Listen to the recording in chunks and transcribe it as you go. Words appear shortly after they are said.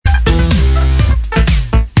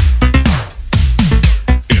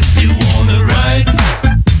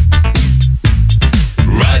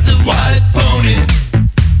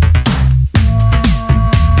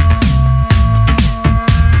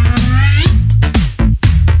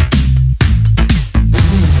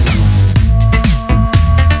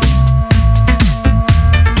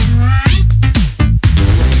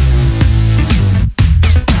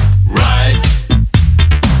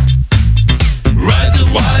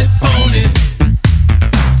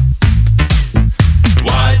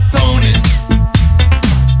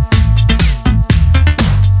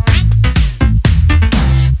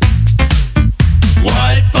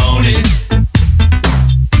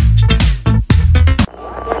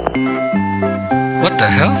What the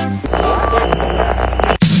hell?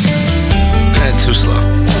 Too slow. No,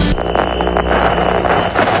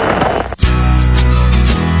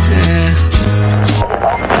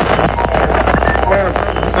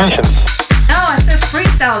 I said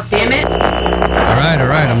freestyle, damn it. Alright,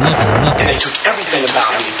 I'm looking. And they took everything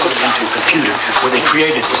about him and put it into a computer where they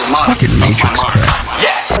created this model. Fucking Matrix crap.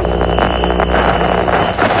 Yes.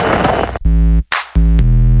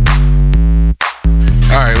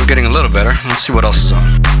 Alright, we're getting a little better. Let's see what else is on.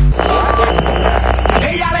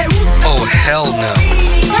 Oh, hell no.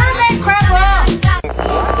 Turn that crap off.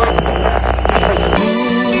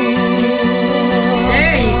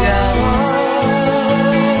 There you go.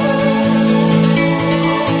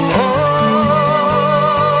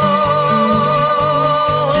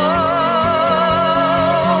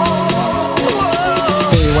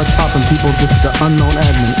 Hey, what's poppin', people? This is the Unknown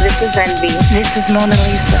Admin. This is Envy. This is Mona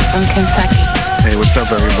Lisa from Kentucky. Hey, what's up,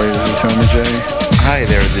 everybody? This is Tony J. Hi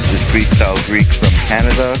there, this is Freestyle Greek from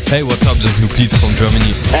Canada. Hey, what's up? This is Lupit from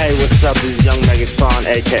Germany. Hey, what's up? This is Young Megatron,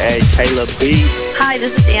 aka Taylor B. Hi,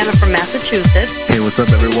 this is Anna from Massachusetts. Hey, what's up,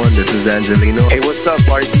 everyone? This is Angelino. Hey, what's up,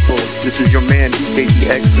 party people? This is your man, DKT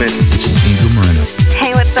X-Men. This is Angel Moreno.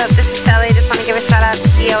 Hey, what's up? This is Shelly. Just want to give a shout out to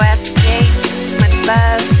DOSCH. Much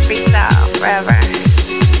love, freestyle, forever.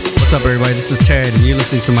 What's up, everybody? This is Ted, and you're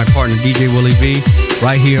listening to my partner, DJ Willie V,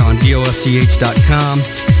 right here on DOFCH.com,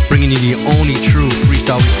 bringing you the only true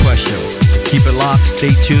freestyle request show. Keep it locked,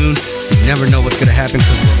 stay tuned. You never know what's going to happen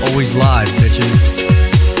because we're always live, bitches.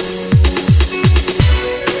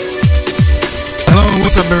 Hello,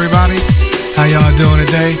 what's up, everybody? How y'all doing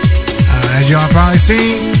today? As y'all probably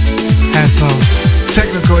seen, had some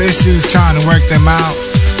technical issues trying to work them out,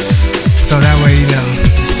 so that way, the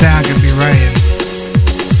sound can be right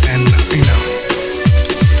and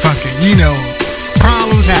fuck it,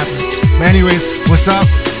 problems happen. But anyways, what's up?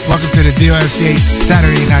 Welcome to the DOFCH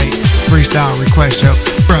Saturday Night Freestyle Request Show,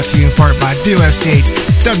 brought to you in part by DOFCH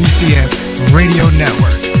WCM Radio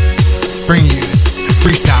Network, bringing you the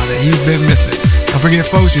freestyle that you've been missing. Don't forget,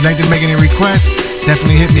 folks, if you'd like to make any requests,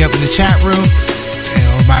 definitely hit me up in the chat room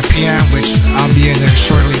or by PM, which I'll be in there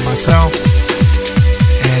shortly myself.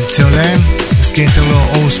 And until then, let's get into a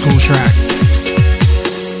little old school track.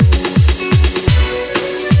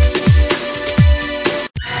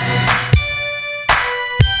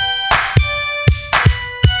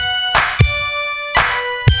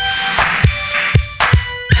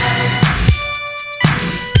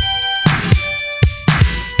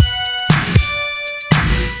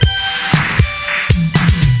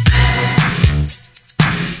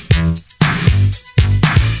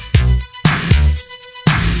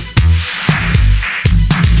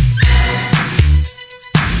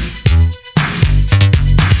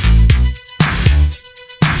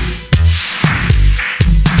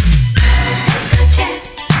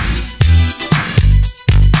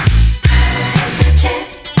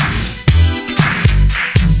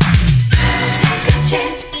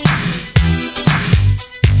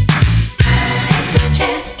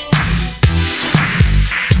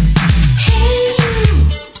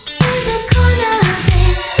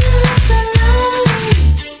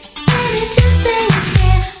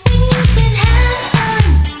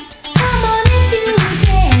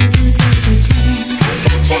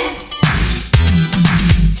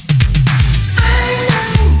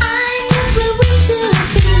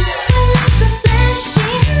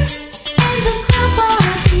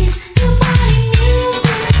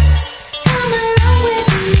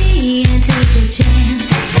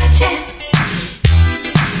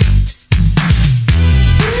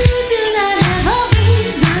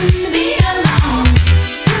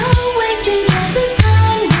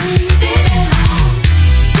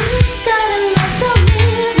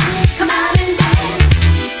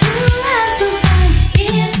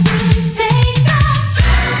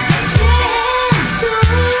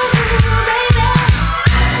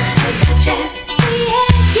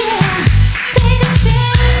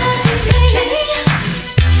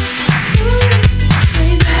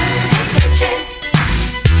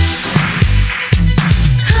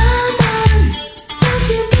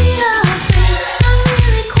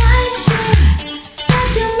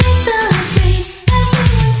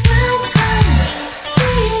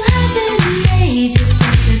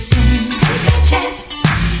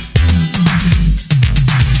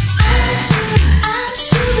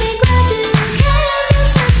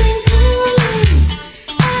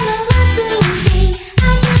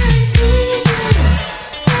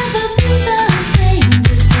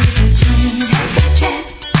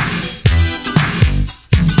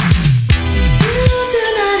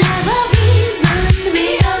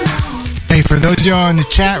 for those of y'all in the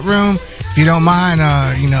chat room, if you don't mind,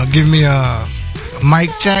 give me a mic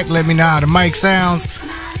check. Let me know how the mic sounds.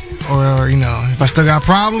 Or, if I still got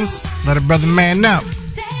problems, let a brother man know.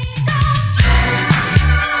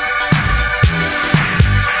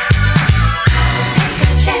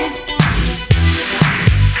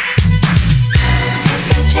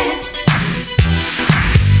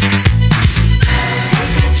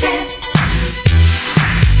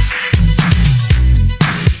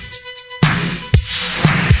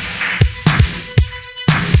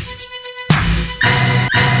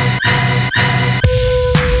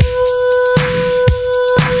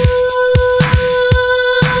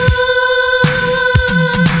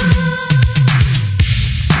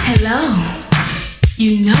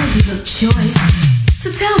 Choice.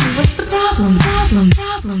 So tell me, what's the problem?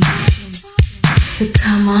 So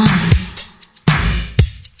come on.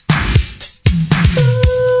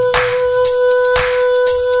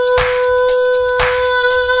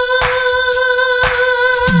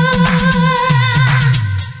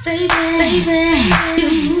 Baby,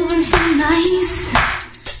 you're moving so nice.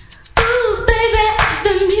 Ooh, baby,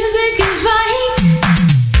 the music is right.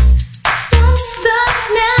 Don't stop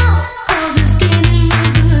now, 'cause it's getting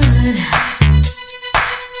good.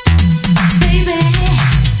 Baby,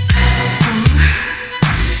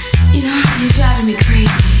 you're driving me crazy.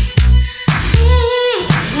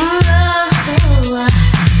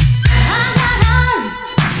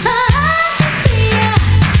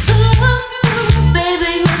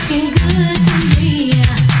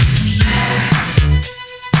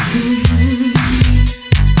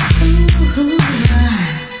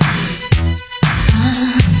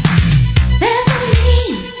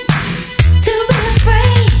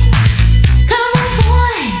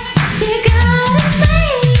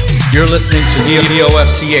 You're listening to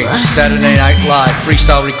DOFCH Saturday Night Live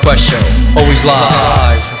Freestyle Request Show. Always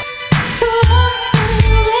live.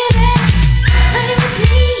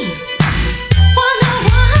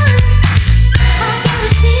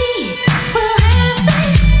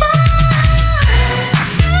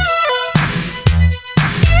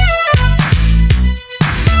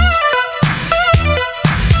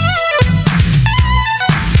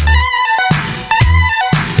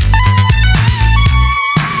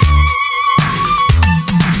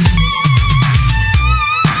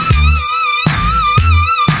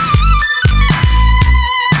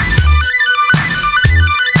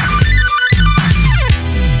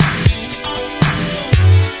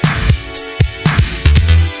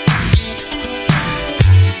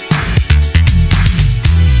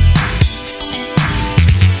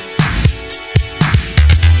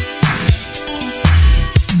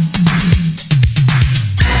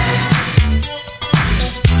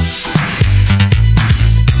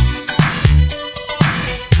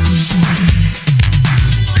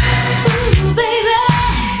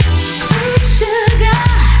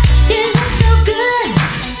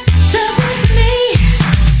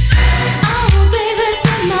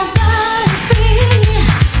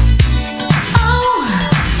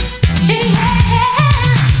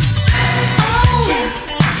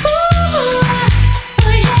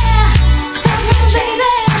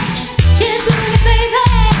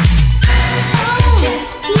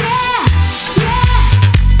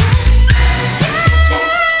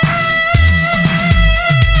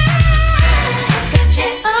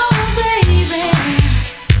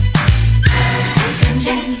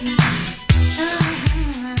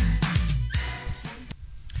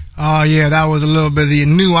 Oh yeah, that was a little bit of the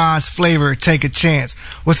nuanced flavor, Take a Chance.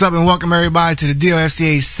 What's up and welcome everybody to the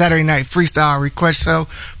DOFCH Saturday Night Freestyle Request Show,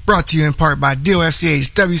 brought to you in part by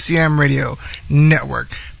DOFCH WCM Radio Network,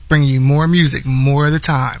 bringing you more music more of the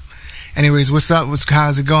time. Anyways, what's up?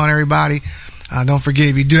 How's it going, everybody? Don't forget,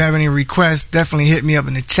 if you do have any requests, definitely hit me up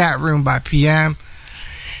in the chat room by PM.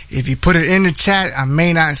 If you put it in the chat, I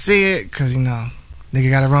may not see it because, nigga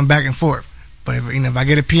got to run back and forth. But if I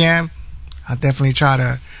get a PM, I'll definitely try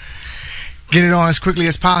to get it on as quickly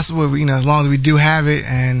as possible, as long as we do have it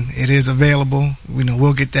and it is available,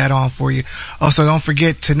 we'll get that on for you. Also, don't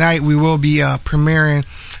forget, tonight we will be premiering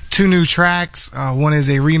 2 new tracks. One is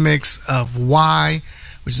a remix of Why,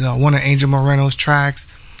 which is one of Angel Moreno's tracks,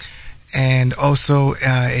 and also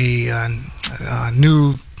a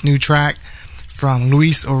new track from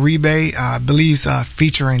Luis Uribe, I believe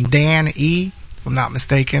featuring Dan E, if I'm not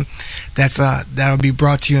mistaken. That'll be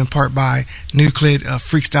brought to you in part by Nuclid of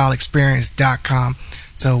FreestyleExperience.com.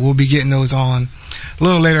 So we'll be getting those on a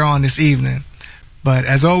little later on this evening. But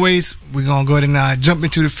as always, we're gonna go ahead and jump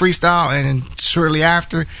into the freestyle, and shortly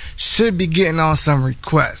after should be getting on some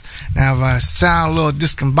requests. Now, if I sound a little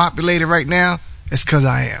discombobulated right now, it's because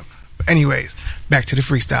I am. But anyways, back to the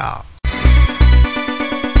freestyle.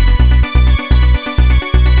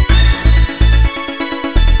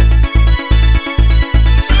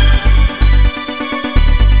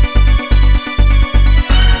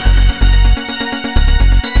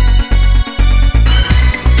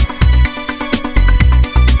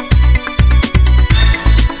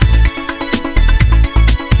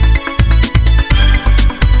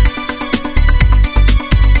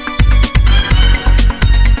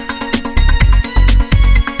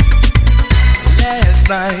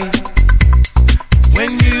 night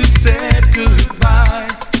when you said goodbye.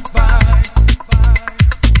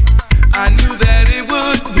 I knew that it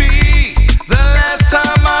would be the last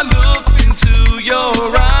time I looked into your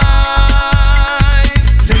eyes.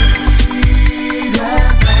 Late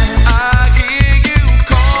at night, I hear you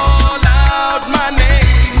call out my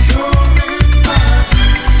name,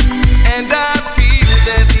 and I feel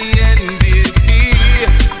that the end is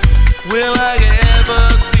here. Will I ever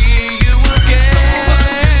see you again?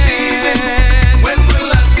 When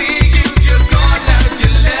will I see you? You're gone now,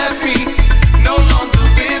 you left me, no longer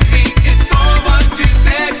with me. It's over, you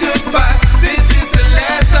said goodbye. This is the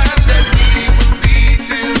last time that we will be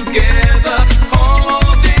together,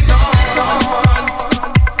 holding on.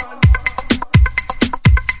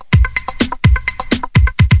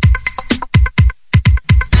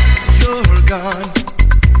 You're gone.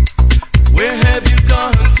 Where have you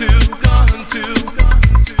gone to?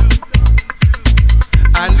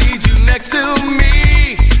 I need you next to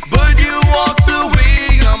me, but you walked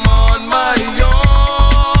away. I'm on my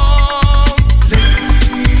own.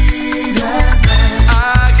 Late at night, I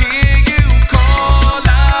hear you call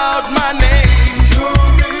out my name,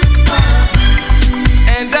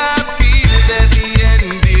 and I feel that the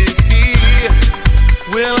end is here.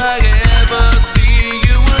 Will I ever see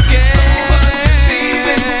you again?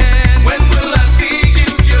 When will I see you?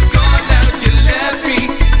 You're gone now, you left me,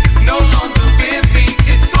 no longer with me.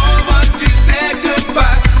 It's over, you said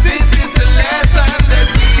goodbye. This is the last time that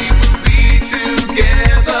we will be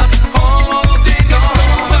together, holding on. It's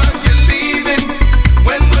over, you're leaving.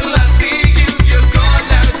 When will I see you? You're gone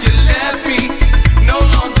now, you left me, no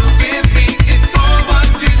longer with me. It's over,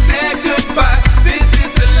 you said goodbye. This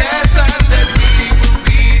is the last time that we will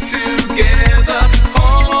be together,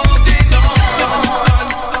 holding on.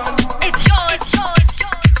 It's yours,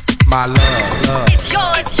 My love, it's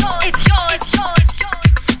yours, it's yours,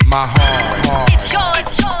 my heart, it's yours,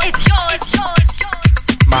 it's yours,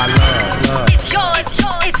 my love. it's yours,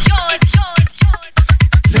 it's yours.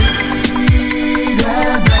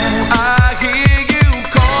 I hear you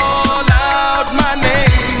call out my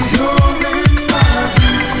name,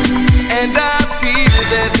 and I feel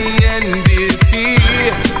that the end is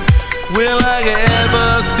here. Will I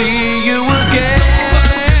ever see you again?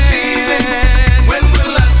 When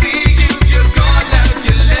will I see you? You're gone now,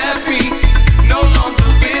 you left me, no longer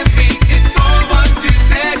with me. It's over, you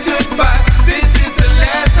said goodbye. This is the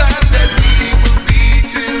last time that we will be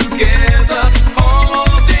together,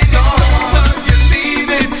 holding on. It's over, you're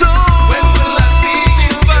leaving. When will I see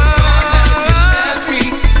you? You're gone now, you left me,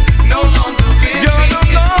 no longer with me.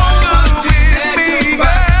 It's over, you said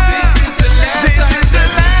goodbye. This is the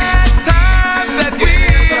last time that we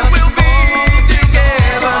will be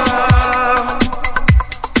together.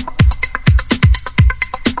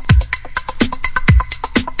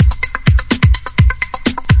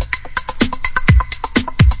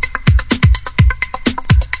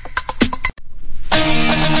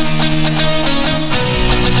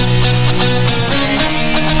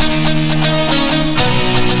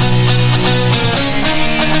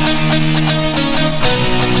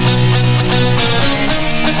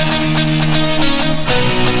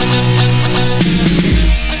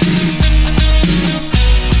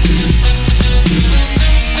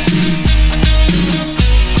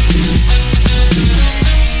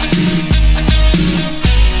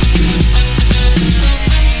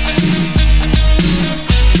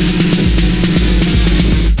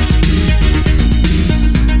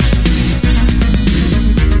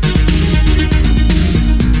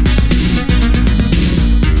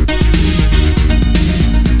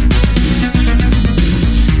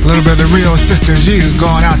 A little bit of the real Sisters U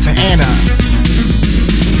going out to Anna.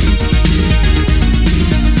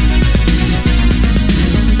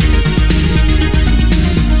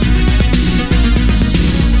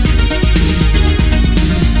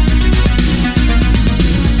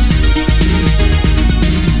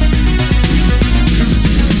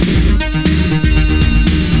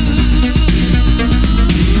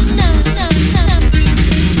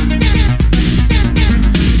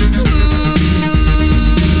 Ooh.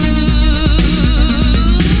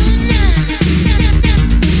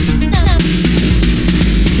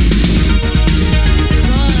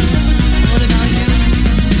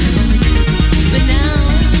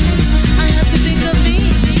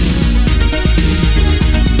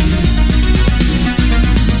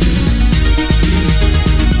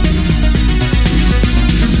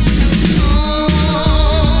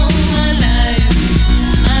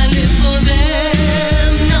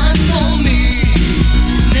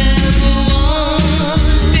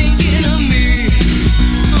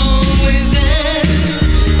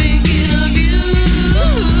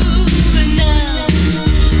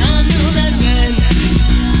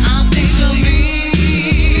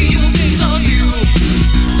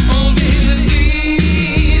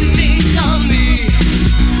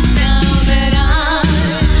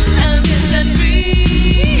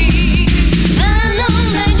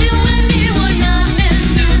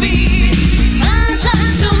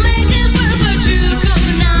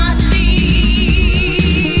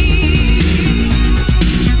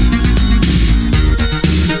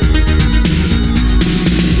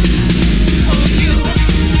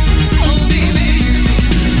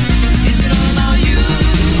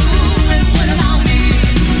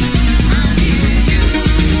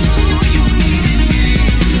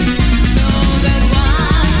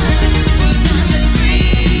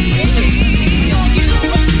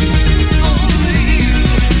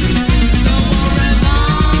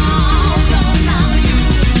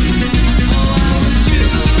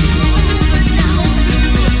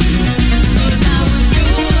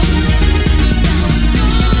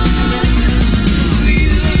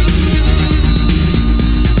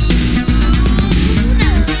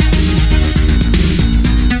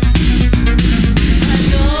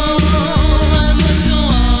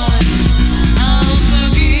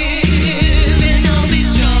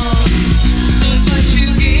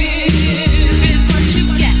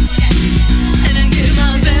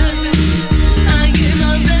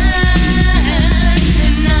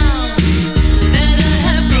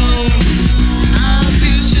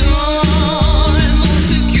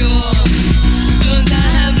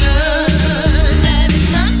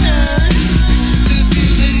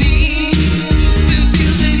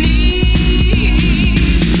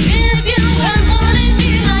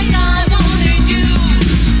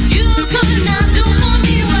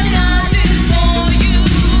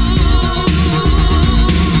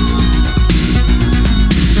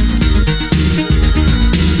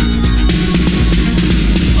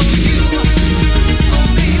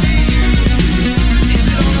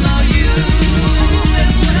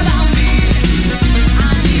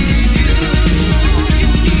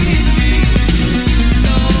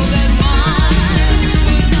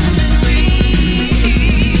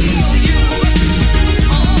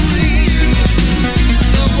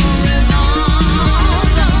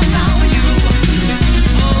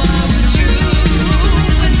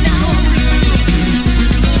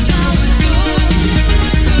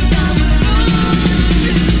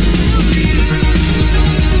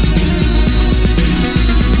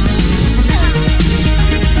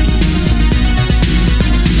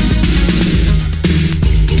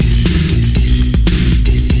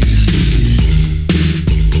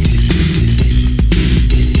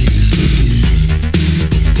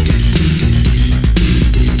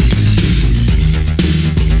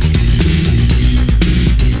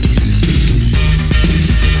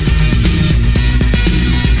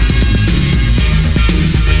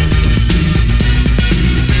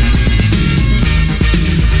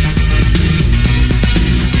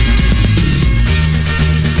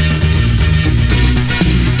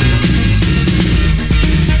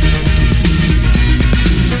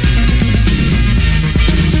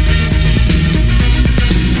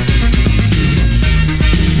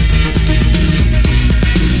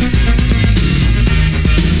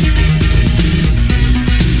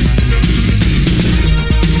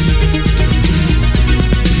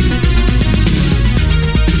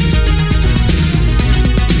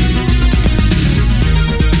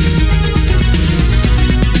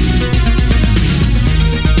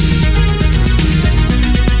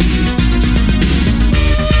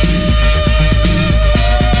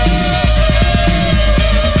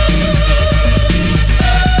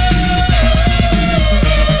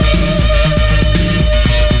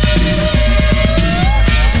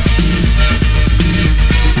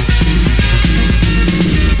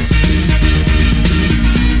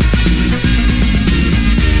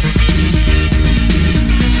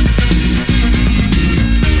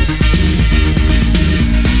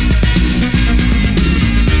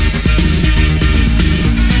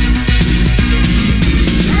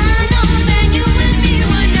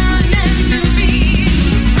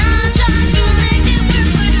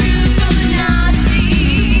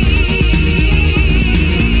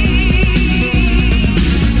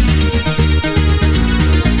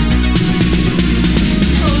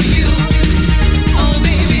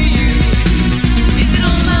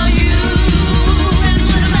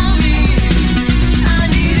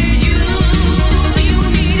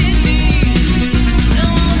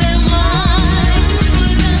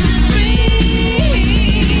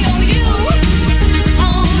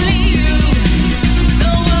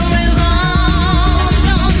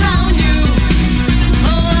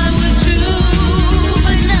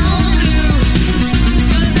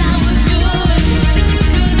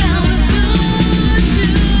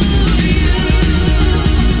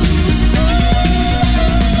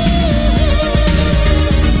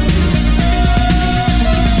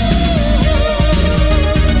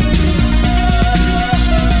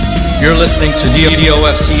 You're listening to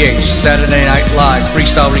DOFCH Saturday Night Live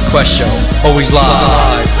Freestyle Request Show. Always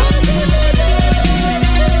live.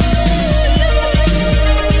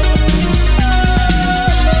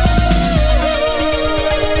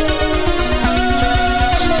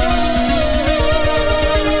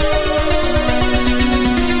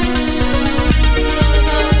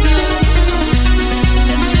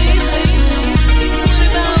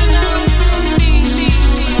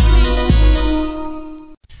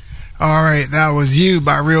 Alright, that was You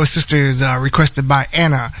by Real Sisters, requested by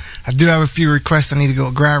Anna. I do have a few requests I need to go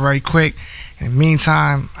grab right quick. In the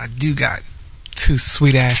meantime, I do got 2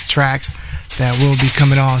 sweet ass tracks that will be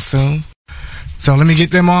coming on soon. So let me get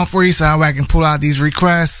them on for you so I can pull out these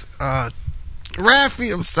requests.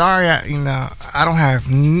 Rafi, I'm sorry, I don't have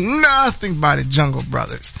nothing by the Jungle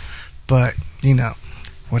Brothers. But,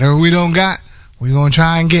 whatever we don't got, we're going to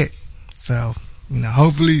try and get. So,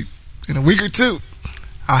 hopefully in a week or 2,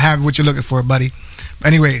 I'll have what you're looking for, buddy. But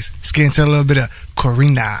anyways, let's get into a little bit of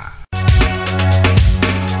Corina.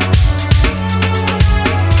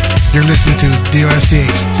 You're listening to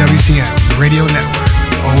DOFCH WCM Radio Network.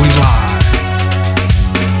 Always live.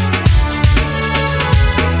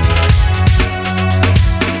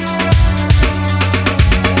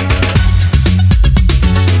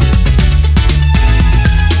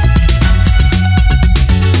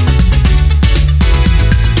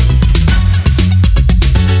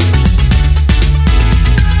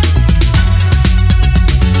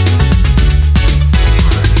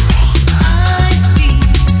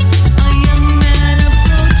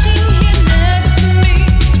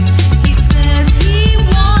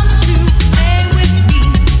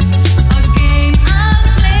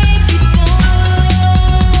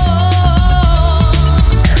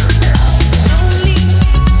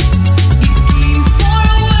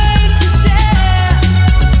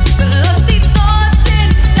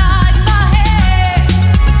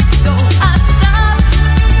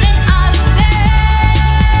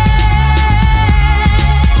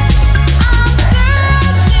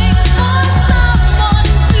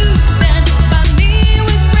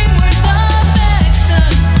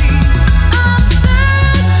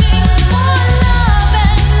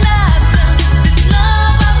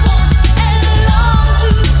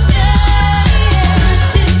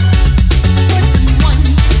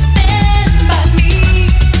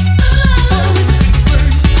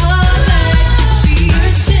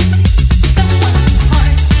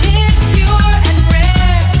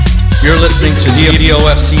 You're listening to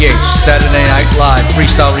DOFCH Saturday Night Live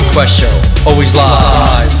Freestyle Request Show. Always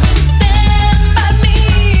live.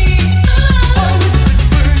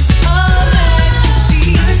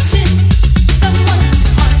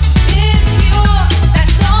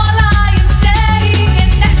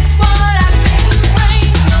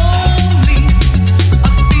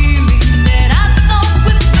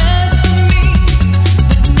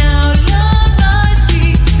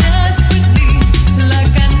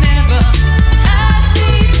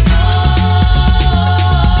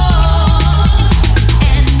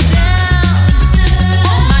 And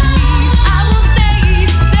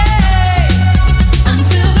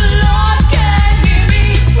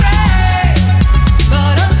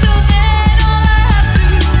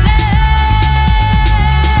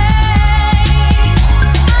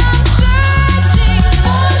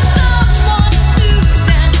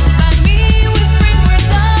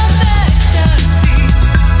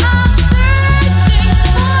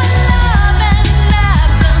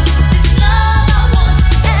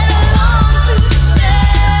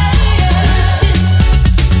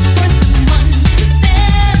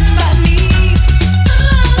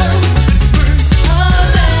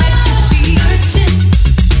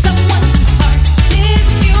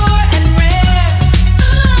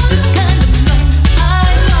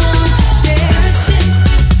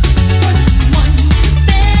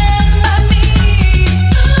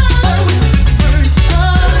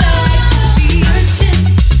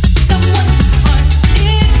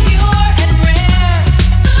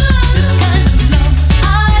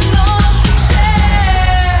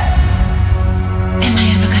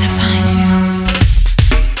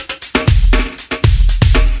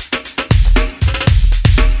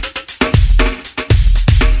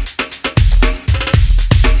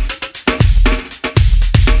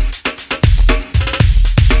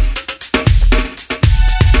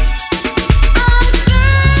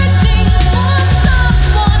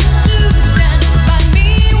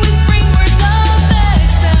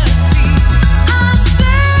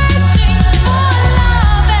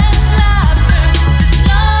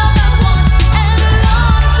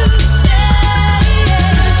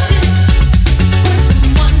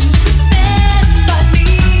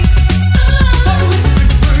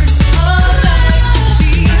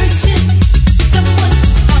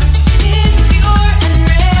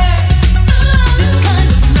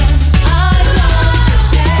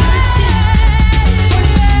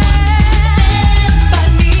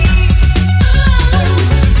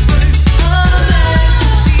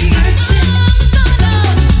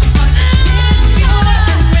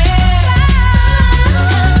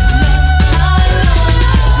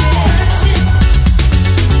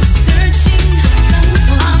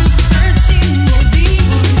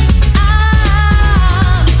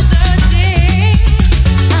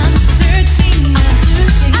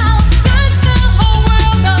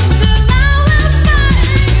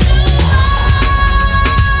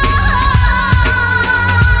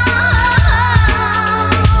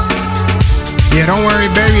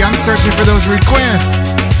see. I'm searching for those requests.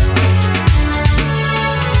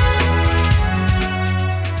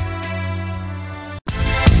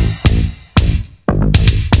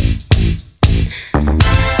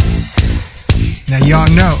 Now y'all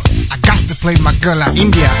know, I got to play my girl out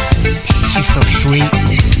India. She's so sweet.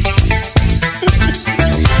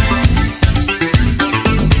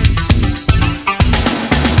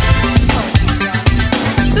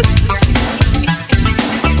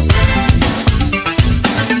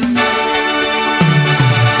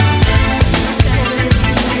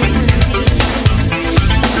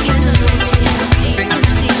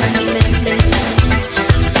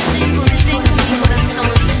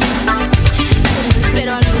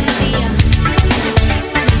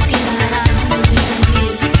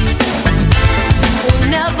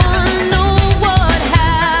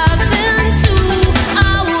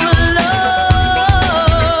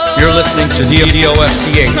 You're listening to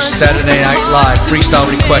DOFCH Saturday Night Live Freestyle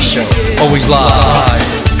Request Show. Always live.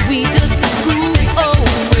 We just grew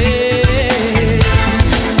away.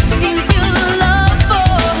 Seems your love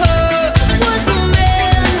for her was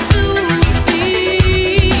meant to be.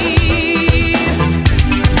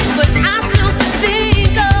 But I still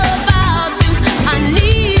think about you. I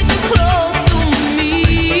need you close to me.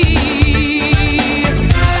 It's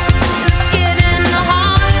getting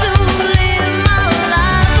hard to live my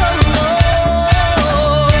life alone.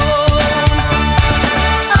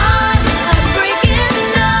 I am breaking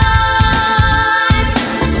nights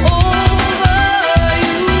over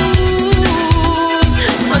you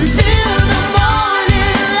until the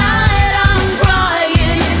morning light. I'm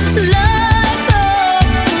crying like a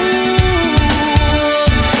fool.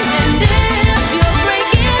 And if you're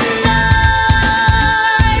breaking nights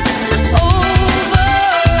over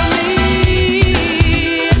me,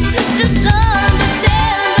 just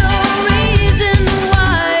understand the reason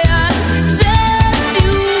why I set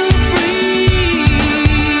you free.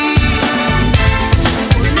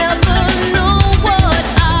 We'll never know what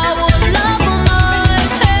our love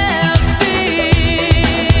might have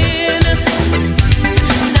been.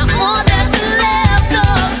 Now all that's left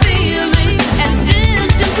are feelings and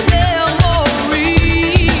distant memories.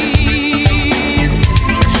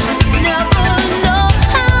 Never know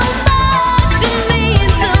how much you mean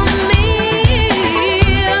to me.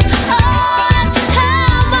 Oh, and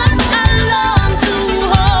how much I long to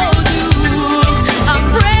hold you. I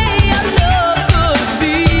pray our love could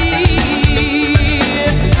be.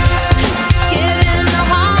 It's getting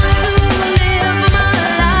hard to live my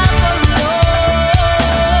life alone.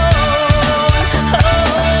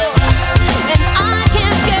 And I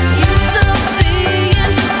can't get used to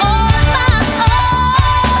being on my own.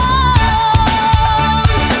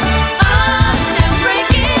 I am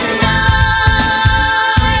breaking nights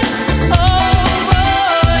over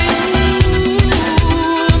you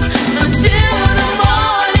until the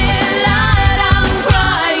morning light. I'm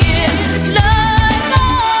crying like a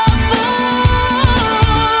fool.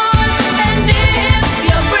 And if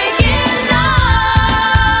you're breaking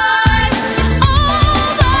nights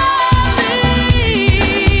over me,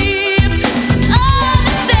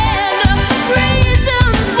 understand the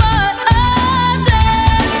reasons why I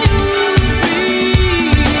set you free.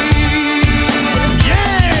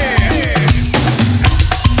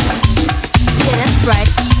 Yeah, that's right.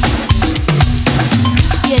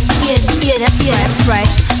 Yeah, that's right.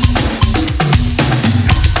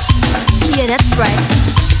 Yeah, that's right.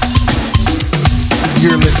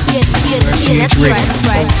 You're listening to UFCH Radio. That's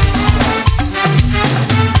right.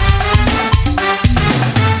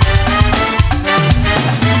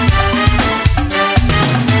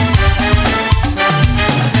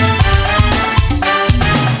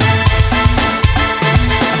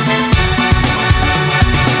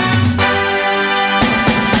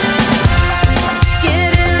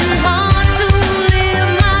 Getting hard to live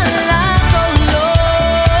my life alone.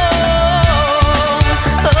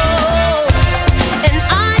 Oh, and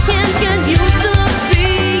I can't get used to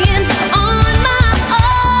being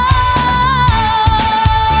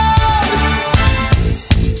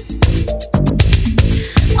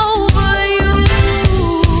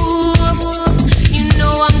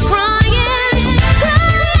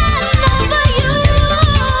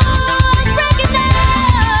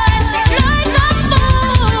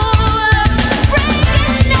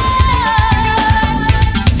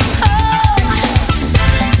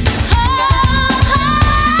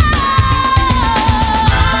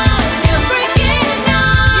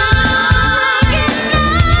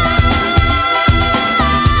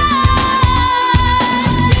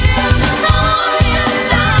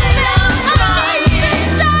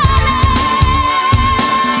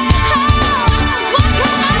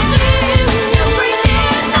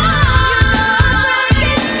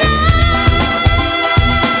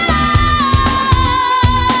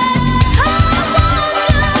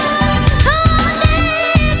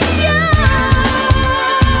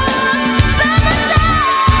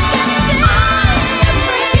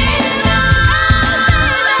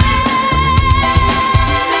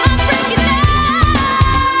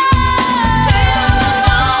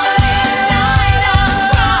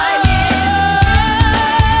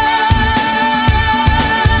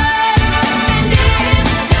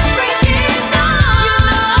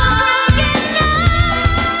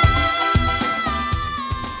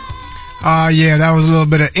Yeah, that was a little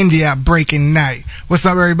bit of India Breaking Night. What's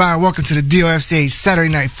up, everybody? Welcome to the DOFCH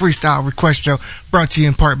Saturday Night Freestyle Request Show, brought to you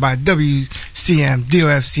in part by WCM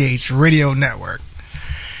DOFCH Radio Network.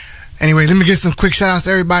 Anyway, let me get some quick shout outs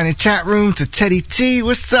to everybody in the chat room. To Teddy T.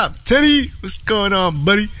 What's up, Teddy? What's going on,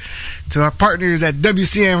 buddy? To our partners at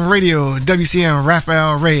WCM Radio, WCM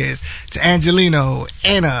Rafael Reyes. To Angelino,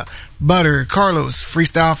 Anna, Butter, Carlos,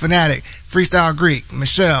 Freestyle Fanatic, Freestyle Greek,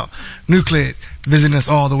 Michelle, Nuclid, visiting us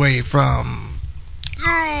all the way from,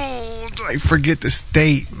 I forget the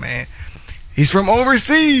state, man. He's from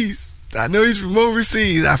overseas. I know he's from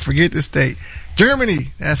overseas. I forget the state. Germany.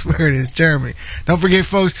 That's where it is, Germany. Don't forget,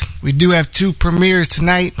 folks, we do have 2 premieres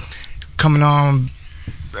tonight coming on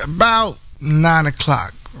about 9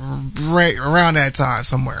 o'clock, right around that time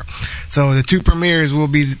somewhere. So the 2 premieres will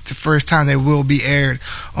be the first time they will be aired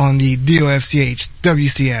on the DOFCH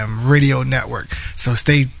WCM Radio Network. So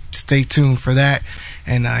stay tuned for that,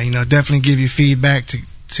 and definitely give you feedback to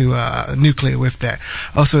Nuclear with that.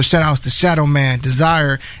 Also, shout outs to Shadow Man,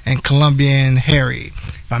 Desire, and Colombian Harry.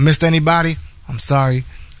 If I missed anybody, I'm sorry.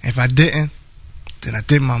 If I didn't, then I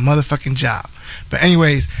did my motherfucking job. But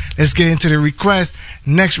anyways, let's get into the request.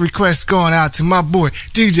 Next request going out to my boy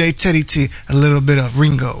DJ Teddy T. A little bit of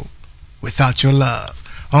Ringo, Without Your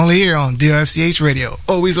Love. Only here on DOFCH Radio.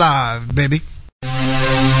 Always live, baby.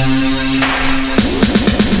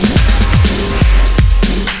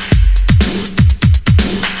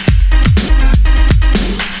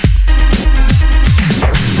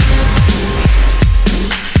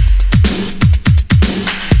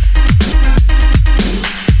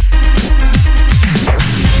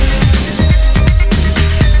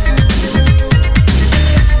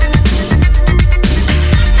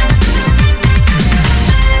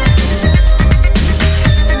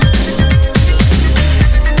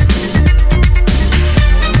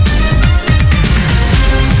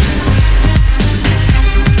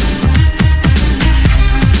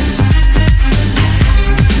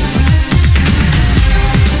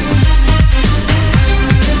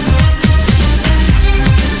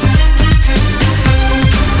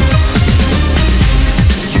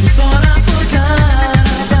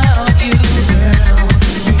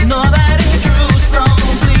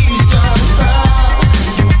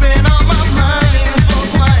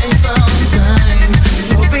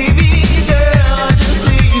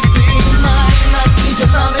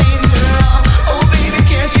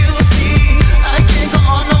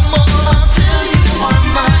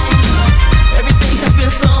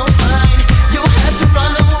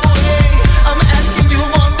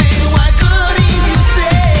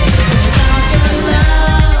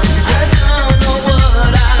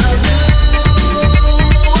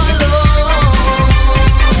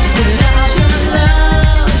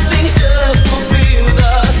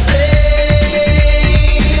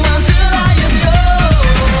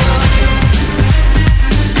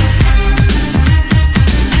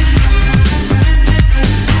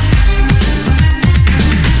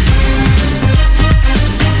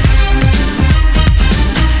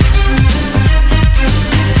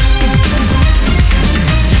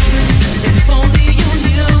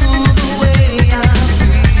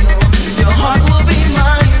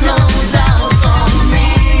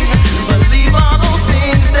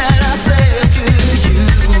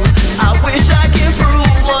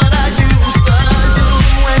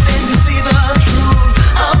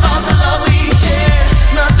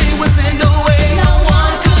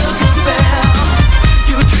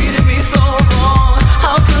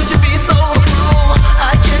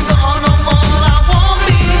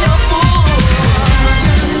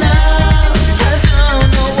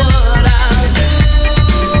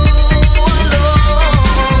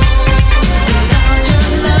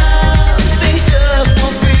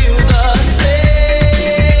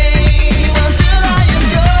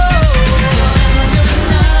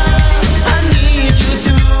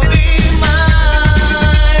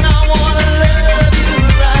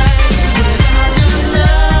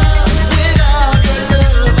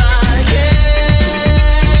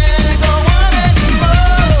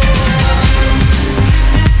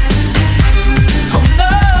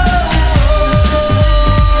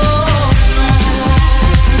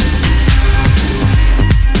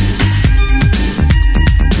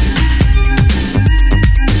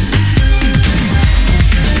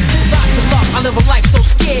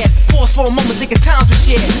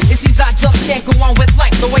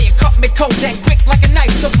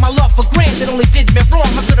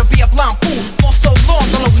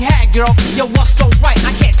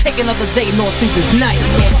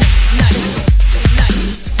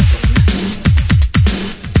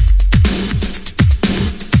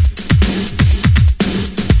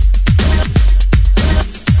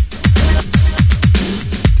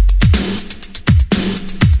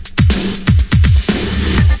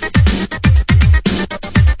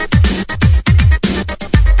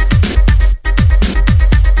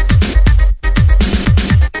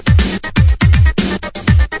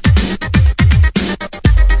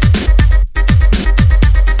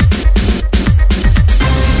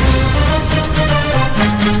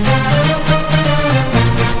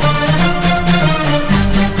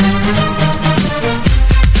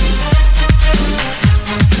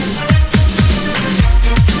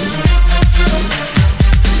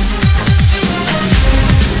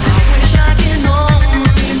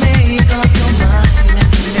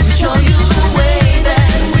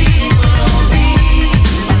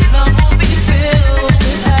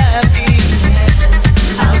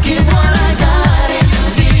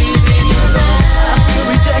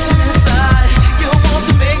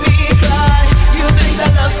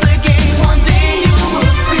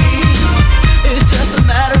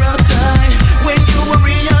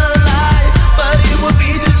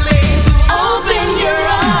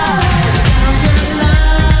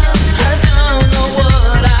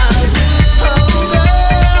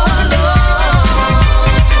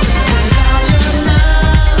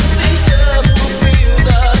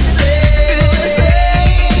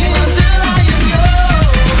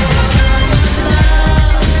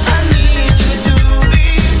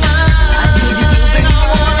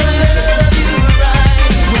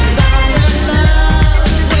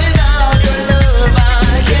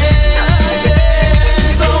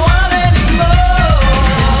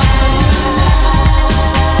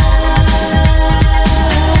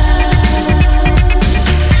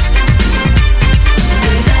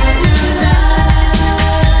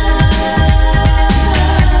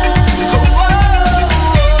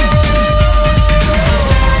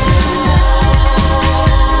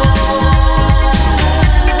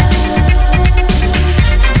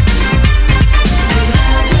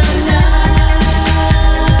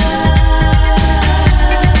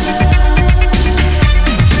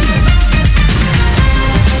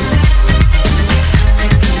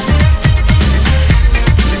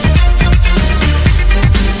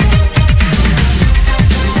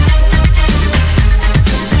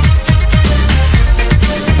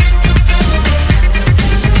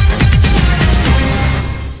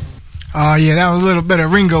 Oh yeah, that was a little bit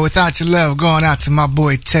of Ringo Without Your Love going out to my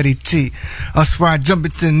boy Teddy T. Before I jump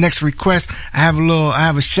into the next request, I have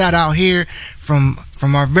a shout out here from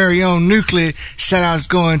our very own Nuclear. Shout outs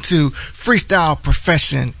going to Freestyle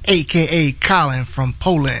Profession, aka Colin from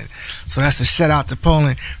Poland. So that's a shout out to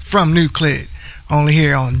Poland from Nuclear. Only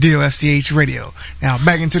here on DOFCH Radio. Now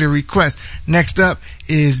back into the request. Next up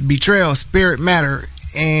is Betrayal, Spirit Matter,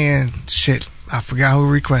 and shit, I forgot who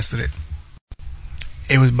requested it.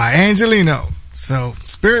 It was by Angelino. So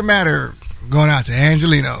Spirit Matter going out to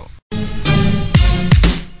Angelino.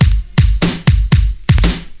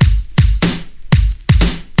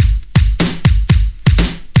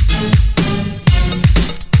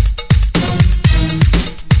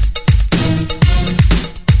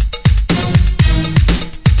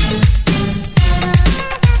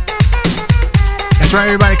 That's right,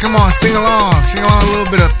 everybody. Come on, sing along. Sing along a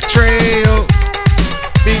little bit of Betrayal.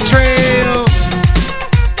 Betrayal.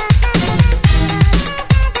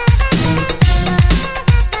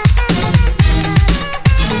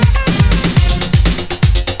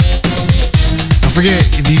 Don't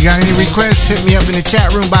forget, if you got any requests, hit me up in the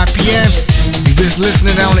chat room by PM. If you're just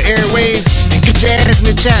listening on the airwaves, then get your ass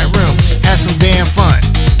in the chat room. Have some damn fun.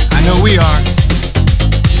 I know we are.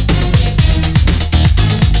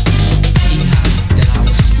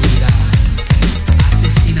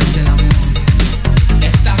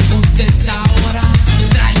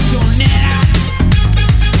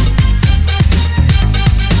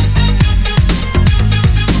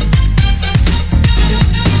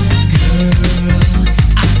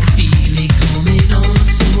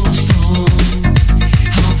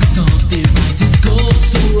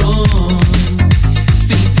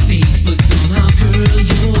 Face to face, but somehow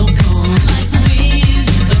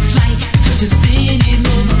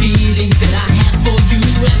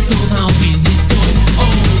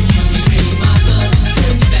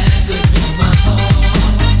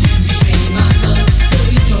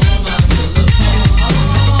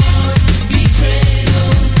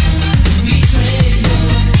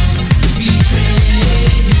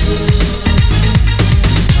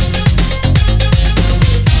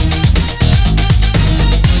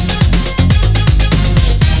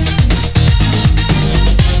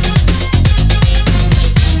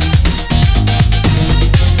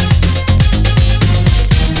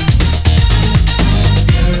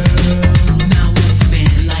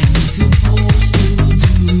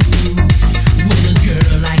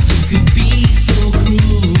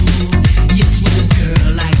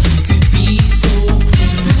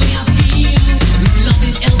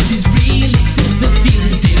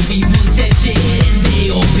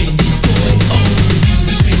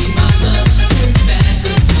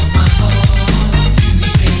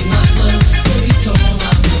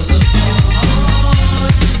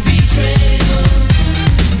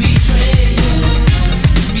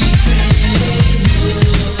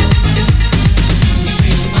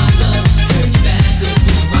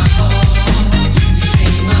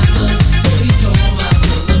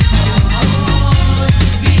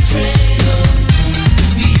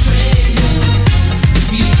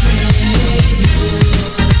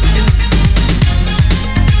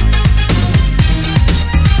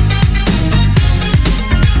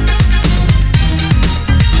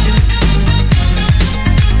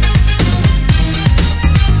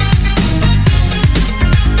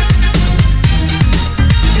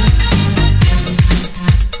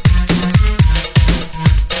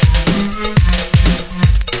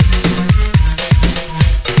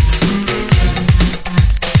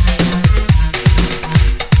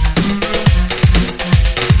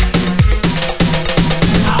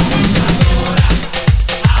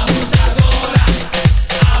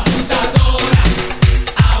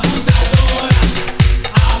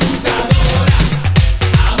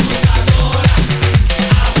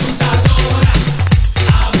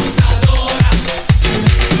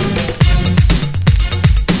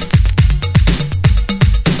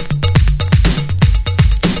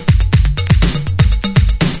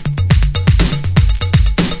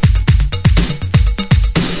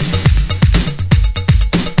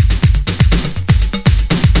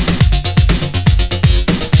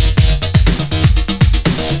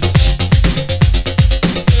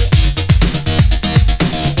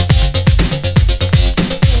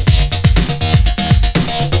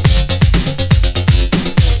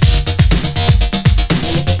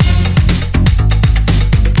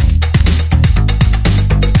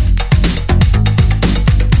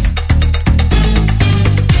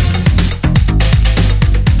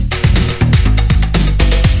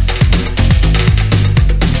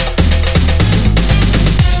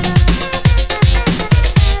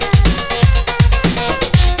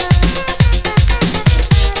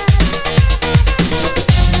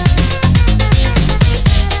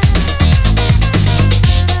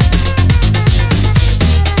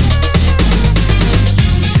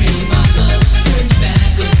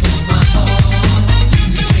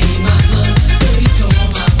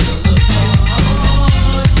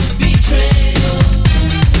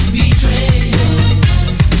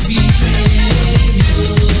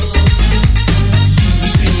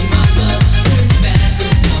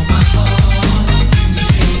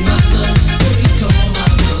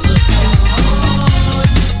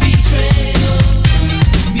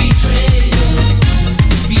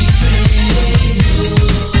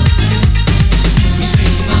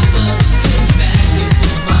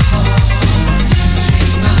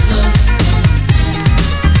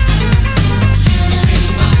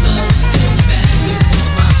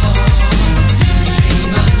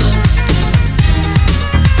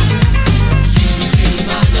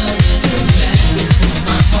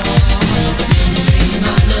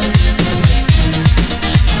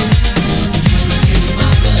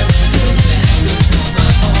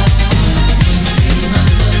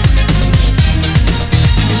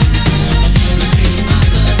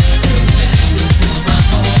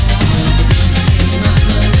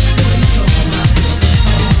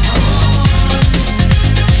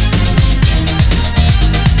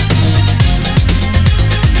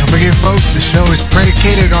folks, the show is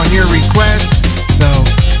predicated on your request. So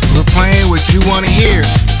we're playing what you want to hear.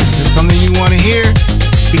 So if there's something you want to hear,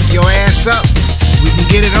 speak your ass up so we can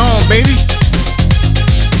get it on, baby.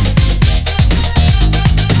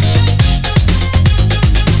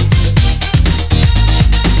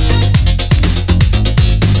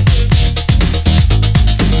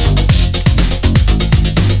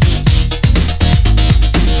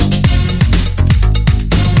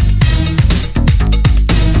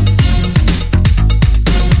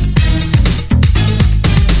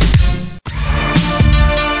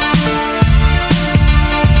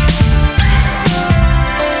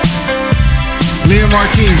 Leah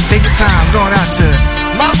Marquez, take your time. Going out to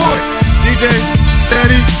my boy, DJ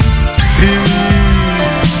Teddy T.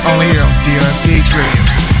 Only here on DOFCH Radio.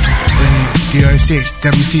 Bringing you DOFCH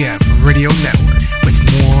WCF Radio Network with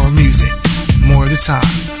more music, more of the time.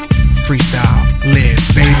 Freestyle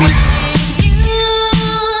lives, baby.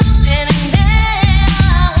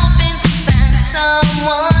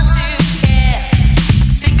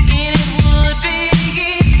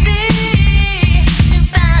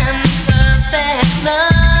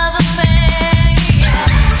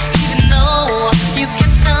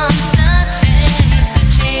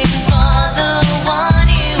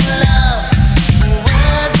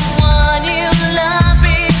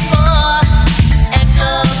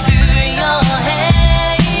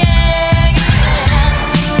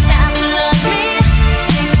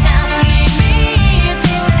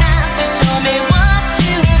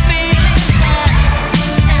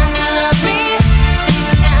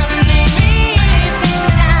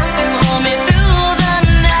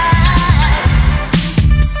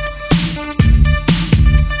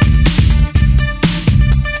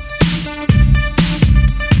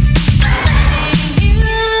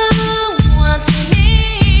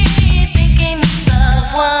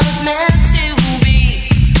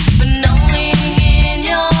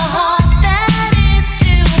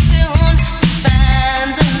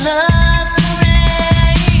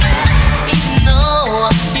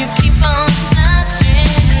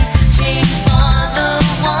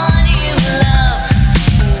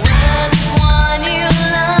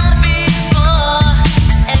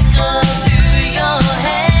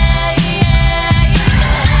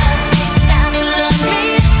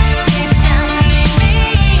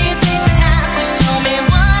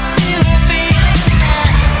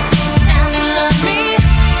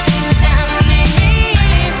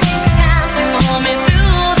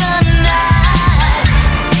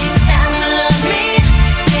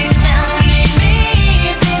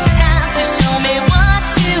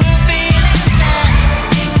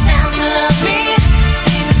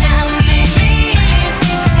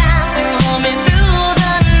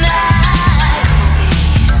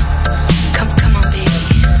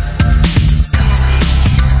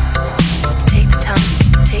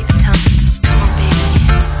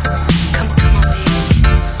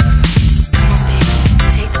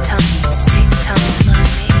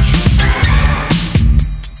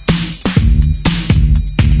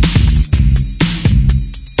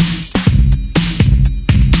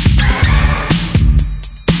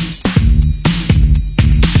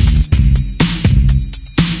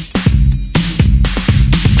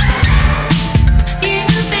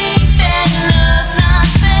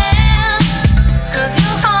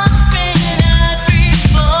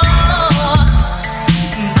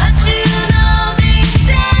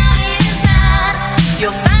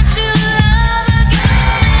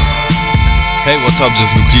 Hey, what's up? This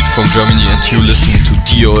is Nukleed from Germany and you listen to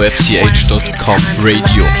DOFCH.com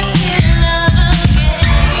radio.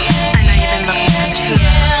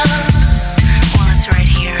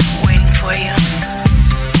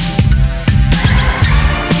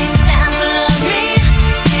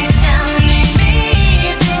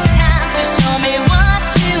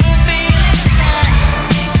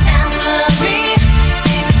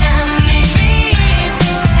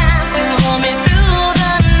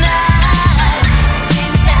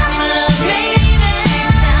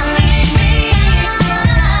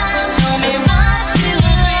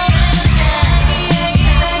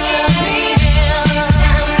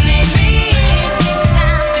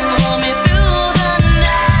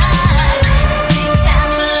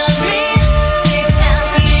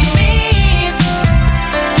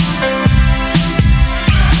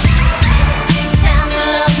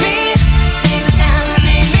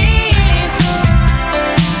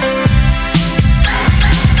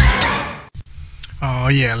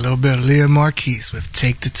 Yeah, a little bit of Leah Marquez with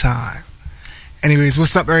Take the Time. Anyways,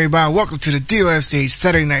 what's up, everybody? Welcome to the DOFCH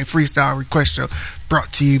Saturday Night Freestyle Request Show,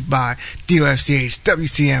 brought to you by DOFCH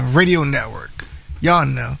WCM Radio Network. Y'all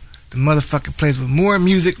know the motherfucking place with more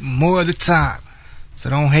music more of the time. So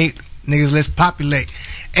don't hate, niggas, let's populate.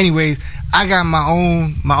 Anyways, I got my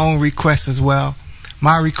own request as well.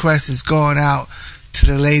 My request is going out to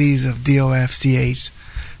the ladies of DOFCH,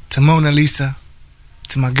 to Mona Lisa,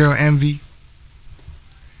 to my girl Envy.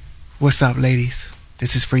 What's up, ladies?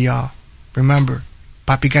 This is for y'all. Remember,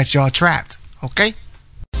 Poppy got y'all trapped, okay?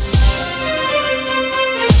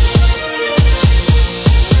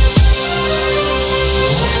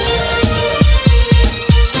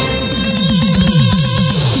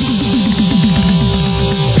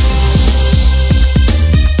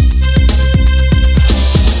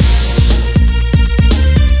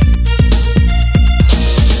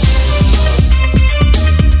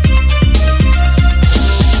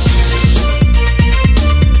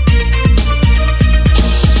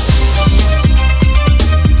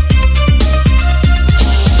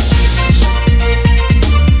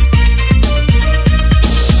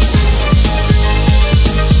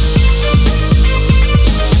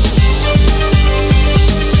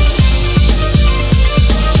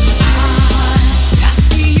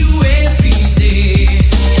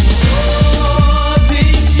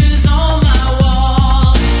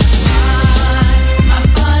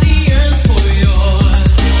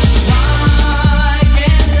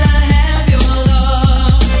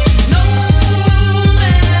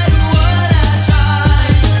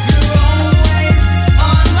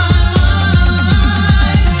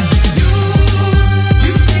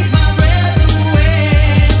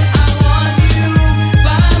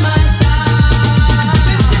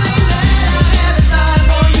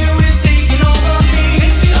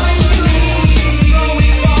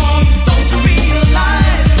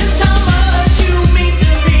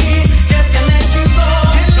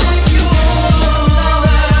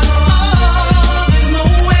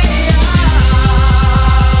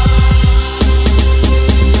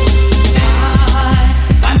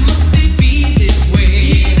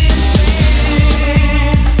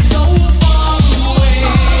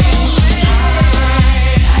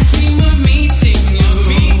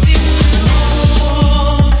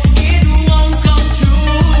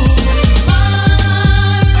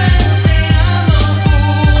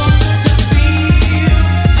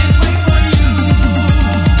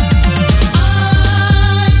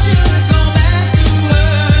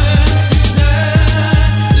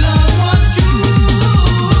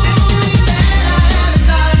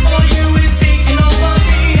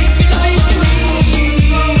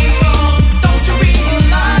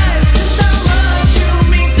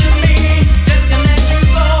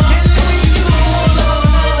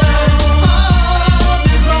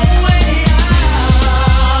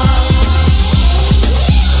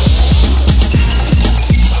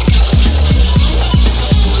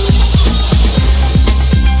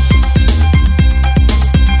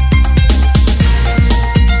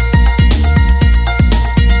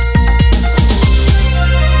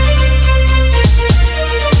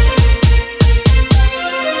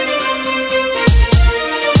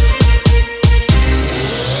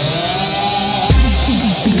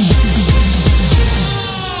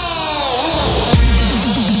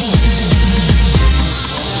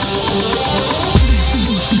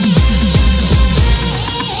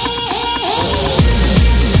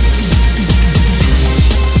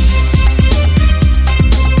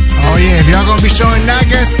 showing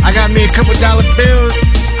Nagas. I got me a couple dollar bills.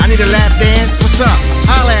 I need a lap dance. What's up?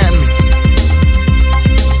 Holla at me.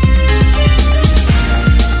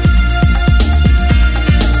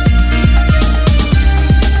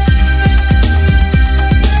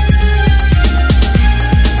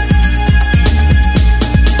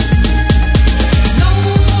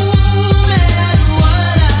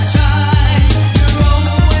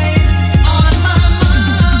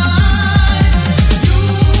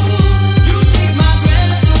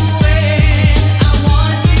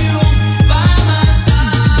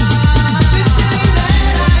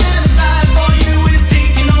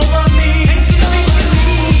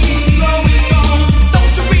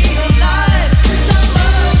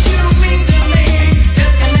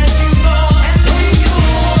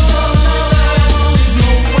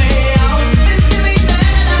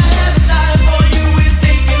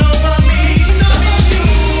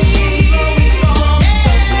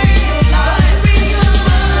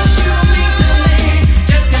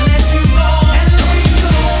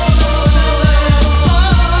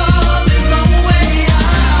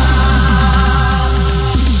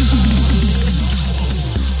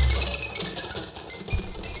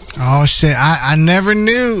 Oh shit, I never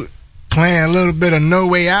knew playing a little bit of No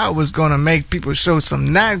Way Out was gonna make people show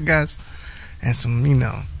some Nagas and some, you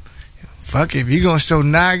know, Fuck it. If you gonna show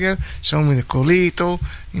Naga, show me the colito,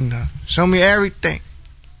 show me everything.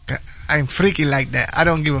 I'm freaky like that. I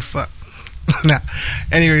don't give a fuck. Nah.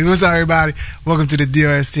 Anyways, what's up, everybody? Welcome to the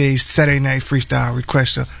DOFCH Saturday Night Freestyle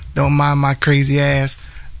Request Show. Don't mind my crazy ass.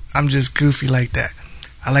 I'm just goofy like that.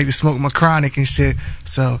 I like to smoke my chronic and shit,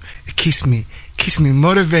 so it keeps me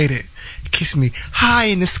motivated. It keeps me high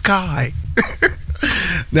in the sky.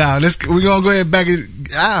 Now we're gonna go ahead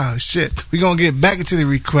and we're gonna get back into the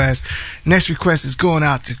request. Next request is going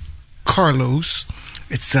out to Carlos.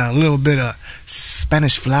 It's a little bit of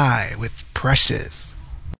Spanish Fly with Precious.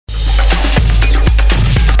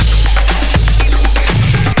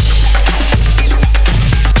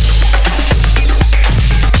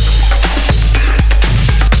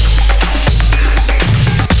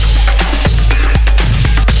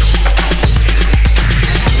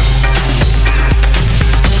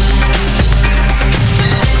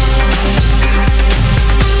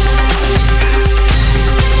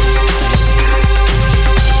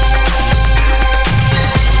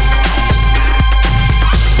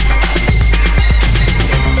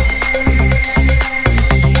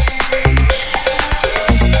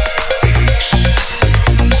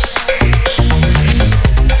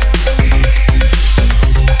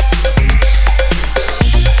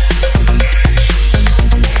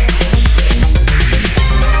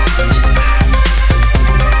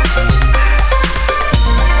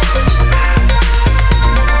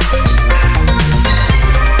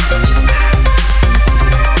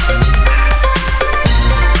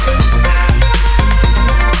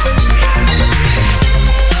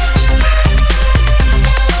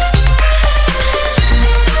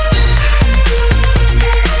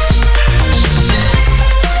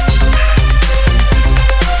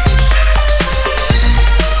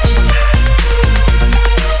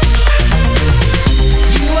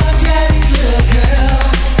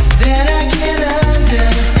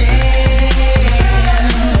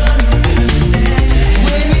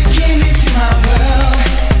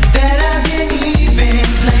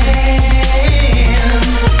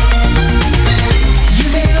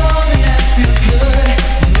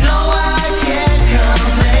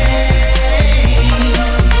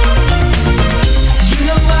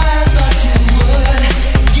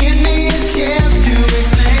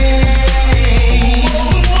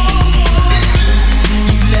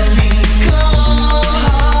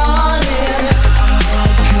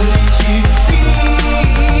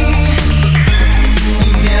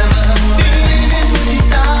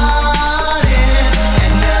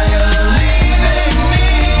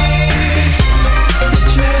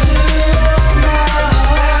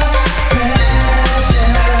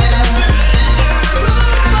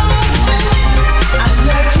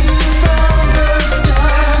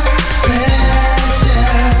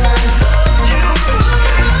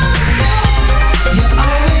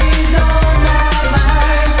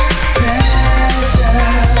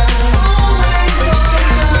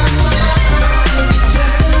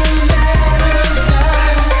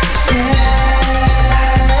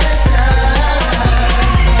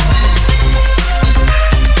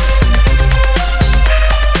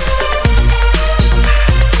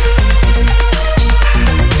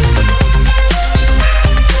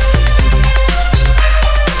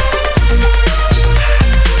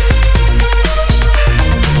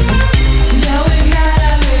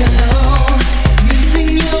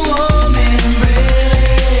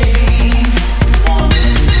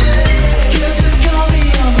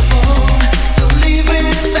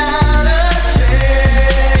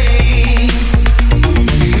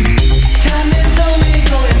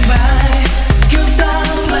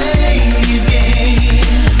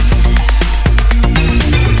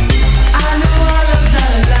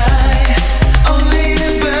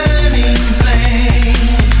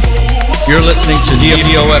 You're listening to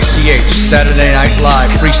DOFCH Saturday Night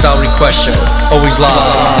Live Freestyle Request Show. Always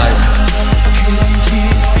live.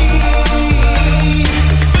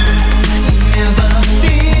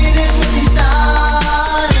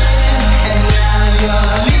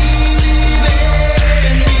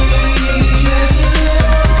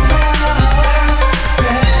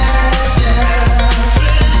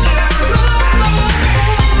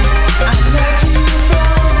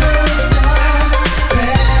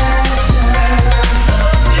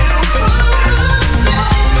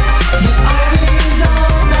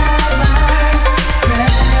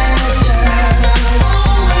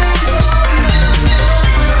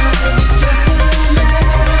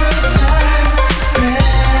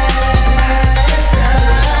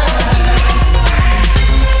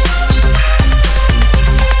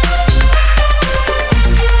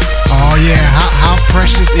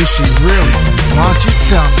 Precious is she really? Why don't you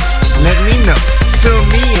tell me let me know. Fill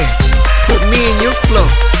me in, put me in your flow.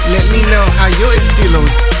 Let me know how your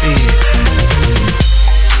estilos is.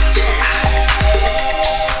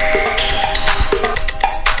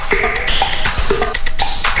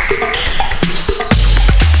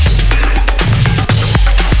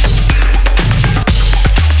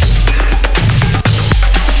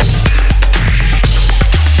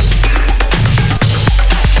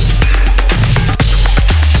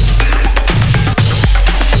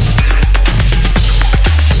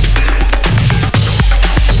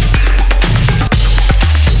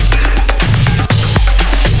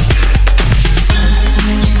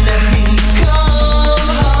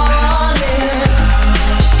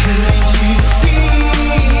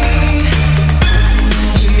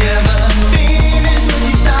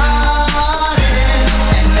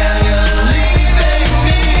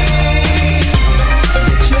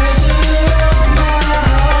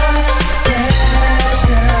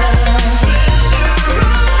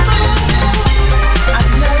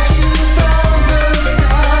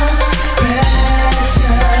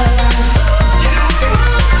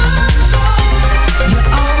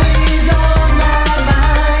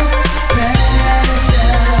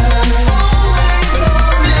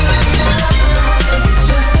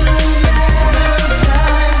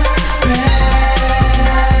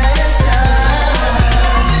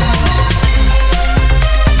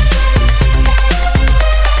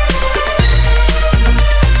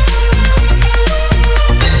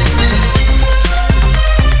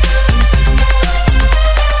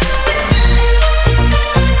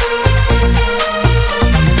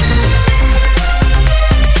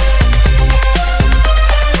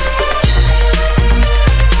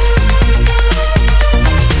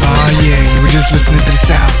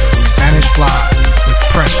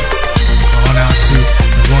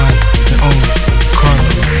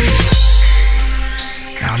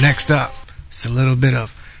 Next up, it's a little bit of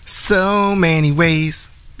So Many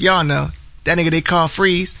Ways. Y'all know, that nigga they call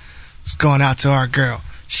Freeze. It's going out to our girl,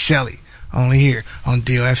 Shelly, only here on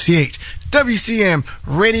DOFCH, WCM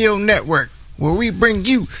Radio Network, where we bring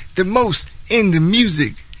you the most in the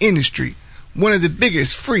music industry. One of the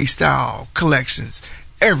biggest freestyle collections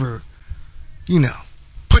ever,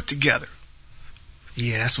 put together.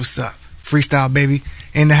 Yeah, that's what's up. Freestyle, baby,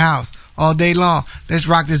 in the house all day long. Let's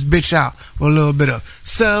rock this bitch out with a little bit of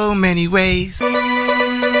So Many Ways.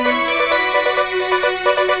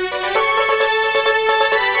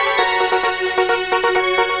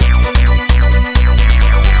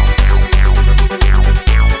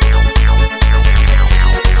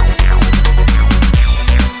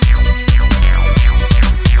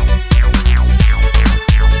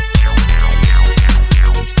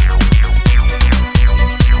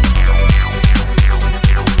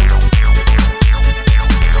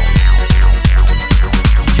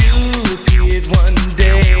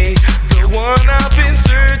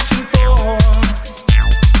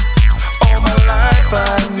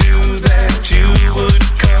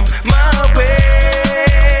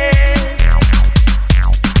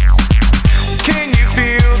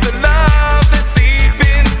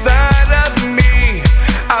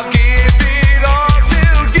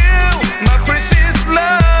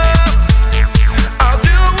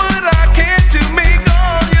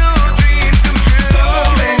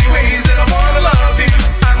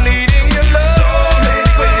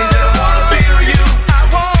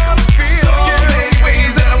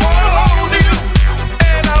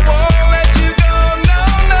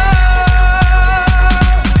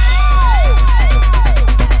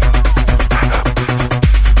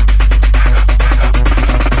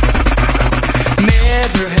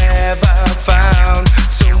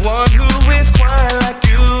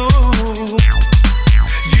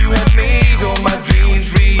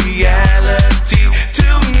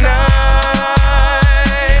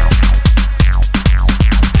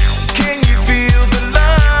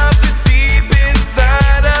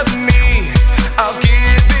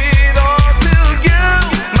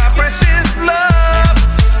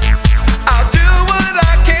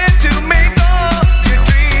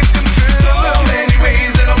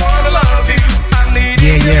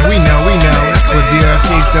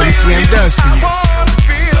 WCM does for you.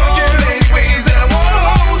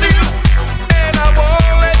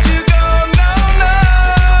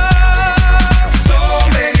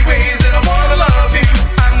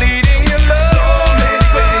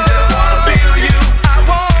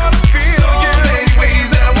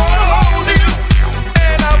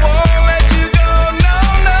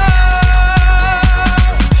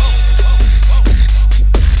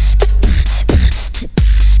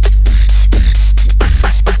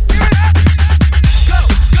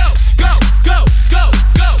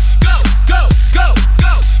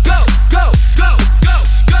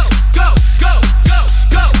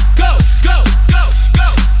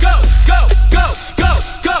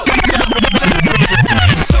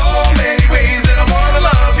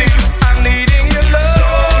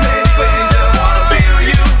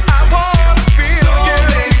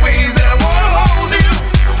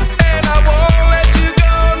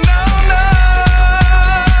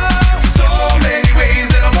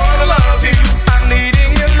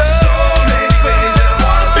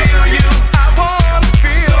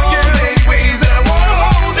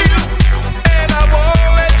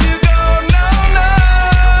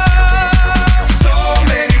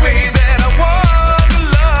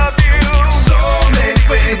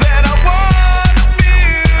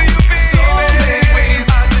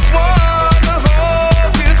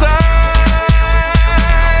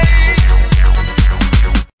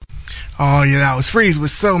 Oh yeah, that was Freeze with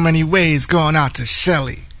So Many Ways, going out to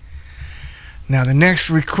Shelly. Now the next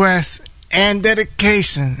request and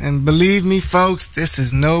dedication, and believe me folks, this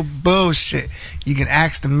is no bullshit. You can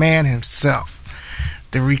ask the man himself.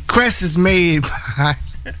 The request is made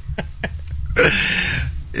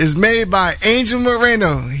by Angel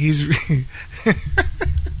Moreno. He's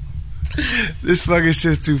this fucking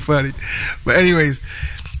shit's too funny. But anyways,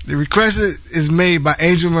 the request is made by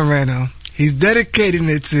Angel Moreno. He's dedicating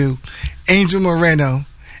it to Angel Moreno,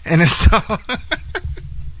 and the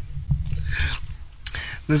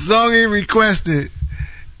song he requested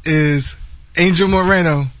is Angel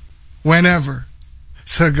Moreno, Whenever.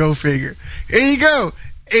 So go figure. Here you go,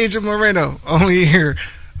 Angel Moreno, only here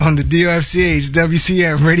on the DOFCH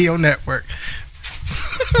WCM Radio Network.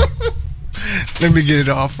 Let me get it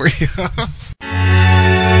off for you.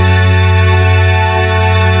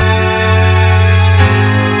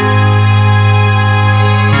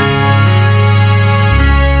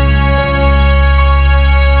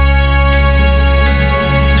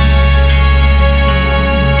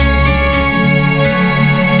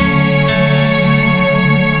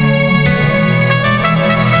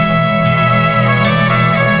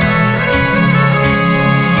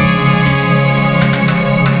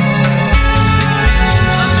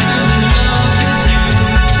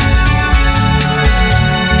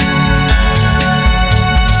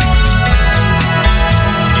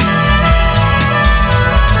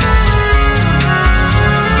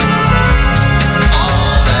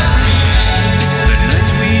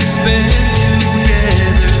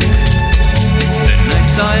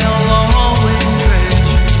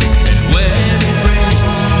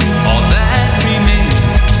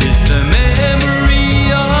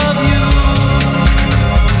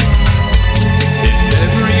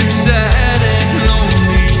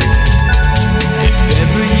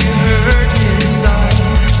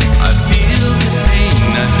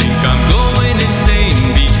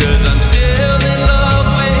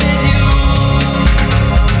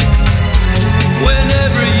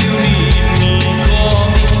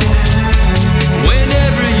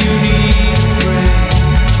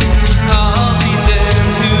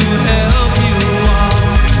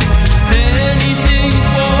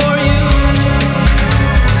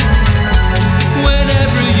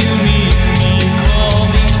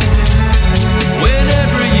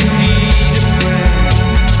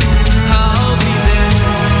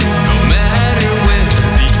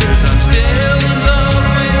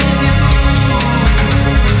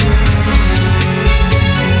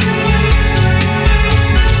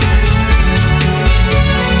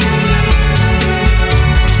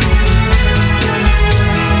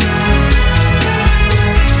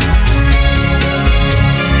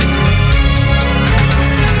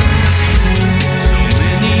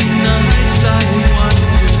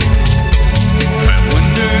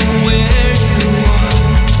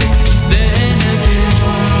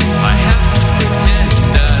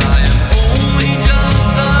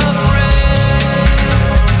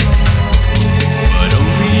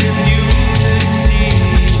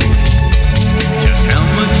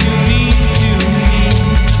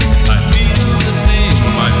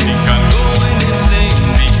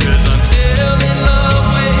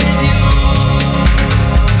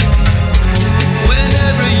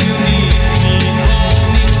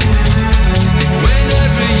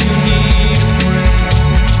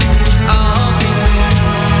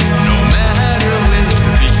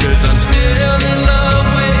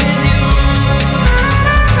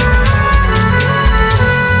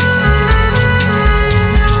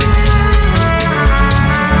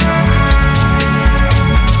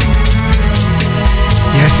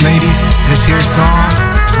 Ladies, this here song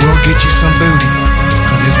will get you some booty,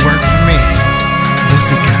 cause it's work for me.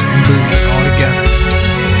 Musica and booty all together.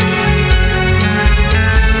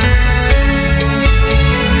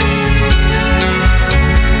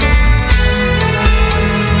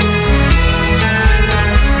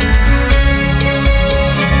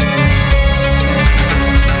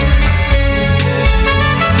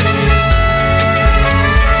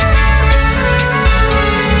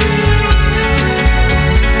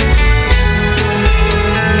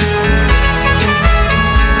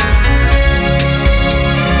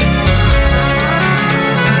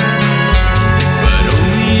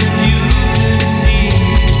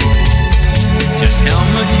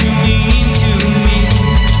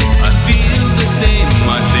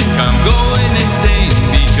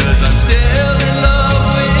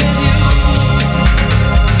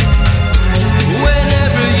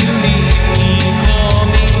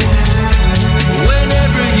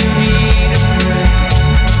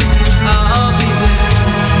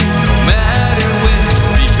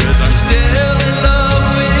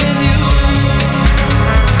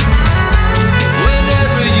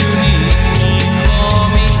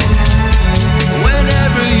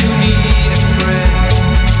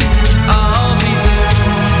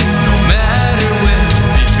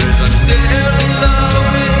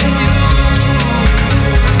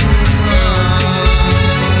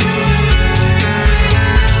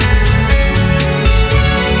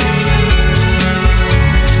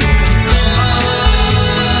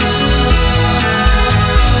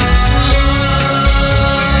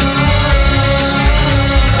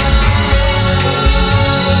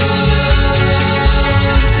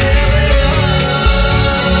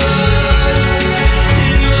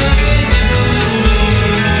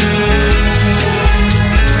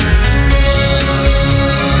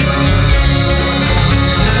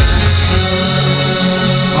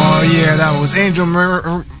 was Angel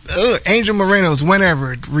Moreno's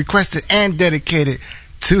Whenever, requested and dedicated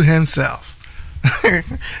to himself.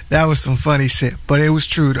 That was some funny shit, but it was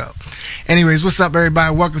true though. Anyways, what's up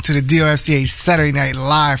everybody? Welcome to the DOFCH Saturday Night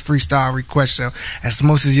Live Freestyle Request Show. As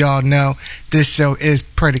most of y'all know, this show is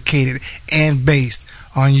predicated and based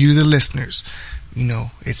on you, the listeners. You know,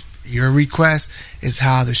 it's your request is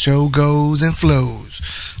how the show goes and flows.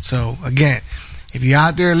 So again, if you're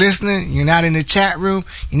out there listening, you're not in the chat room,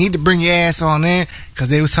 you need to bring your ass on in, because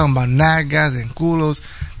they was talking about nalgas and culos.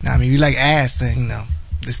 Now, I mean, if you like ass, then, you know,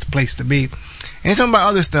 this is the place to be. And they're talking about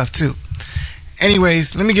other stuff, too.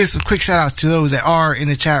 Anyways, let me give some quick shout-outs to those that are in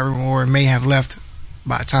the chat room or may have left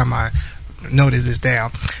by the time I noted this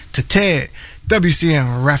down. To Ted,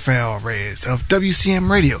 WCM Rafael Reyes of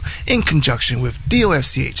WCM Radio, in conjunction with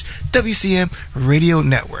DOFCH, WCM Radio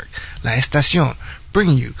Network, La Estación,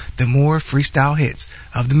 bringing you the more freestyle hits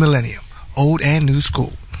of the millennium, old and new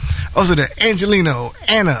school. Also to Angelino,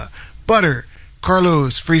 Anna, Butter,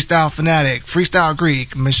 Carlos, Freestyle Fanatic, Freestyle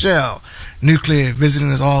Greek, Michelle, Nuclear, visiting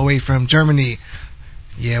us all the way from Germany.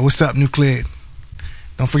 Yeah, what's up, Nuclear?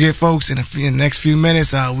 Don't forget, folks, in the next few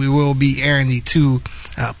minutes, we will be airing the two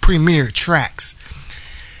premiere tracks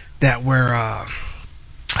that were,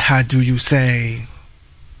 how do you say,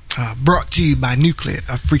 brought to you by Nuclear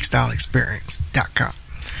of FreestyleExperience.com.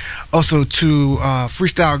 Also to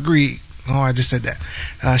Freestyle Greek. Oh, I just said that.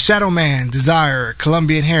 Shadow Man, Desire,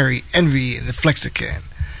 Colombian Harry, Envy, and the Flexican.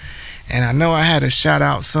 And I know I had a shout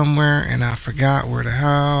out somewhere and I forgot where the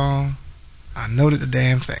hell I noted the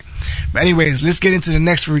damn thing. But anyways, let's get into the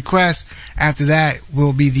next request. After that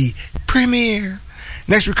will be the premiere.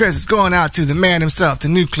 Next request is going out to the man himself, to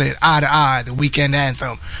Nuclear, Eye to Eye, the weekend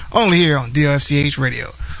anthem. Only here on DOFCH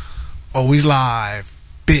Radio. Always live,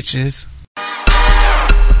 bitches.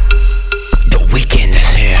 The weekend is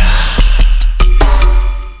here.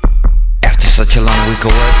 After such a long week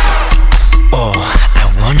of work, all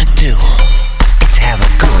I wanna do is have a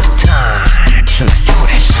good time. So let's do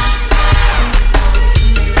this.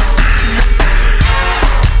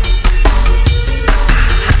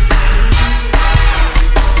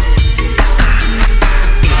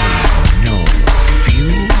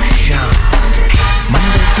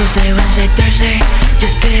 Tuesday, Wednesday, Thursday,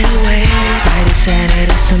 just get away. Friday,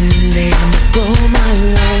 Saturday, Sunday, I'ma go my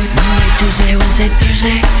way. Monday, Tuesday, Wednesday,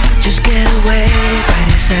 Thursday, just get away.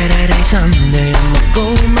 Friday, Saturday, Sunday, I'ma go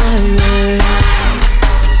my way.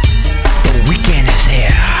 The weekend is here.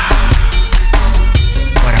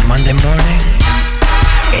 But on Monday morning,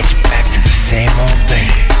 it's back to the same old thing.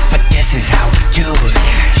 But this is how we do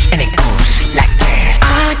this, and it goes like this.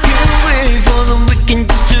 I can't wait for the weekend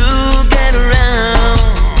just to get around.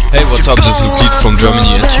 Hey, what's up? This is Nuclear from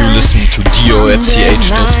Germany and you listen to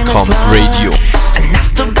DOFCH.com radio. And I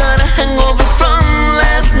still got a hangover from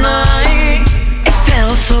last night. It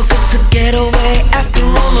felt so good to get away after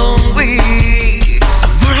a long week.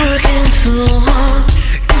 I'm working so hard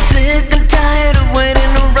and sick and tired of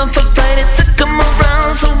waiting around for Friday to come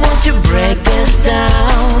around. So won't you break this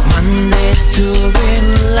down? Mondays to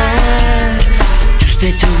relax,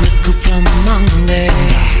 Tuesday to recoup from Monday,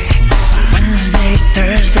 Wednesday,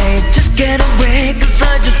 Thursday, just get away, cause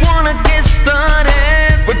I just wanna get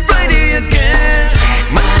started with Friday again.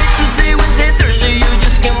 Monday, Tuesday, Wednesday, Thursday, you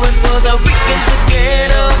just can't wait for the weekend to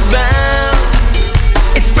get around.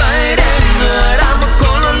 It's Friday night, I'ma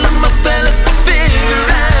call all of my fellas to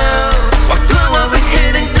figure out what club are we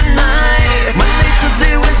hitting tonight. Monday,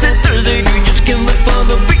 Tuesday, Wednesday, Thursday, you just can't wait for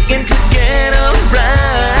the weekend to get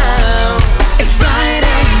around. It's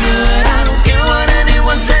Friday night, I don't care what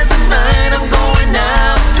anyone says tonight, I'm going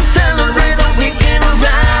out to celebrate the weekend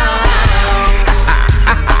around.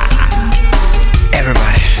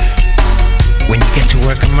 Everybody, when you get to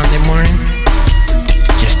work on Monday morning,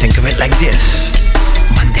 just think of it like this.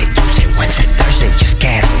 Monday, Tuesday, Wednesday, Thursday, just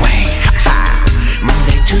get away.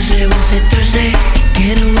 Monday, Tuesday, Wednesday, Thursday,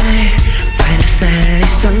 get away. Friday, Saturday,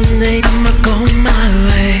 Sunday, I'ma go my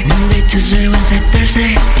way. Monday, Tuesday, Wednesday,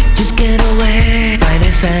 Thursday, just get away.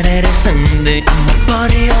 Friday, Saturday, Sunday, I'ma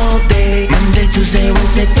party all day. Monday, Tuesday,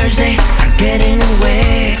 Wednesday, Thursday, I'm getting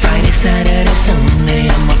away. Friday, Saturday, Sunday,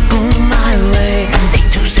 I'ma go my way. Monday,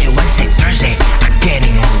 Tuesday, Wednesday, Thursday, I'm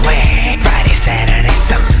getting away. Friday, Saturday,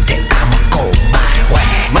 Sunday, I'ma go my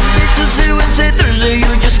way. Monday, Tuesday, Wednesday, Thursday,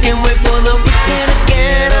 you just can't wait for the weekend to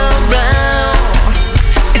get around.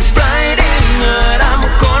 It's Friday night, I'ma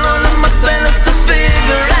call all of my fellas to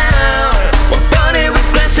figure out what party we're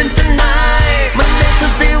crashing tonight. Monday,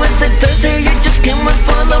 Tuesday, Wednesday, Thursday, you just can't wait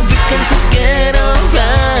for the weekend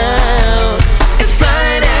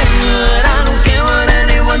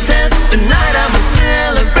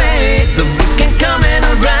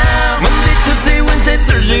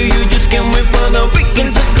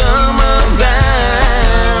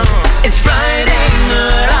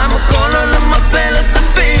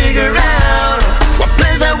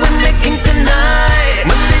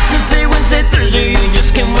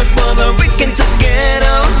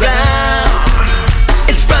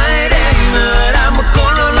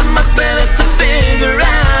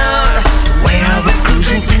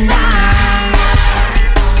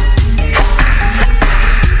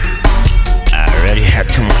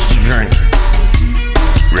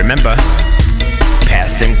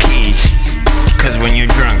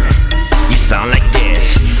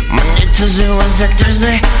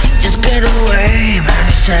Thursday, just get away.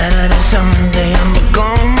 Friday, Saturday, Sunday, I'm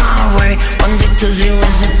going my way. Monday, Tuesday,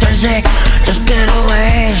 Wednesday, Thursday, just get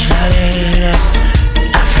away. Saturday,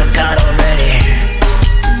 I forgot already.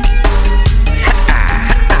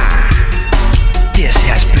 This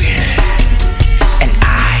has been an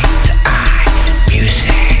eye-to-eye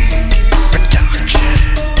music production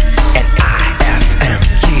at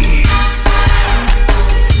IFMG.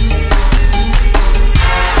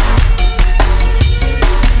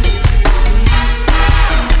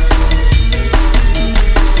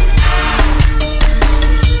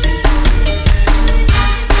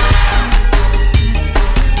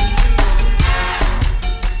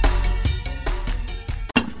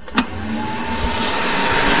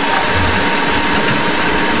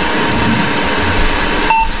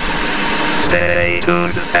 Stay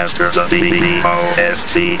tuned after the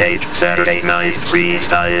DOFCH Saturday Night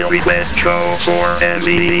Freestyle Request Show for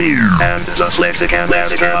MV and the Flexican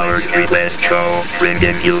After Hours Request Show,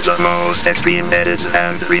 bringing you the most extreme edits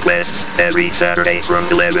and requests every Saturday from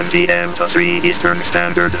 11 p.m. to 3 Eastern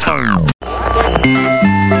Standard Time.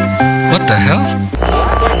 What the hell?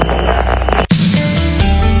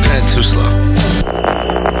 Kinda too slow.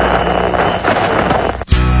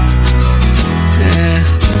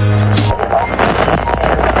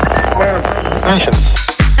 No,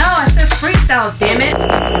 I said freestyle, damn it.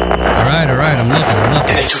 Alright, I'm looking.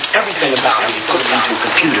 And they took everything about him and put it into a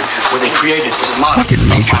computer where they created this model. Fucking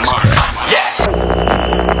Matrix crap. Yes.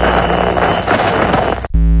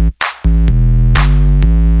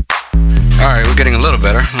 Alright, we're getting a little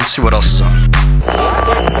better. Let's see what else is on.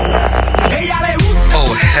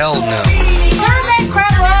 Oh, hell no. Turn that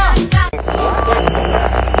crap off.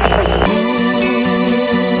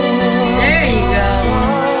 There you go.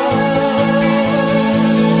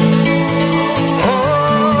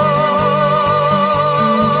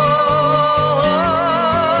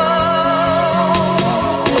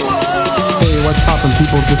 Hey, what's poppin',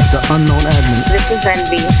 people? This is the Unknown Admin. This is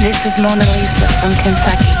Envy. This is Mona Lisa from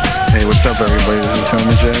Kentucky. Hey, what's up, everybody? This is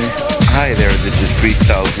Tony J. Hi there, this is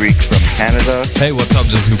Freestyle Greek from Canada. Hey, what's up?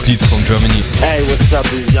 This is Nucleat from Germany. Hey, what's up?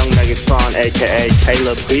 This is Young Megatron, aka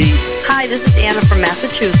Caleb B. Hi, this is Anna from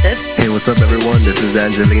Massachusetts. Hey, what's up, everyone? This is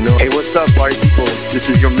Angelino. Hey, what's up, party people? This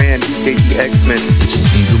is your man, DKT X-Men. This is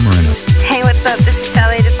Angel Moreno. Hey, what's up? This is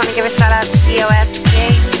Shelly. Just want to give a shout out to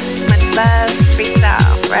DOFCH. Much love,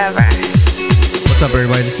 freestyle, forever. What's up,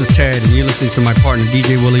 everybody? This is Ted, and you're listening to my partner,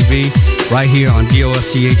 DJ Willie V, right here on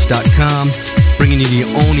DOFCH.com, bringing you the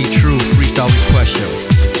only true freestyle request show.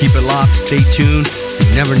 Keep it locked, stay tuned.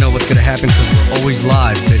 You never know what's going to happen because we're always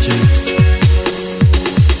live, bitches.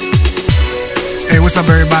 Hey, what's up,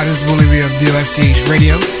 everybody? This is Willie V of DOFCH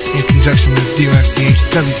Radio in conjunction with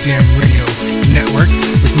DOFCH WCM Radio Network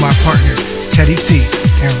with my partners Teddy T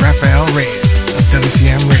and Rafael Reyes of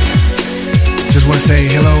WCM Radio. Just want to say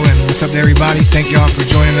hello and what's up to everybody. Thank y'all for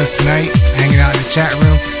joining us tonight, hanging out in the chat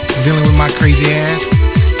room, and dealing with my crazy ass.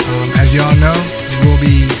 As y'all know, we will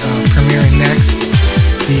be premiering next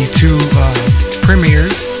the two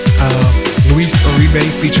premieres of Luis Uribe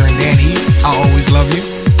featuring Dan E. I'll Always Love You.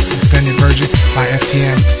 It's an extended version by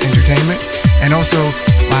FTM Entertainment. And also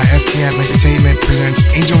by FTM Entertainment presents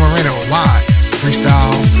Angel Moreno live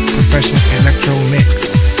freestyle professional electro mix.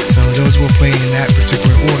 So those will play in that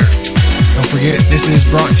particular order. Don't forget, this is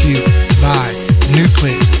brought to you by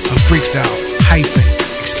Nucleat of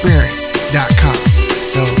Freestyle-Experience.com.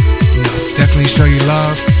 So, definitely show your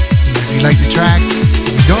love. If you like the tracks,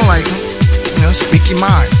 if you don't like them, speak your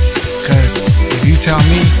mind. Because if you tell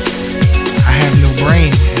me I have no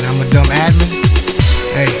brain and I'm a dumb admin,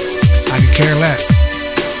 hey, I could care less.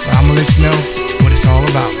 But I'm going to let you know what it's all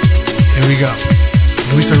about. Here we go.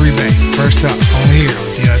 Luis Uribe, first up, only here on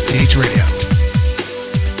DOFCH Radio.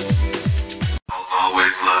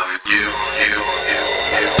 Always love you.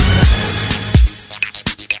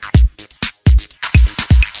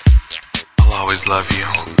 I'll always love you.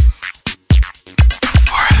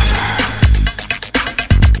 Forever.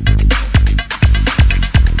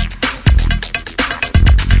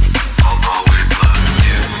 I'll always love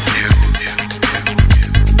you.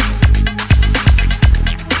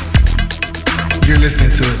 You're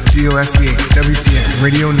listening to a DOFCH WCM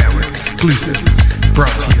Radio Network exclusive,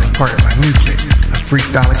 brought to you in part by Nucleat of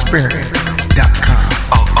FreestyleExperience.com.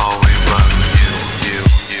 I'll always love you.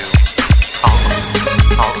 Always.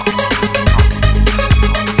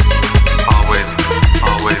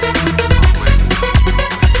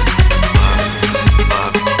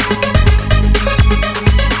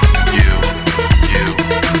 you.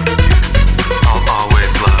 I'll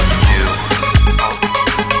always love you.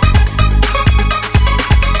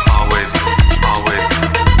 Always.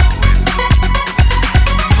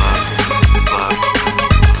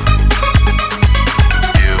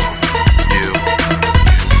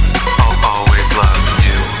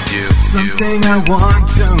 thing I want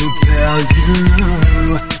to tell you,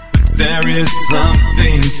 but there is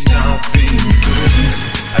something stopping me.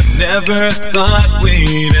 I never thought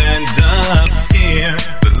we'd end up here,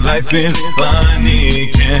 but life is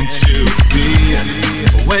funny, can't you see?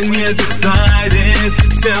 When you decided to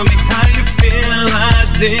tell me how you feel, I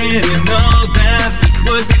didn't know that this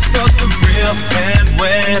would be so surreal. And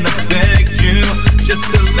when I begged you just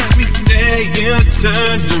to let me stay, you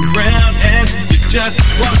turned around and you just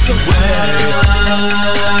walked away.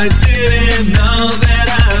 I didn't know that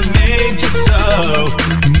I made you so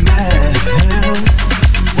mad.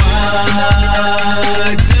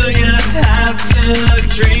 Why do you have to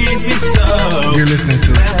treat me so? You're listening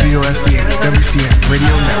to DOFCH WCN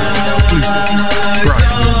Radio Network exclusive, brought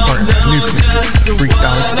to you in part by Nuclear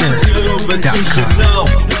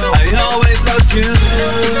FreestyleExperience.com. I always loved you.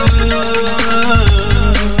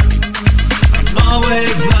 I'll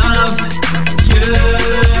always love you.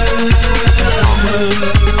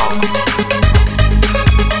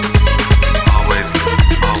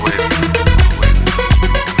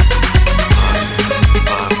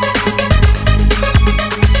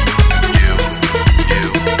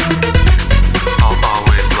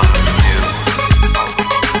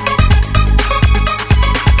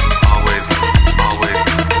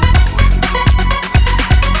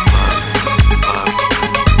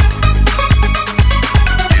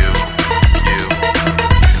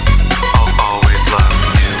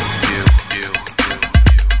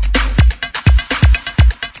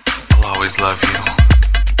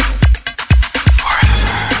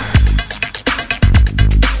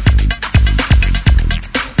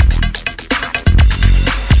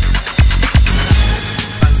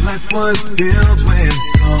 Was filled with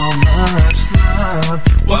so much love.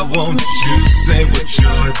 Why won't you say what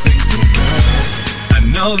you're thinking of? I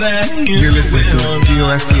know that you're listening to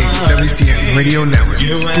DOFCH WCN Radio Network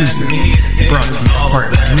exclusive, brought to you in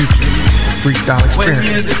part by Nuclear FreestyleExperience.com. When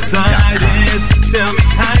you decided to tell me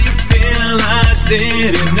how you feel, I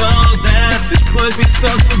didn't know that this would be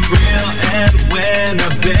so surreal. And when I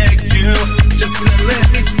begged you just to let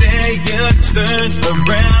me stay, you turned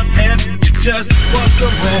around and just walk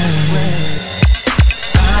away.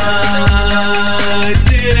 I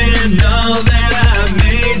didn't know that I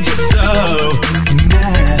made you so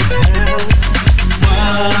mad.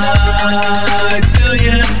 Why do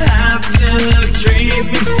you have to treat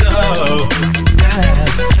me so bad?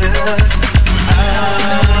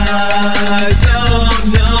 I don't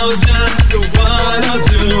know just what I'll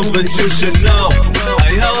do, but you should know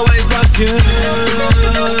I always loved you.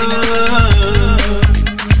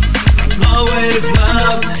 Always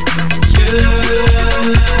love you.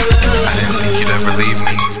 I didn't think you'd ever leave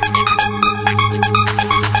me.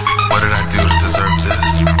 What did I do to deserve this?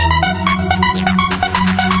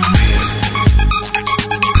 Please,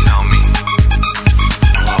 tell me.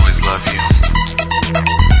 I'll always love you.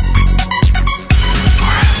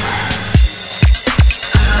 Forever.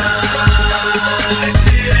 I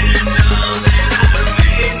didn't know that I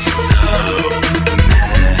made you so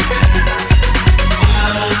mad.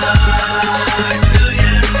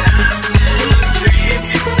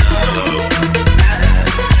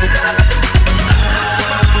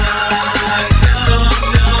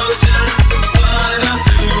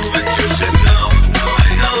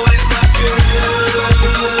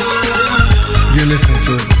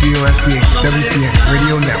 DOFCH WCN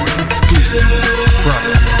Radio Network exclusive, brought to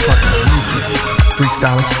you in part by Nuclear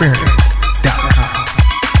FreestyleExperience.com.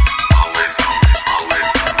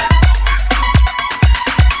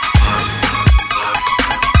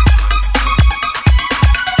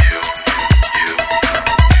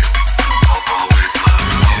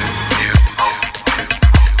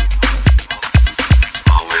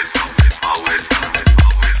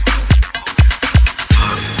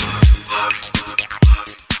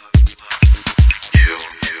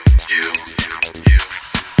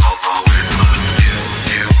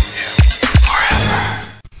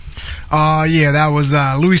 Yeah, that was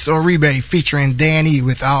Luis Uribe featuring Danny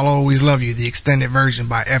with I'll Always Love You, the extended version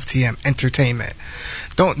by FTM Entertainment.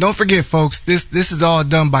 Don't forget, folks, this is all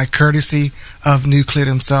done by courtesy of Nuclear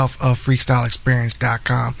himself of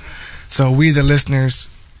FreestyleExperience.com. So we, the listeners,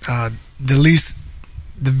 the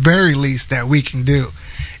very least that we can do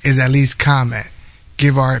is at least comment,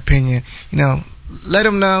 give our opinion. Let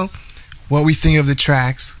them know what we think of the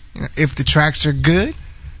tracks. If the tracks are good,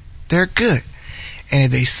 they're good. And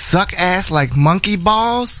if they suck ass like monkey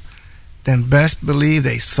balls, then best believe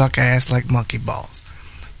they suck ass like monkey balls.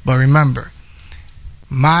 But remember,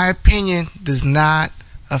 my opinion does not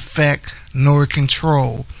affect nor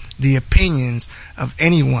control the opinions of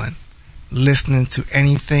anyone listening to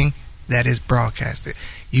anything that is broadcasted.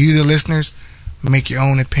 You, the listeners, make your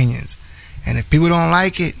own opinions. And if people don't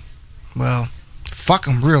like it, well, fuck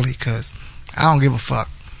them really, because I don't give a fuck.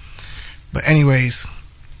 But anyways,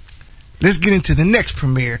 let's get into the next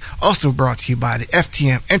premiere, also brought to you by the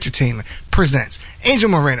FTM Entertainment presents Angel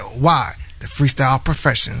Moreno, Why? The Freestyle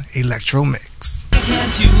Profession Electro Mix.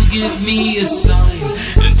 Can't you give me a sign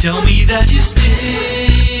and tell me that you still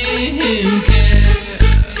care?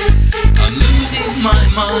 I'm losing my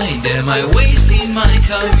mind, am I wasting my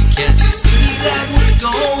time? Can't you see that we're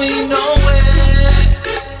going nowhere?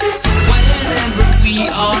 Whenever we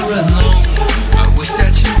are alone, I wish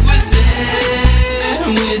that you were there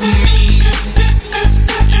with me.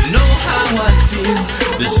 You know how I feel,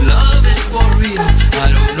 this love is for real. I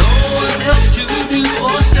don't know what else to do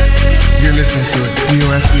or say. You're listening to a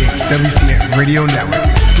DOFCH WCN Radio Network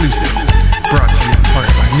exclusive, brought to you in part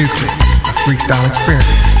by Nuclear, a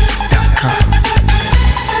freestyleexperience.com.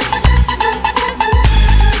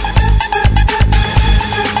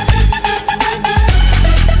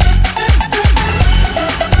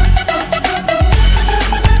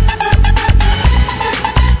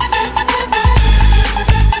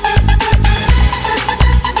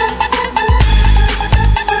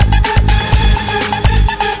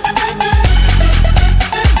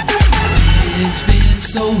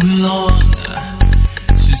 So long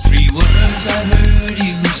since 3 words I heard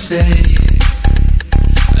you say.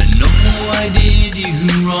 I know I did you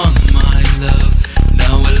wrong, my love.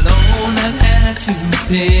 Now alone I've had to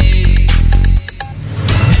pay.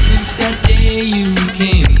 Since that day you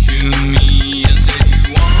came to me and said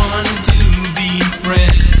you wanted to be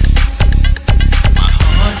friends, my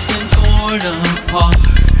heart's been torn apart.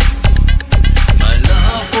 My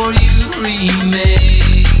love for you remains.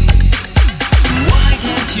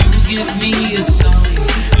 You give me a sign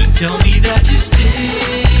and tell me that you still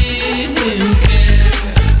care.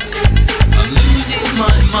 I'm losing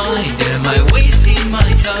my mind, am I wasting my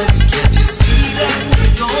time? Can't you see that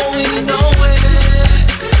we're going nowhere?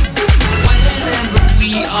 Whenever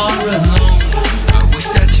we are alone, I wish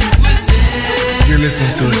that you were there. You're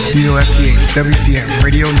listening to a DOFCH WCN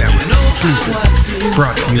Radio Network exclusive,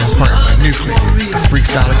 brought to you in part by Nuclear, a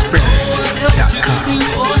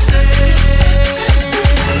freestyleexperience.com.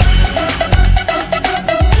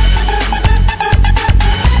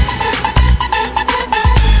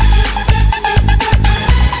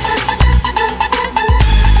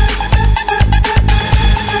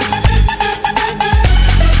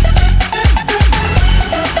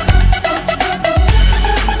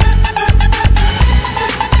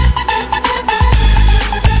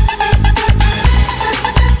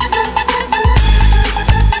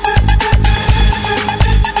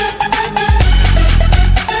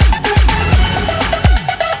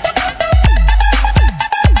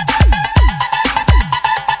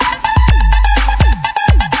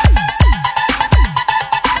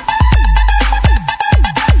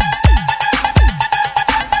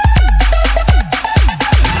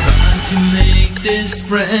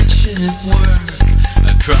 Friendship work,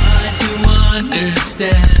 I try to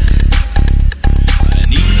understand. I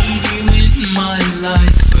need you in my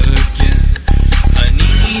life again. I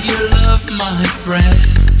need your love, my friend.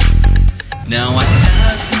 Now I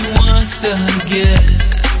ask you once again,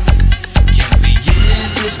 can we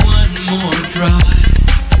give this one more try?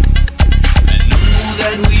 I know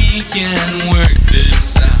that we can work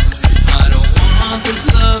this out. I don't want this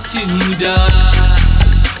love to die.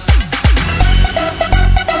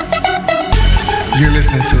 You're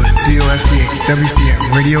listening to a DOFCH WCN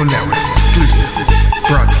Radio Network exclusive,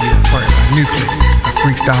 brought to you in part by Nuclear, a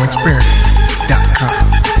freestyleexperience.com.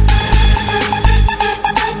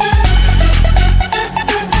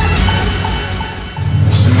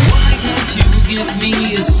 So why can't you give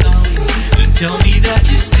me a sign and tell me that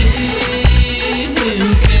you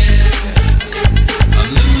still care? I'm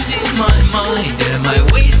losing my mind, am I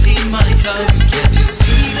wasting my time? Can't you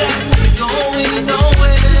see that we're going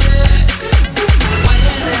nowhere?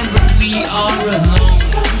 Whenever we are alone,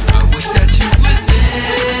 I wish that you were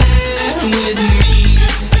there with me.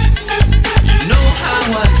 You know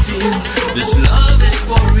how I feel, this love is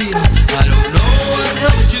for real. I don't know what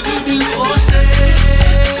else to do or say.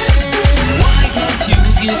 So why can't you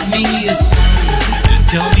give me a sign and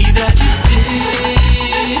tell me that you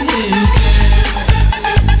still care?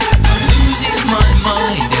 I'm losing my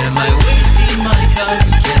mind, am I wasting my time?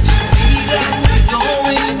 Can't you see that we're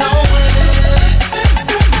going nowhere?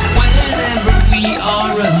 Whenever we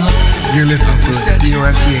are alone. You're listening to a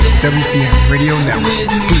DOFCH WCN Radio Network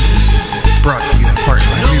exclusive, brought to you in part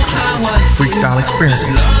by Nuclear,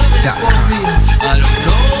 freestyleexperience.com. I don't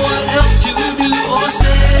know what else to do or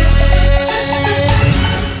say.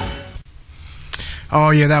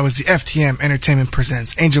 Oh yeah, that was the FTM Entertainment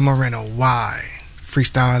presents Angel Moreno Y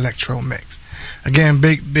Freestyle Electro Mix. Again,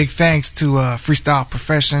 big thanks to Freestyle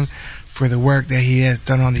Profession for the work that he has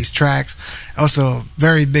done on these tracks. Also,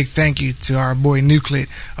 very big thank you to our boy Nuclear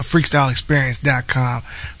of FreestyleExperience.com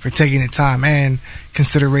for taking the time and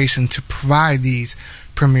consideration to provide these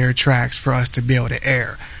premiere tracks for us to be able to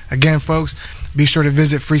air. Again, folks, be sure to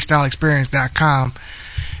visit FreestyleExperience.com.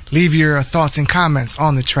 Leave your thoughts and comments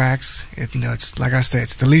on the tracks. It's like I said,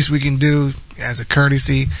 it's the least we can do as a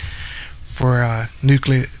courtesy for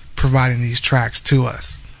Nuclear providing these tracks to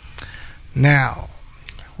us. Now,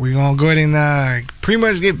 we're going to go ahead and pretty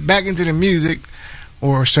much get back into the music,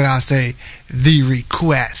 or should I say, the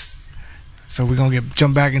request. So we're going to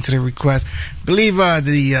jump back into the request. I believe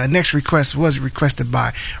the next request was requested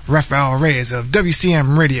by Rafael Reyes of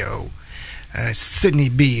WCM Radio. Sydney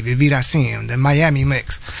B, Vivida Sim, the Miami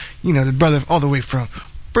mix. The brother all the way from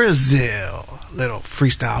Brazil. Little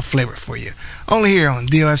freestyle flavor for you. Only here on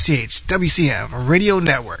DOFCH, WCM Radio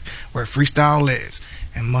Network, where freestyle lives.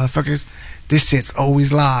 And motherfuckers, this shit's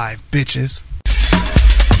always live, bitches.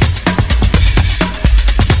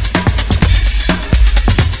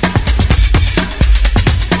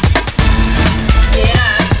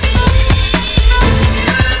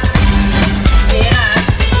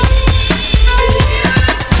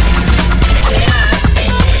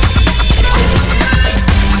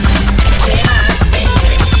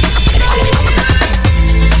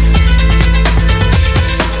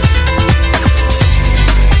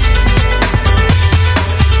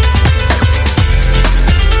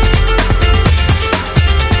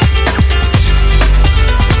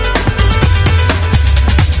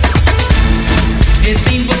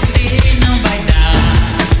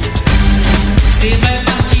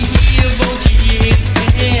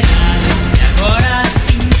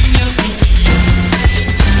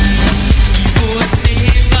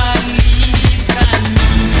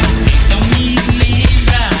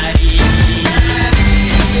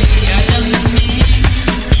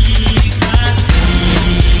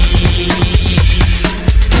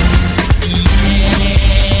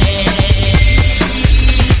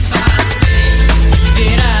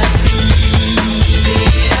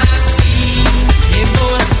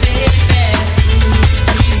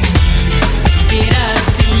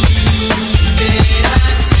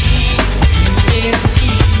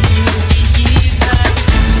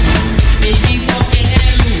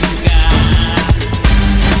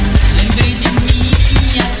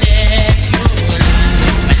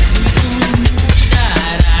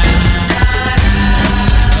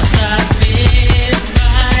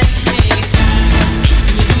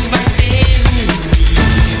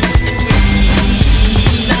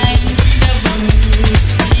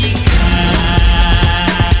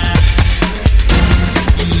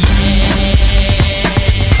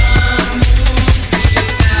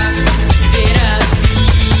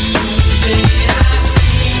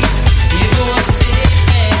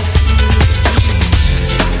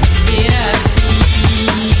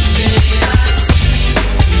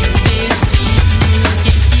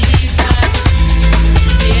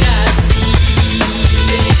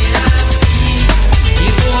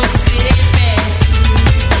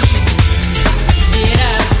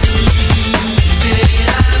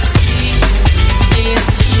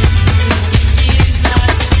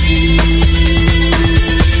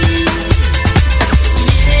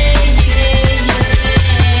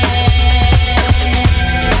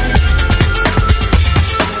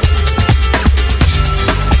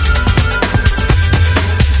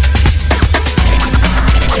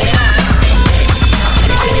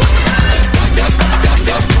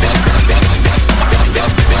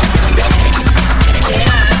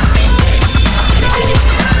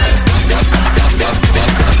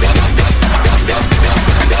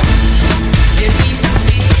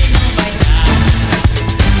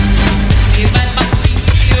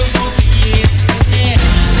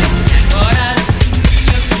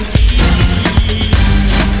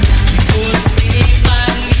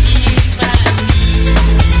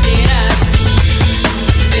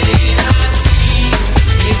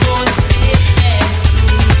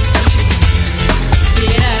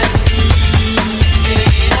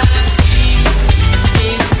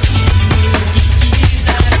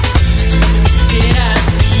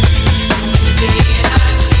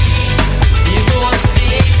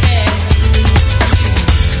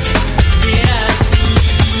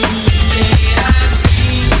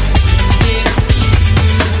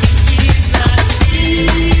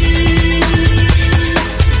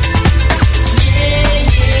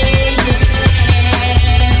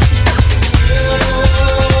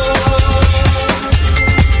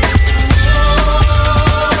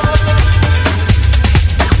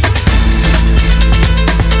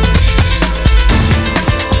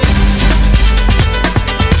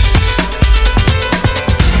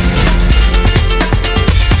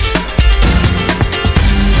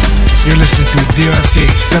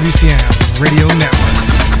 WCM Radio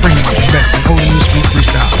Network, bringing you the best in old and new school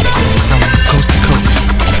freestyle from coast to coast.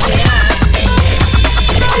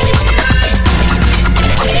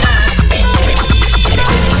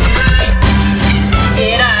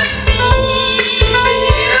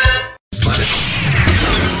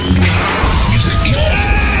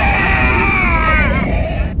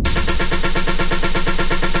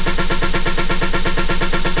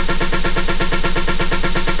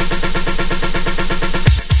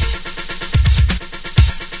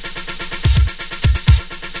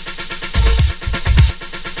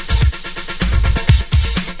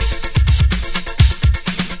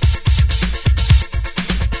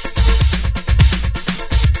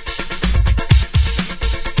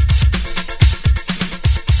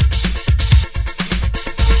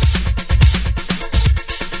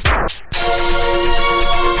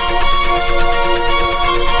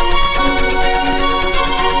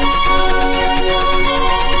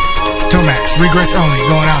 Regrets only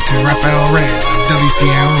going out to Rafael Reyes of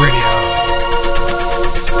WCM Radio.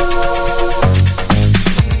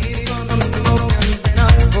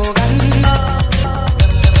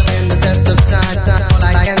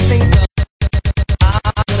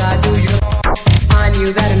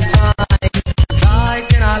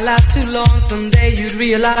 Someday you'd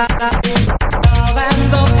realize love and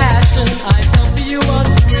the passion I felt for you was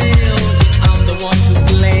real. I'm the one to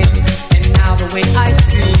blame, and now the way I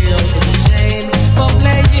feel is a shame for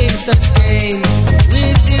playing such games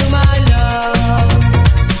with you, my love.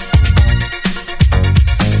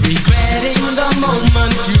 Regretting the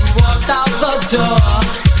moment you walked out the door,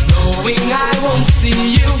 knowing I won't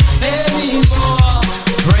see you anymore,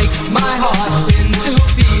 breaks my heart into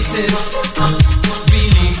pieces.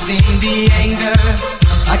 Releasing the anger,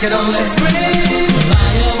 I could only scream. I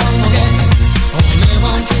won't forget, only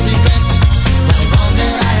want to regret the wrong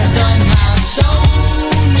that I have done has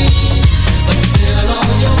shown me, but still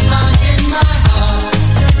all you'll find in my heart,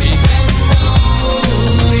 regrets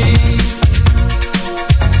only.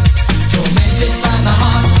 Tormented by my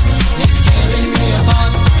heart, it's tearing me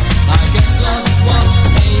apart. I guess lost what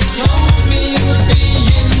they told me would be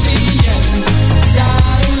in the end.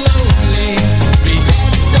 Sad and lonely.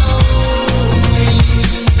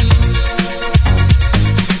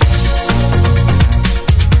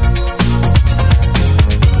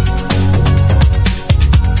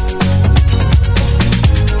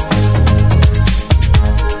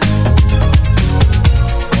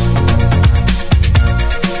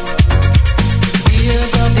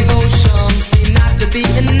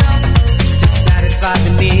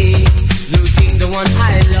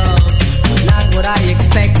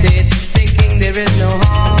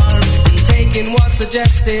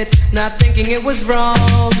 Not thinking it was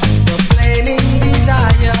wrong, complaining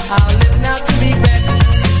desire. I'll live now to regret.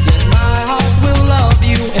 Yet my heart will love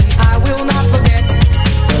you, and I will not forget.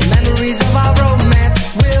 The memories of our romance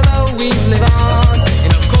will always live on,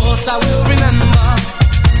 and of course I will remember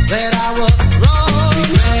that I was wrong.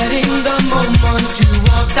 Regretting the moment you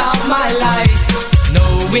walked out my life,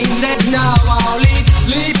 knowing that now I'll lead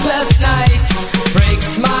sleepless nights,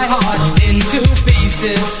 breaks my heart into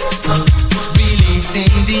pieces.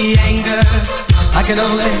 Releasing the anger, I can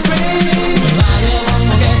only scream. I won't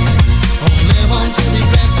forget, only want to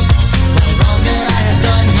regret the wrong that I have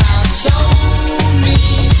done has shown me,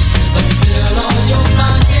 but still all you'll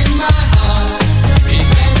find in my heart,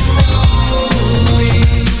 regrets only.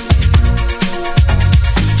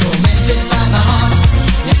 Tormented by my heart,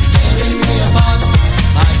 it's tearing me apart.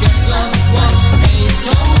 I guess lost what they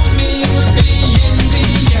told me would be in the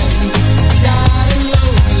end. Sad and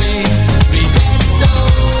lonely. Regrets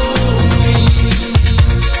only.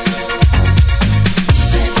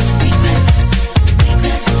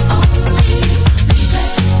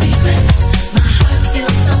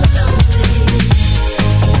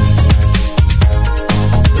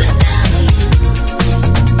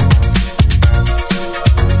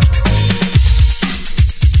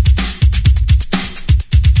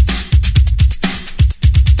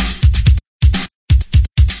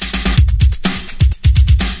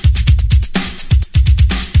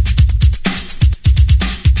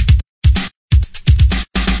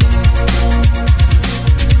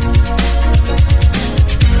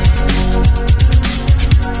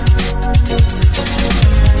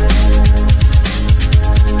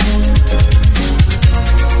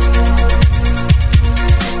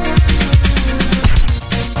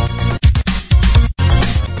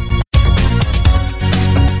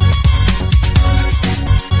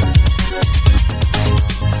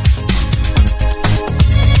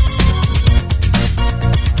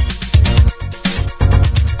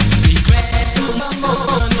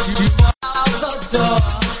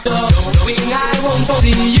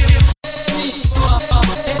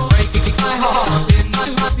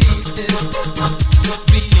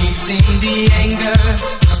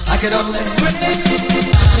 Take it up, let's scream. They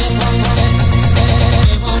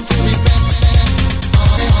want to repent.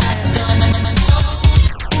 All they have done and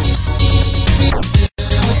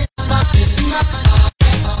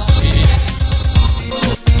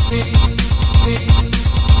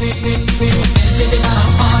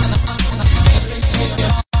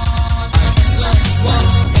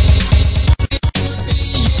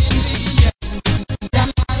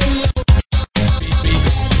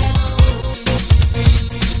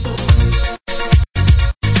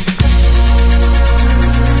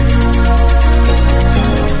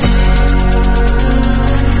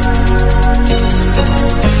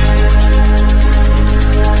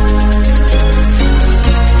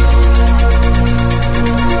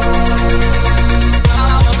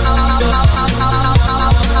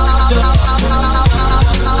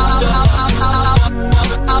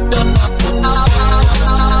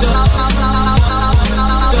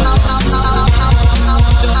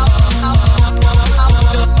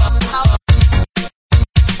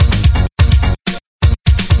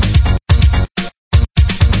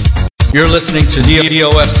You're listening to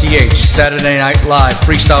DOFCH Saturday Night Live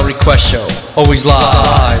Freestyle Request Show. Always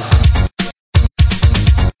live.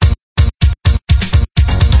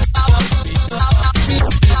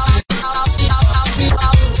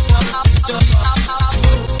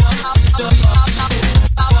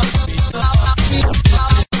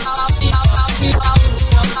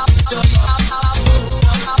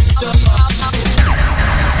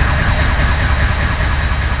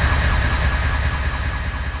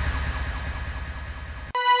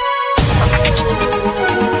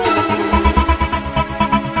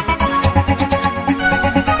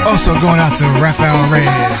 Also going out to Rafael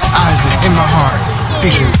Reyes, Isaac in my heart,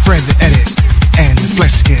 featuring Fred the Edit and the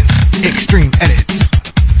Flexicans Extreme Edits.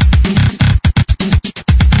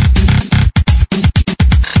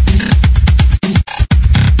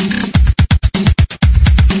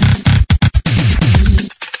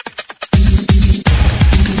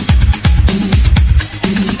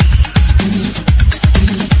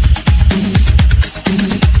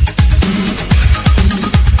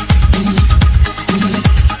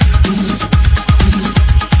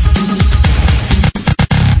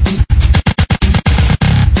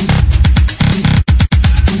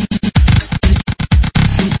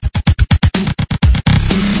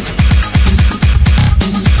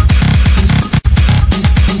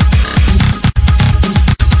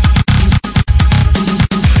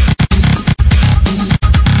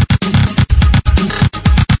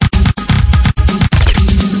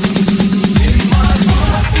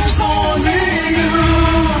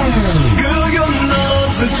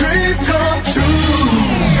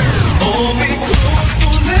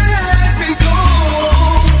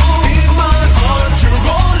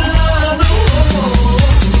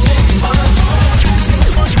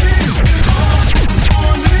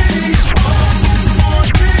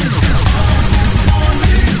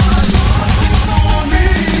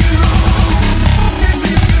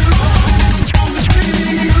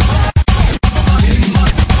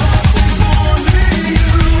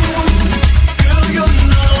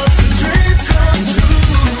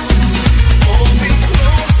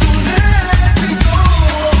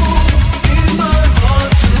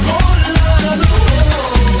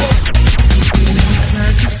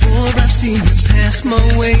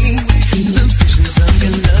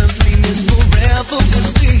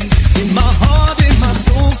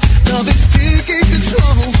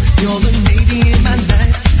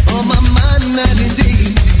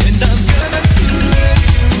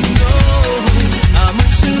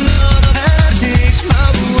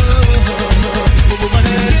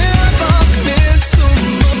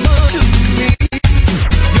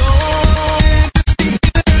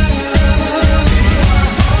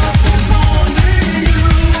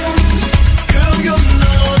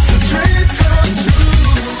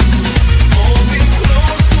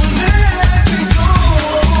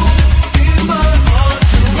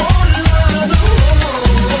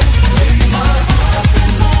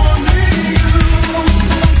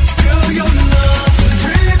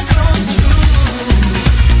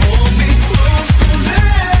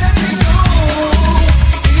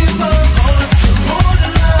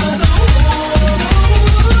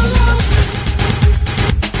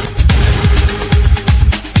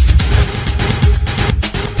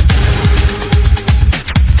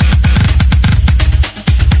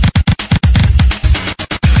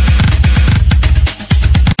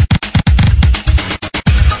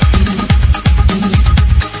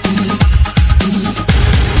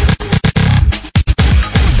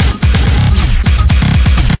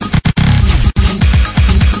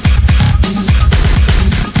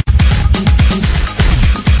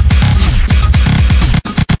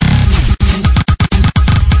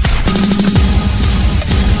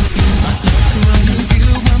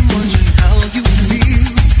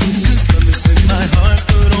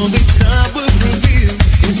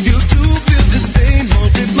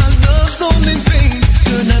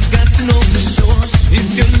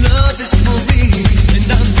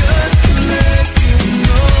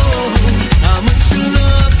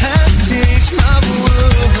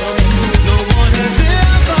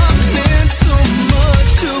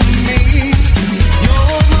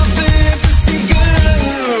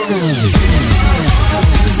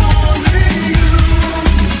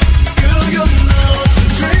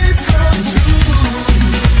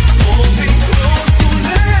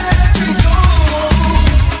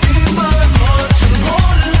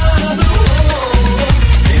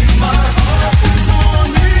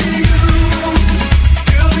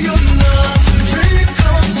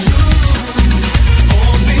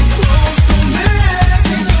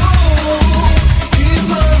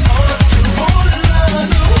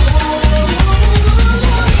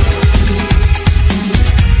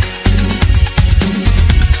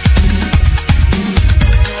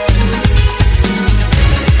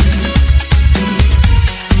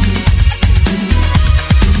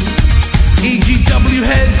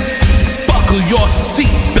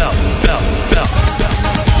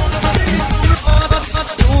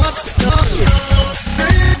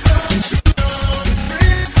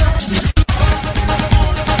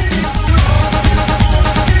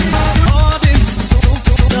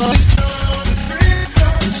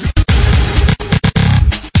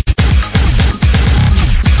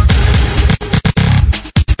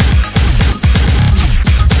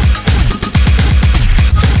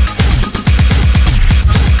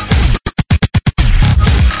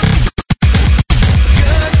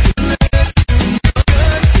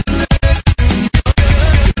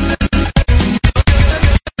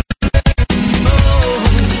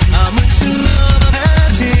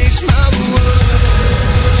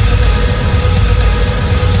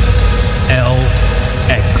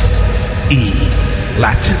 LXE,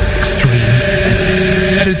 Latin Extreme.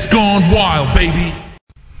 And it's gone wild, baby.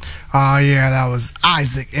 Oh yeah, that was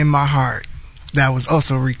Isaac in My Heart. That was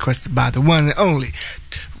also requested by the one and only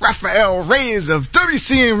Rafael Reyes of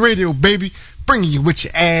WCN Radio, baby. Bringing you what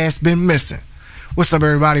your ass been missing. What's up,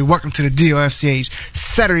 everybody? Welcome to the DOFCH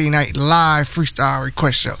Saturday Night Live Freestyle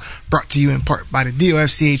Request Show, brought to you in part by the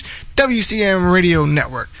DOFCH WCN Radio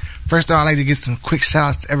Network. First of all, I'd like to give some quick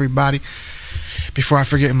shout-outs to everybody before I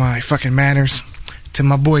forget my fucking manners. To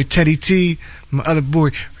my boy Teddy T, my other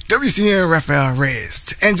boy WCN Rafael Reyes,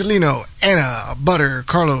 to Angelino, Anna, Butter,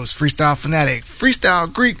 Carlos, Freestyle Fanatic,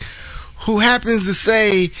 Freestyle Greek, who happens to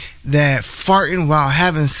say that farting while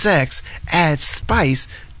having sex adds spice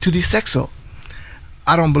to the sexual.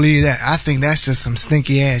 I don't believe that. I think that's just some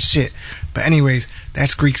stinky ass shit. But anyways,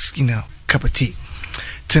 that's Greek's, cup of tea.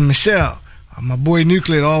 To Michelle, my boy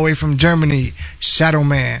Nuclear all the way from Germany, Shadow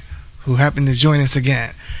Man, who happened to join us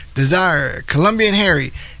again. Desire, Colombian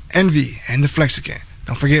Harry, Envy, and the Flexican.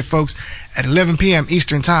 Don't forget, folks, at 11 p.m.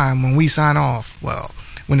 Eastern Time, when we sign off, well,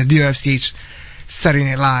 when the DOFCH Saturday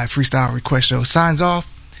Night Live Freestyle Request Show signs off,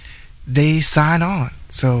 they sign on.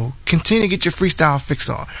 So continue to get your freestyle fix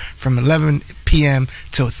on from 11 p.m.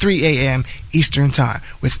 till 3 a.m. Eastern Time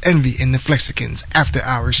with Envy and the Flexicans after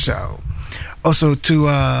our show. Also to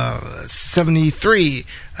 73,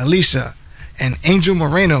 Alicia, and Angel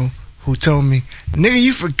Moreno, who told me, nigga,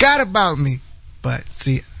 you forgot about me. But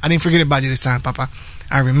see, I didn't forget about you this time, Papa.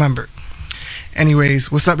 I remember.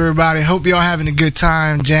 Anyways, what's up, everybody? Hope y'all having a good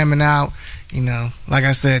time jamming out. Like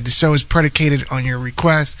I said, the show is predicated on your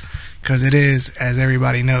requests because it is, as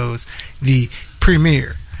everybody knows, the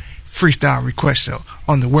premier freestyle request show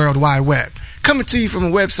on the World Wide Web. Coming to you from a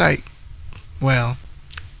website,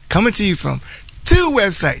 coming to you from two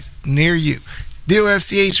websites near you,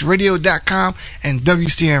 DOFCHradio.com and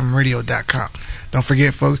WCMradio.com. Don't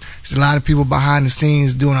forget, folks, there's a lot of people behind the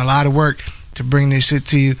scenes doing a lot of work to bring this shit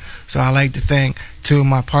to you. So I like to thank two of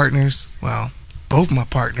my partners, both my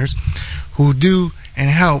partners, who do and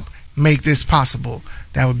help make this possible.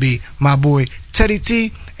 That would be my boy Teddy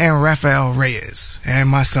T and Rafael Reyes, and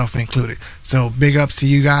myself included. So big ups to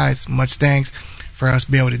you guys. Much thanks for us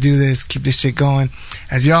to be able to do this, keep this shit going.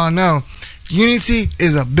 As y'all know, unity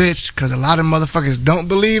is a bitch because a lot of motherfuckers don't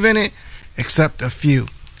believe in it, except a few.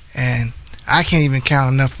 And I can't even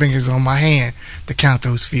count enough fingers on my hand to count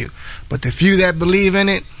those few. But the few that believe in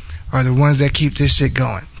it are the ones that keep this shit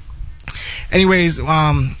going. Anyways,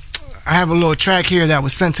 I have a little track here that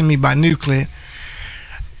was sent to me by Nuclear.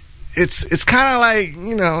 It's kind of like,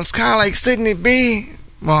 it's kind of like Sydney B.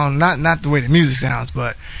 Well, not the way the music sounds,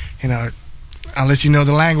 but, unless you know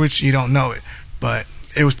the language, you don't know it. But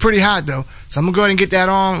it was pretty hot, though. So I'm going to go ahead and get that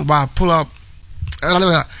on while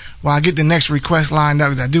I get the next request lined up,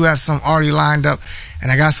 because I do have some already lined up, and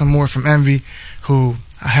I got some more from Envy, who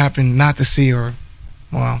I happen not to see,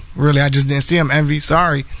 really, I just didn't see him, Envy,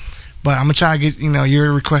 sorry. But I'm going to try to get,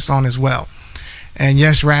 your request on as well. And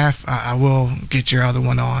yes, Raph, I will get your other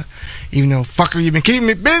one on, even though, fucker, you've been keeping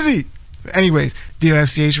me busy. But anyways,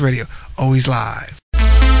 DOFCH Radio, always live.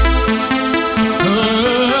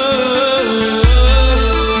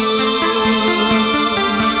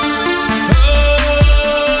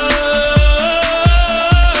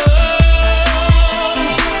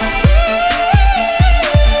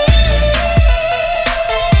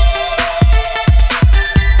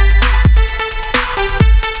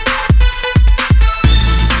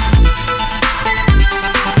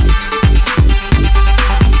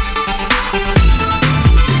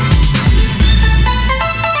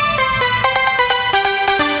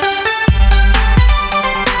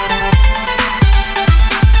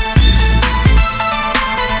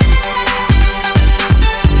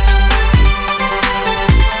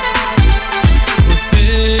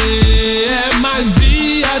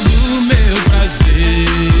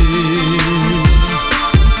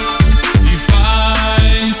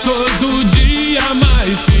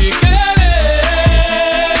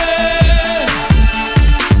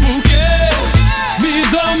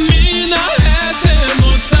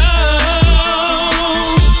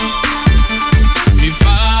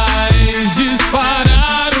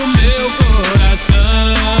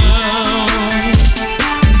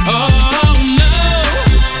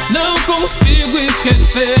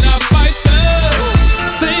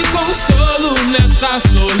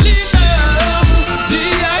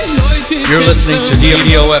 You're listening to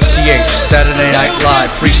DOFCH Saturday Night Live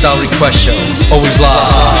Freestyle Request Show. Always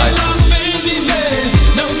live.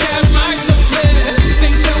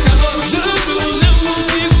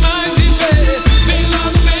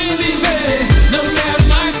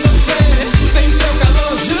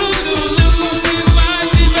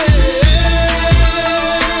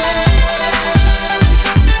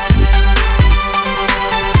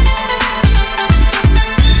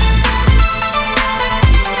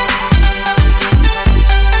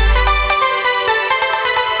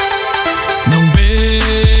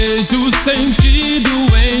 senti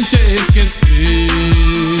doente esquecer.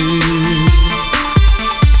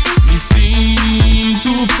 Me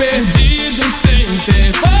sinto perdido sem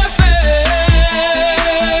ter você.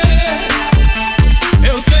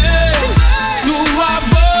 Eu sei, tua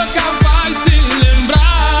boca vai se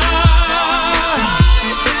lembrar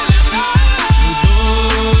do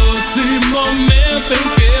doce momento em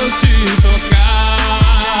que eu te tocar.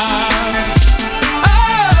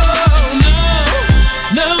 Oh,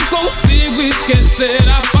 não consigo esquecer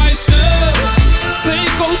a paixão, sem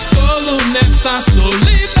consolo nessa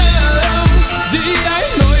solidão. Dia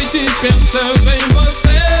e noite pensando em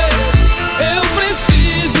você. Eu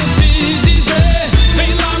preciso te dizer,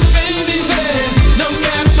 vem logo, vem viver. Não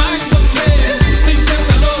quero mais sofrer, sem teu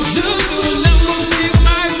calor juro não consigo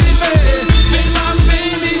mais viver. Vem logo,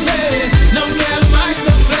 vem viver. Não quero mais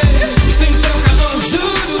sofrer, sem teu calor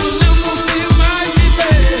juro não consigo mais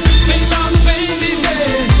viver. Vem logo, vem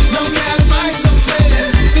viver. Não quero mais sofrer,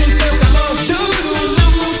 sem teu calor juro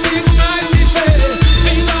não consigo mais viver.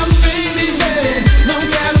 Vem logo, vem viver. Não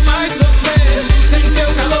quero mais sofrer, sem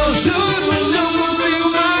teu calor juro não consigo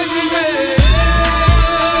mais viver.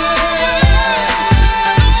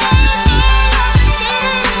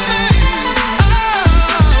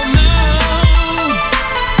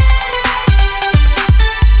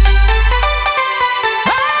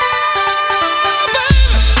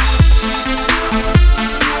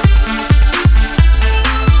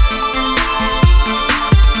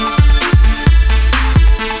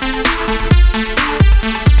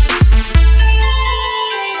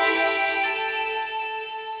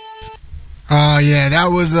 Oh yeah, that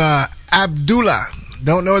was Abdullah.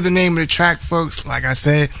 Don't know the name of the track, folks. Like I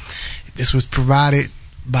said, this was provided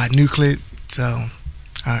by Nuclid. So,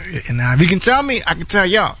 and now if you can tell me, I can tell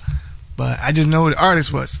y'all. But I just know who the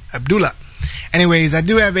artist was, Abdullah. Anyways, I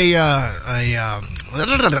do have a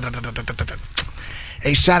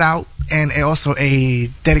shout out and also a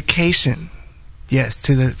dedication. Yes,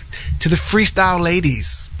 to the freestyle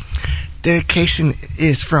ladies. Dedication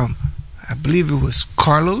is from, I believe it was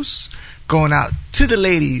Carlos, going out to the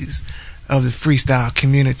ladies of the freestyle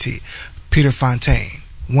community. Peter Fontaine,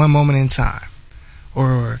 One Moment in Time,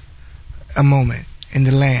 or A Moment in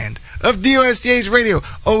the Land of DOFCH Radio.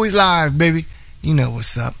 Always live, baby. You know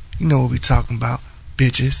what's up. You know what we talking about,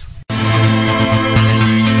 bitches.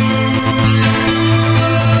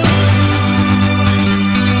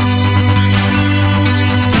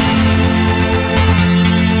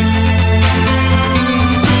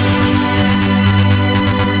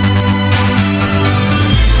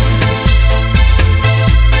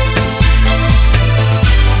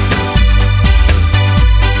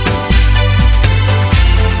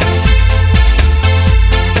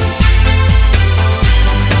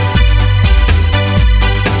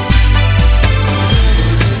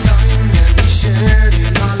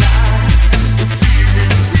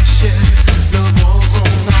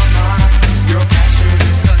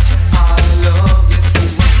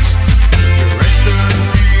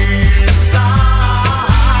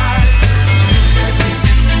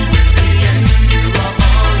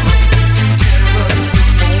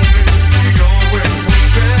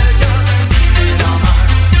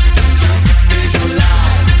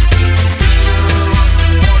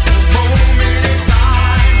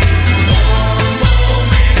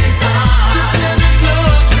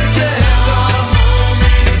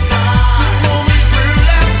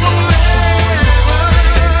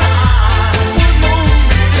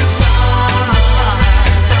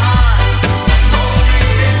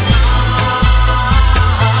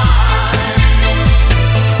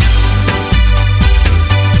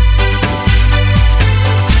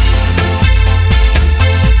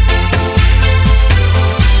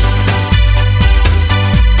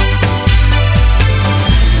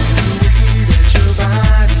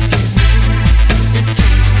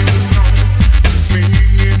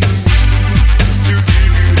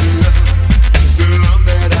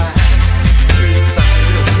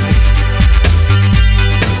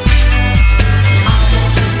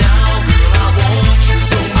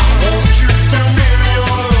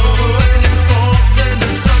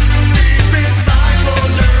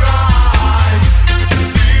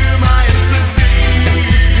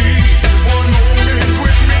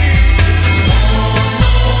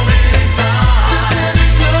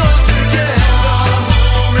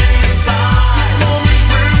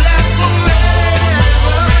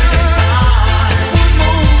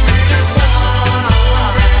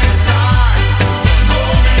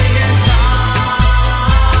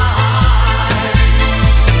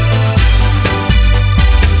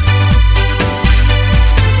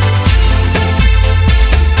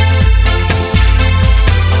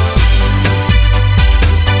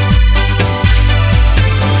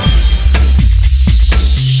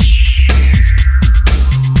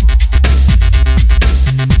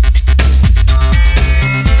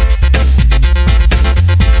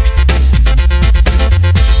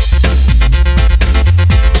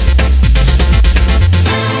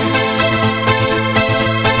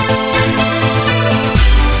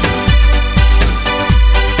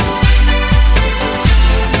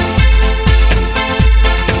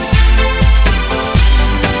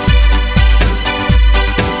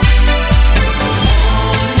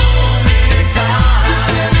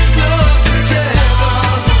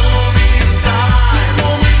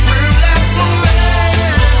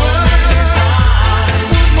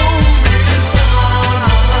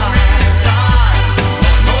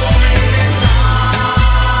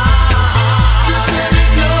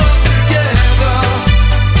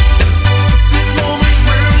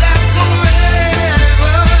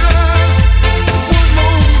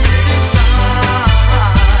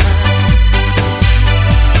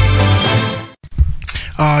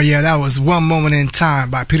 yeah, that was One Moment in Time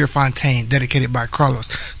by Peter Fontaine, dedicated by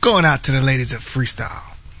Carlos. Going out to the ladies at Freestyle.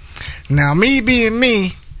 Now, me being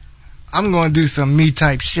me, I'm going to do some me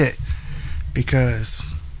type shit because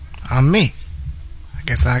I'm me. I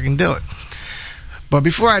guess I can do it. But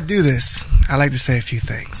before I do this, I'd like to say a few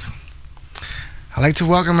things. I'd like to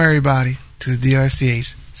welcome everybody to the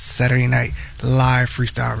DOFCH Saturday Night Live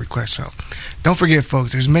Freestyle Request Show. Don't forget,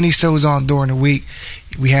 folks, there's many shows on during the week.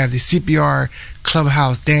 We have the CPR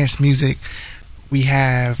Clubhouse Dance Music. We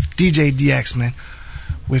have DJ DXman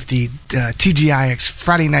with the TGIX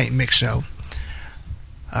Friday Night Mix Show.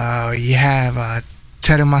 You have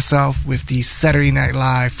Ted and myself with the Saturday Night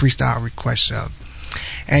Live Freestyle Request Show.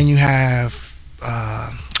 And you have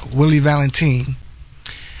Willie Valentine.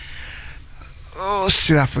 Oh,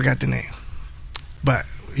 shit, I forgot the name. But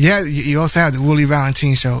yeah, you also have the Willie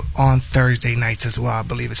Valentine show on Thursday nights as well. I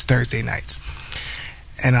believe it's Thursday nights.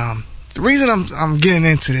 And the reason I'm getting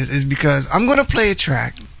into this is because I'm going to play a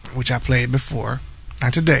track, which I played before.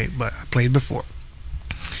 Not today, but I played before.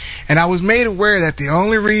 And I was made aware that the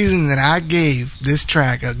only reason that I gave this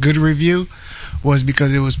track a good review was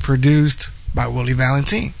because it was produced by Willie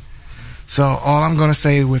Valentine. So all I'm going to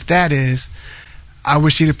say with that is, I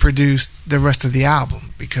wish he'd have produced the rest of the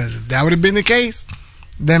album, because if that would have been the case,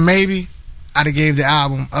 then maybe I'd have gave the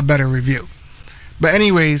album a better review. But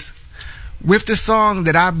anyways, with the song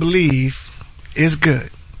that I believe is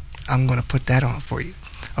good, I'm going to put that on for you.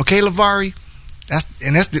 Okay, Lavari?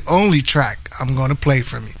 That's the only track I'm going to play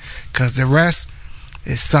from you, because the rest,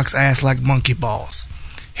 it sucks ass like monkey balls.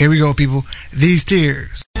 Here we go, people. These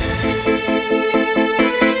Tears.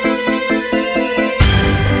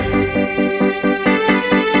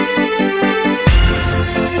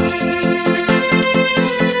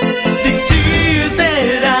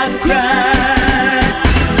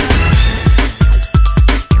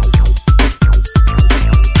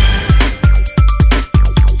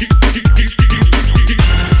 Deep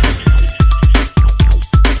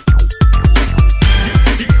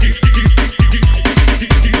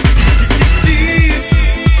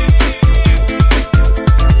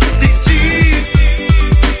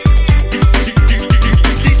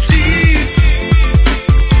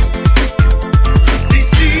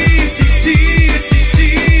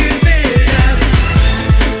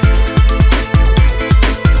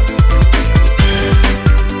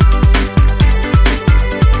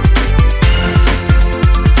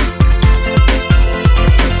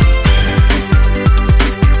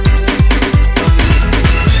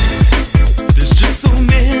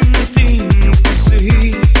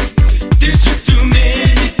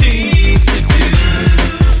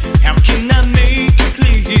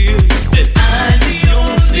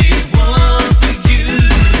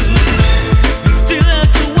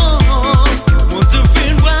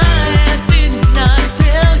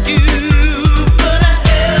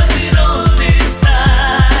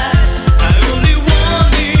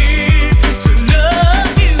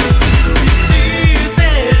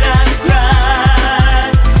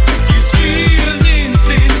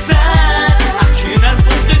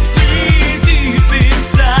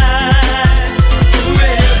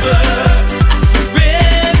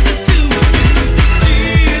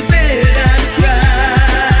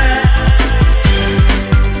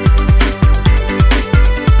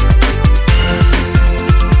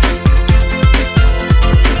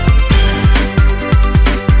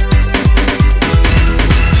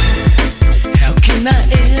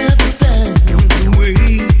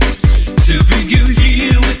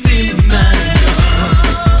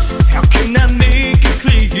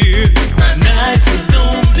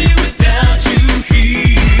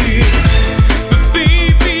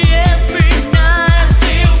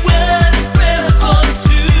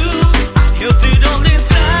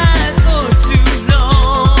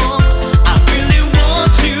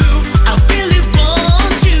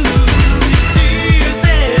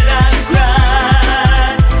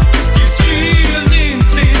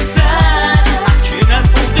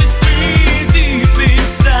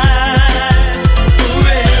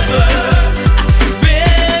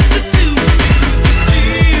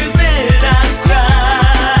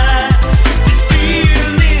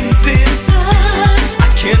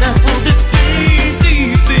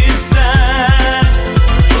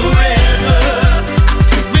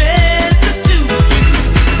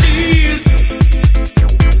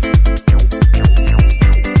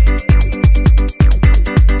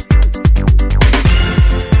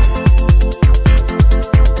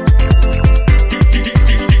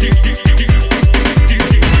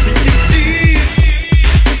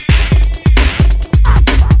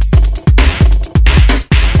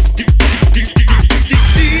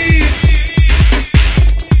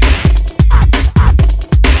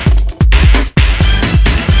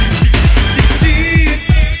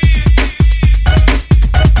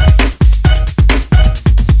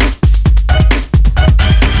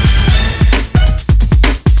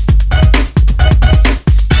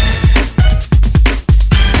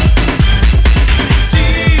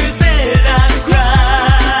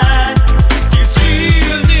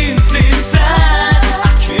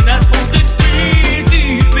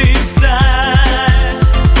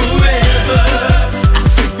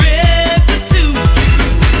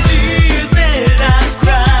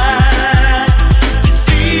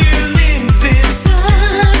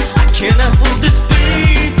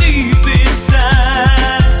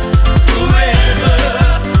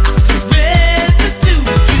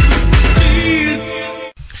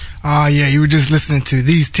Oh, yeah, you were just listening to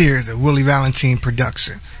These Tears, a Willie Valentine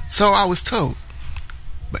production. So I was told.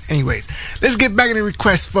 But anyways, let's get back into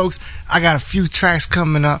requests, folks. I got a few tracks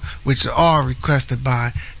coming up, which are all requested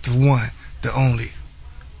by the one, the only.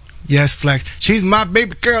 Yes, Flex. She's my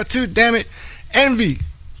baby girl, too, damn it. Envy.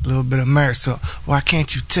 A little bit of Marisol. Why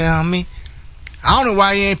can't you tell me? I don't know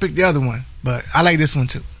why you ain't picked the other one, but I like this one,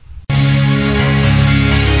 too.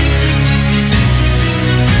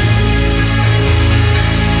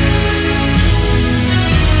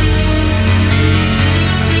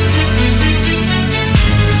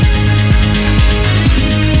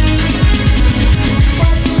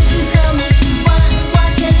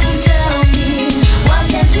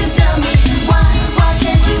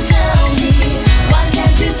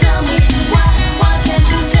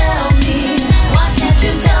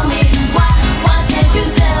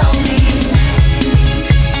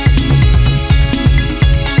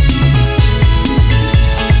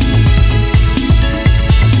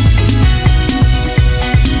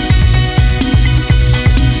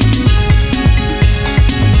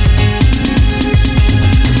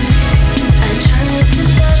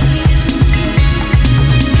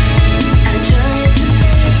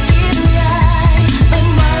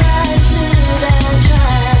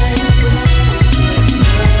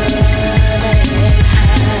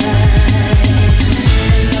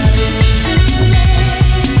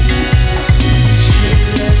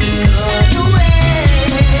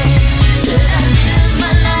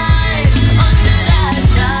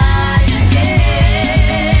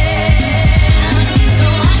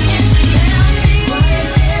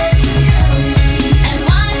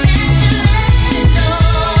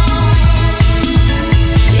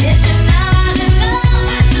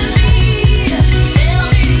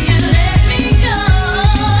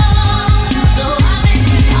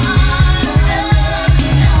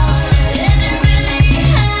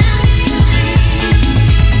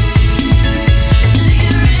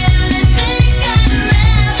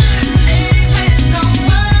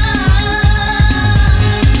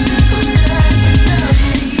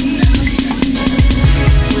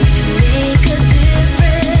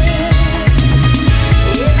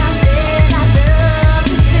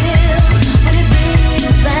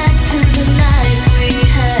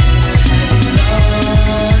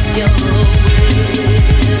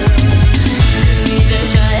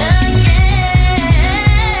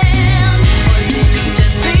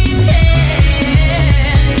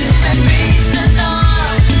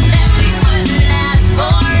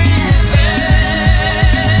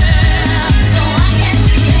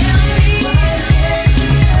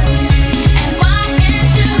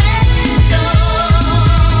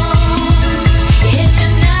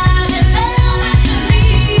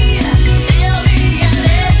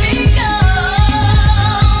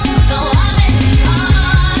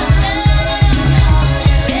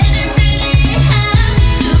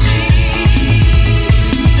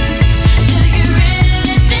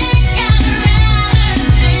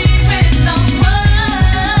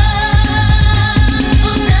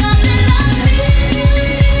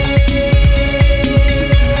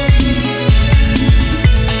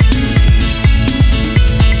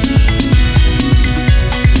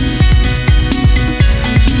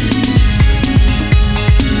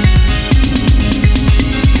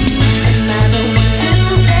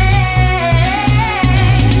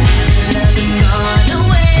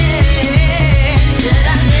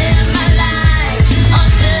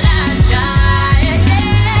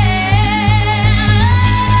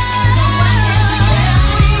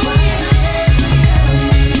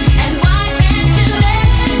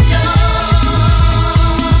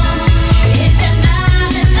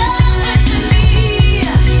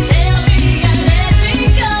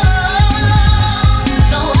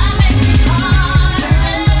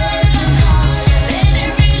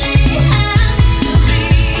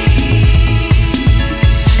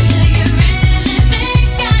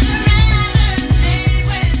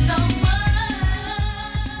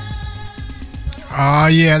 Oh,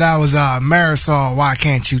 yeah, that was Marisol, Why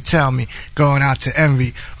Can't You Tell Me, going out to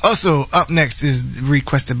Envy. Also, up next is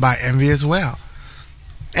requested by Envy as well.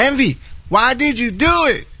 Envy, why did you do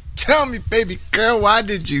it? Tell me, baby girl, why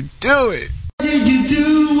did you do it? Why did you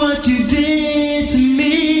do what you did to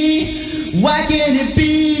me? Why can't it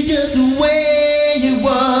be just the way it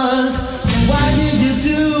was? Why did you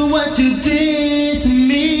do what you did to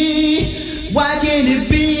me? Why can't it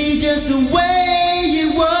be just the way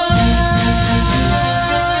it was?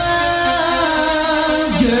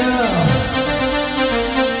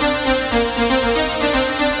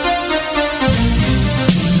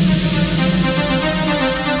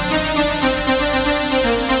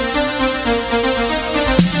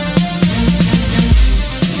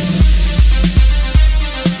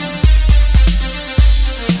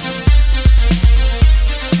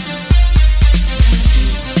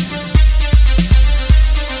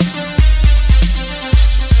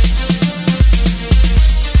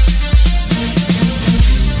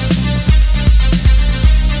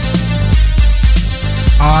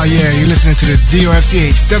 yeah, you're listening to the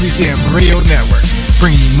DOFCH WCM Radio Network,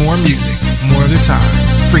 bringing you more music, more of the time.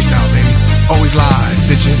 Freestyle, baby. Always live,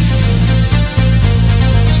 bitches.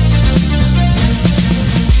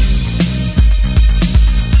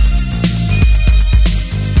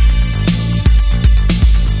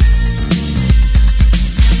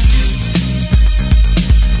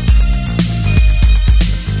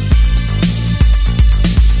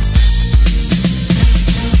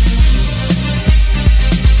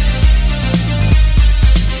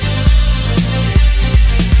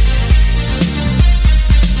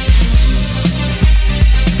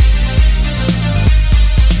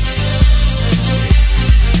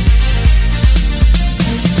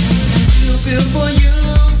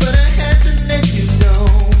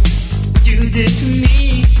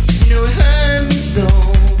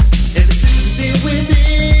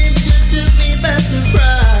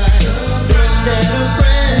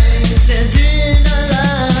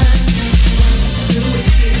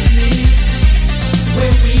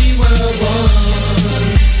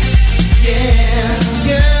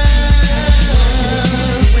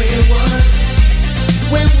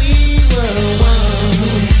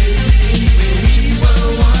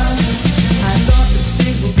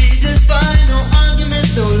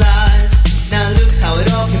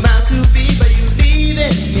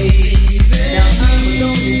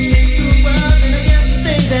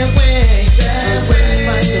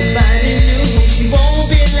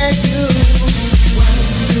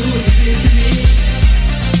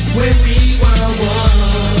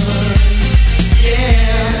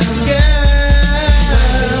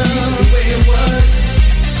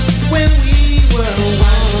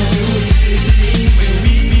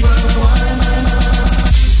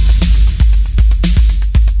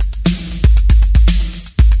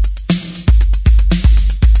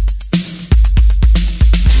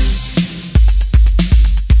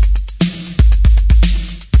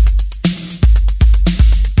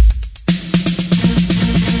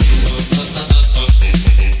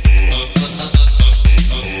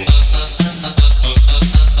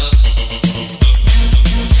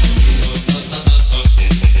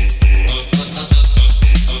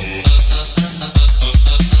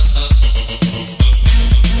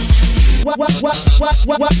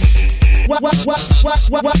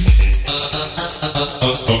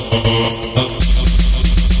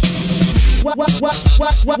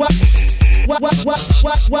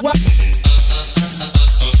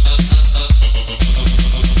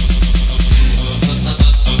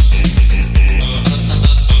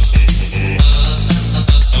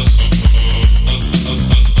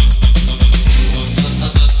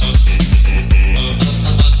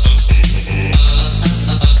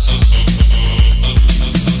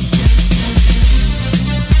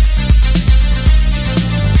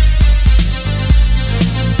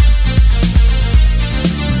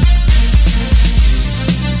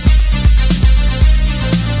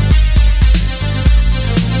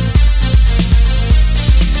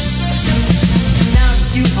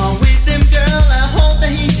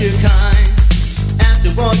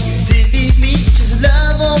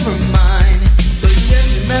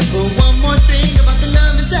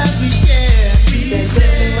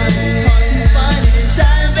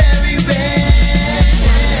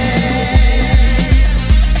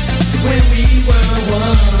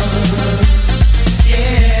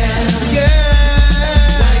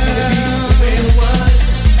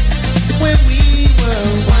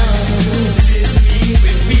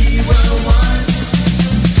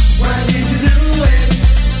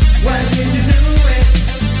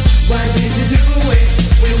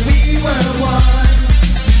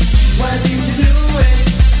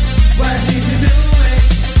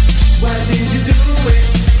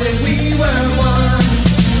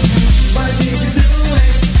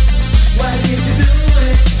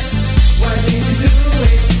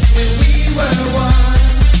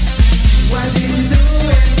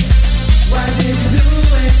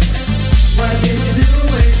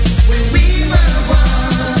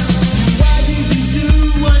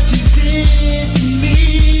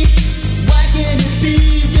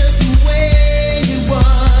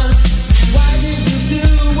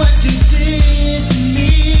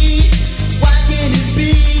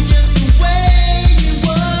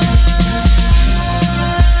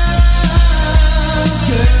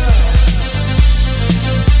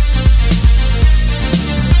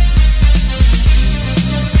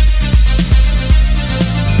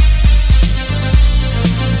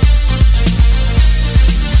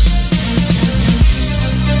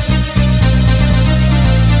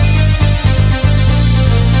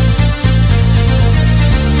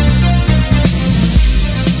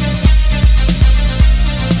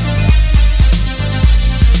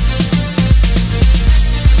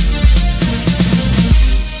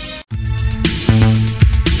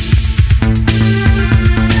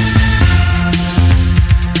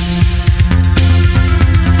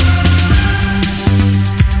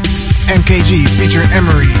 MKG featuring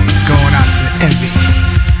Emery, going out to Envy.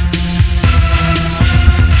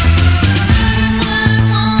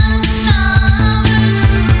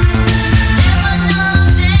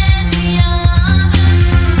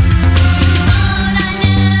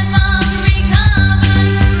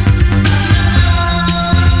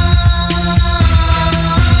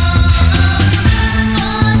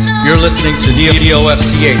 You're listening to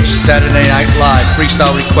DOFCH Saturday Night Live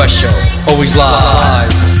Freestyle Request Show. Always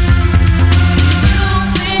live.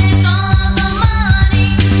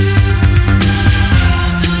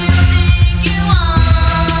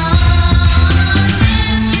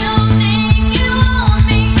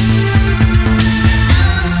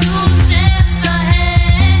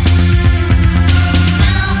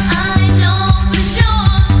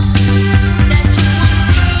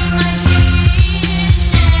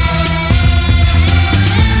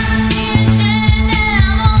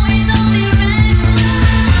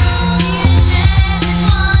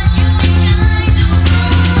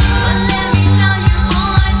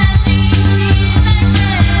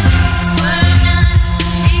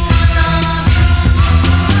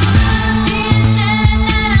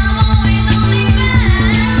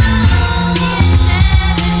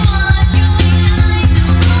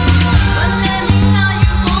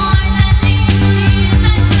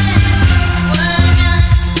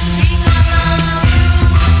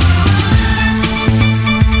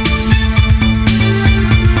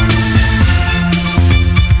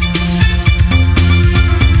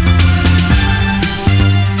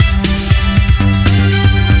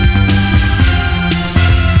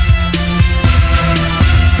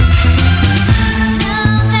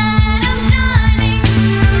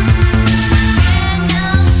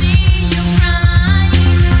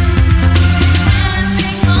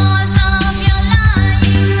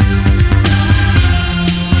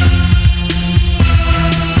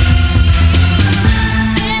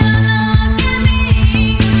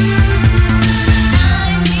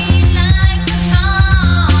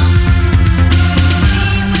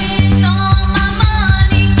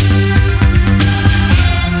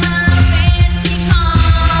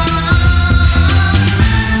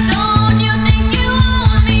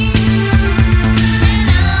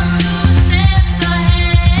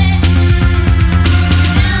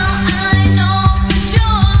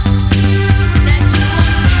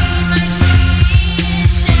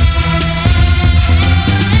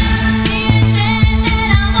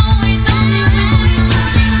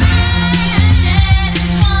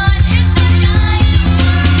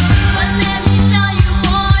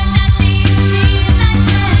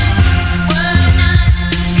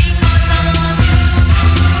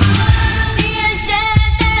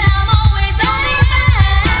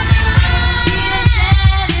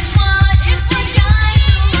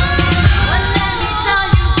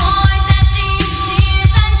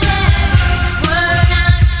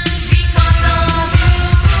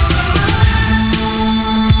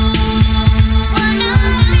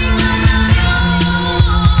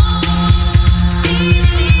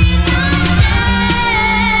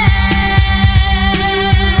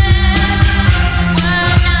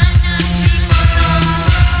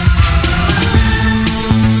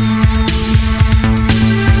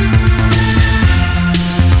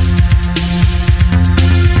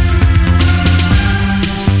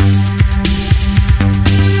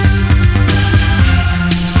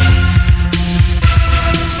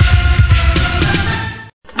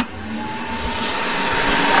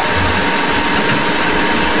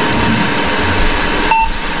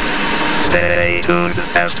 Stay tuned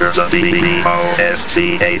after the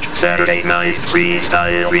DOFCH Saturday Night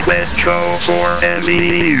Freestyle Request Show for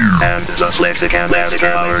MV and the Flexican Last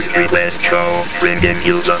Hours Request Show, bringing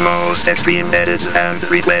you the most extreme edits and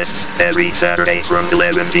requests every Saturday from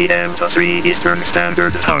 11 p.m. to 3 Eastern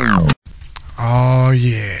Standard Time. Oh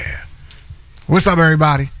yeah. What's up,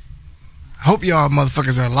 everybody? I hope y'all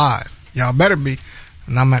motherfuckers are alive. Y'all better be.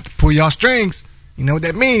 And I'm gonna have to pull y'all strings. You know what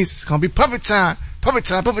that means? It's gonna be puppet time. Puppet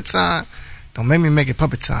time, puppet time. Don't make me make it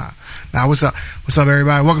puppet time. Now, what's up? What's up,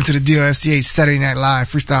 everybody? Welcome to the DOFCH Saturday Night Live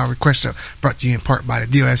Freestyle Request Show, brought to you in part by the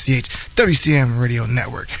DOFCH WCM Radio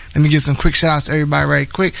Network. Let me give some quick shout outs to everybody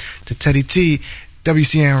right quick. To Teddy T,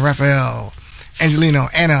 WCM Raphael, Angelino,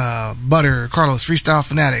 Anna, Butter, Carlos, Freestyle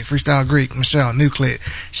Fanatic, Freestyle Greek, Michelle, Nuclear,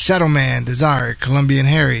 Shadowman, Desire, Colombian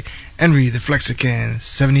Harry, Envy, The Flexican,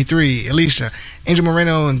 73, Alicia, Angel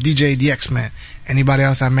Moreno, and DJ the X-Men. Anybody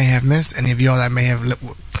else I may have missed? Any of y'all that may have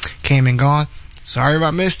came and gone? Sorry if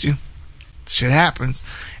I missed you. Shit happens.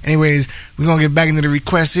 Anyways, we're going to get back into the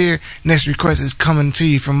request here. Next request is coming to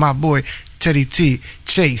you from my boy, Teddy T,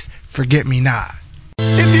 Chase, Forget Me Not.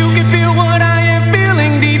 If you can feel what I am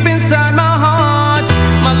feeling deep inside my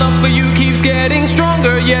love for you keeps getting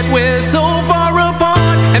stronger, yet we're so far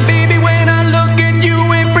apart. And baby, when I look at you,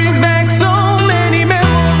 it brings back so many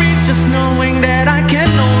memories. Just knowing that I can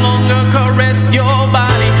no longer caress your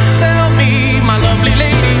body. Tell me, my lovely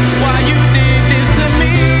lady, why you did this to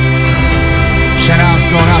me. Shout outs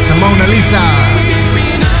going out to Mona Lisa.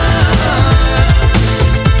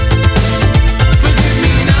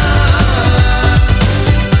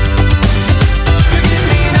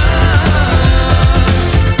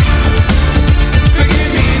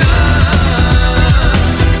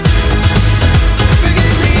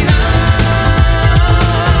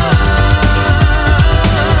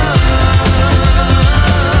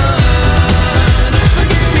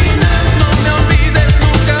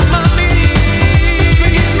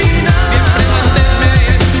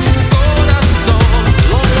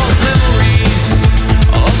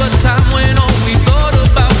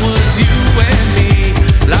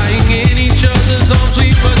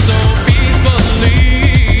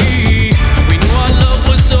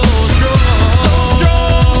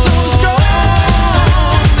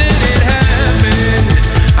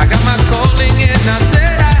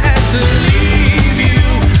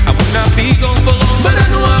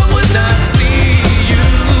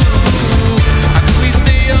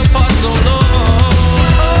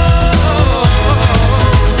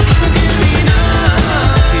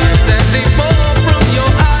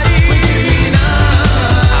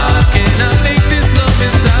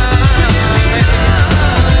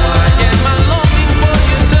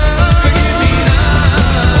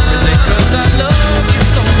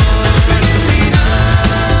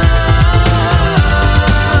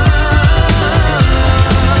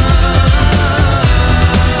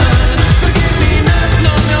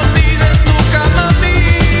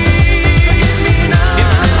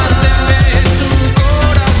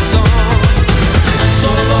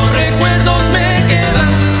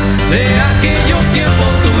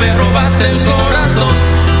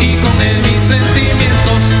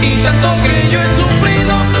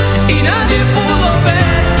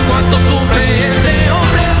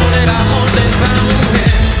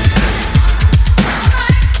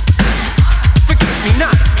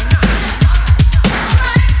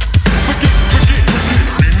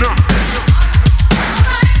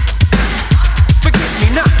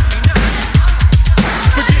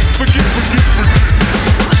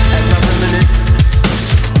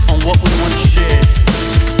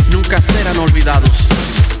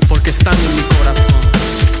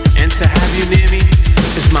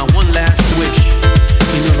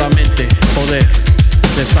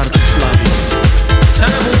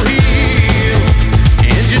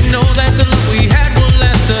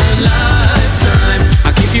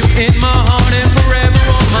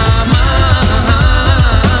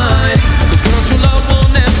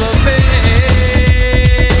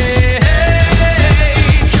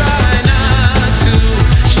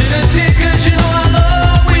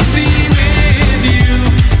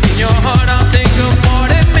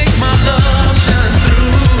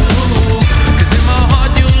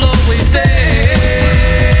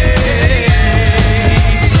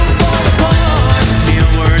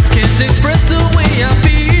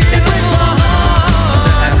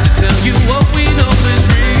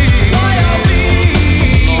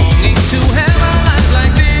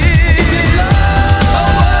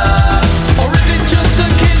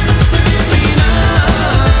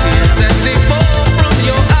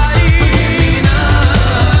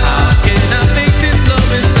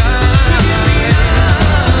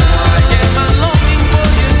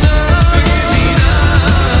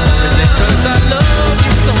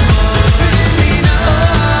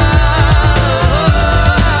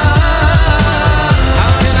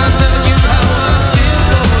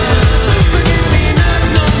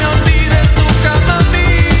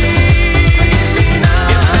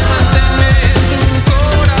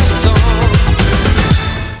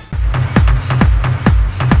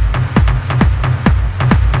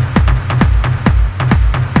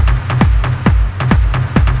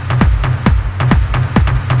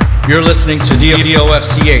 You're listening to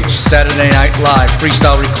DOFCH Saturday Night Live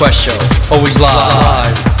Freestyle Request Show. Always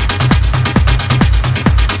live.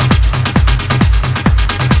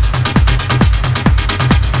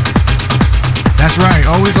 That's right,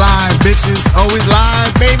 always live, bitches. Always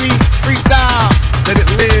live, baby. Freestyle. Let it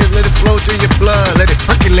live, let it flow through your blood, let it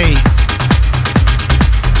percolate.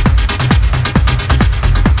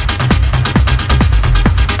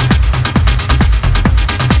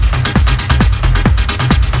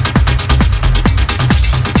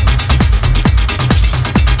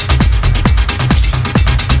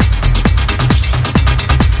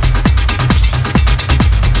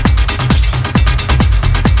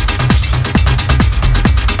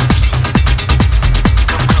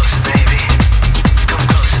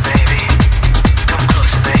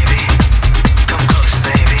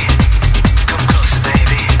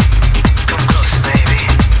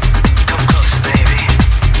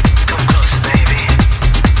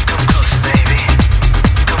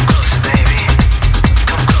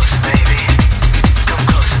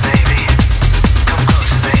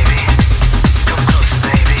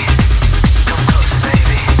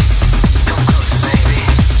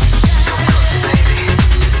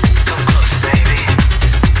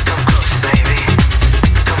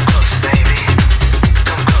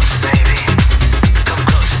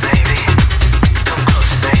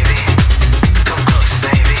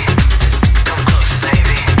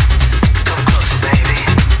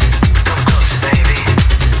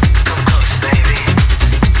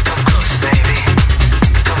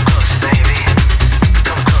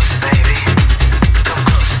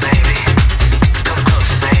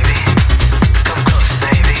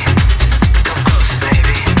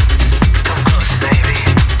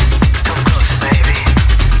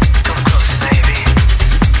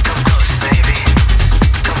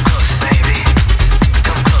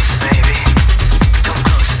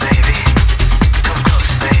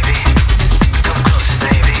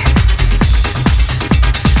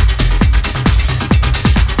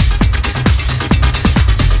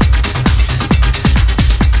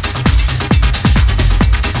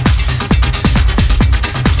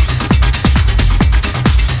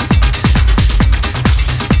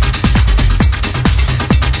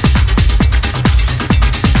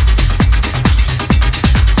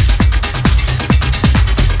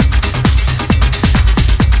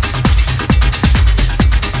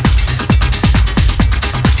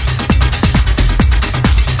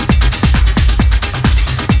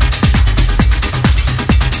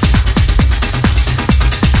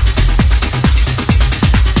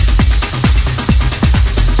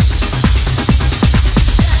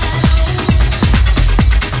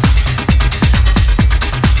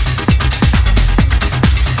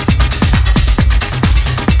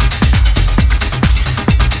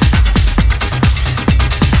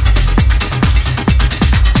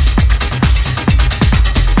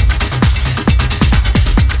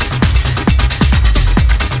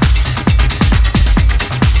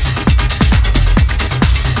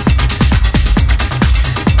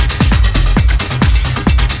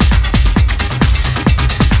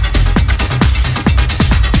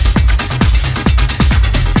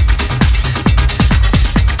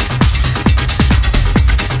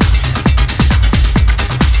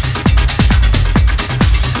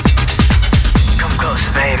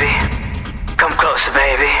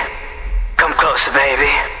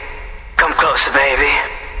 baby. Come closer, baby.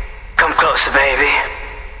 Come closer, baby.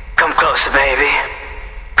 Come closer, baby.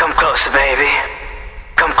 Come closer, baby.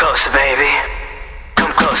 Come closer, baby.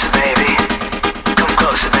 Come closer, baby. Come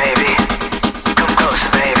closer, baby. Come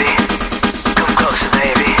closer, baby. Come closer,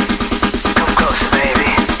 baby. Come closer,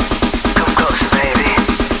 baby. Come closer, baby.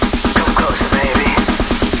 Come closer, baby.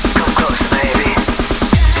 Come closer, baby.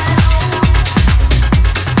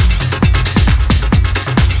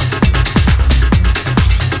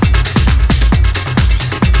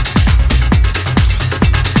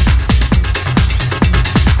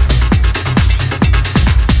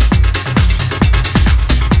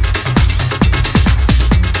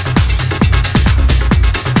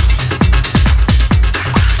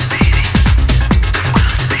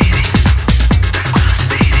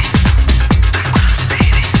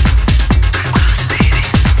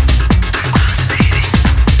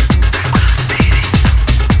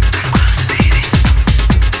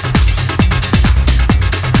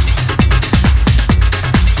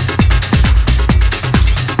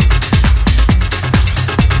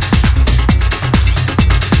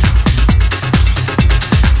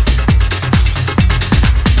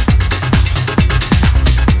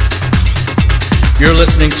 You're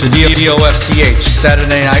listening to DOFCH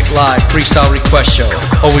Saturday Night Live Freestyle Request Show.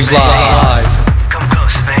 Always live. Come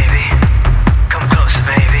closer, baby. Come closer,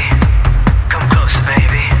 baby. Come closer,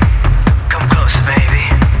 baby. Come closer, baby.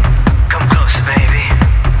 Come closer, baby.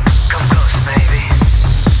 Come closer, baby.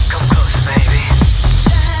 Come closer, baby.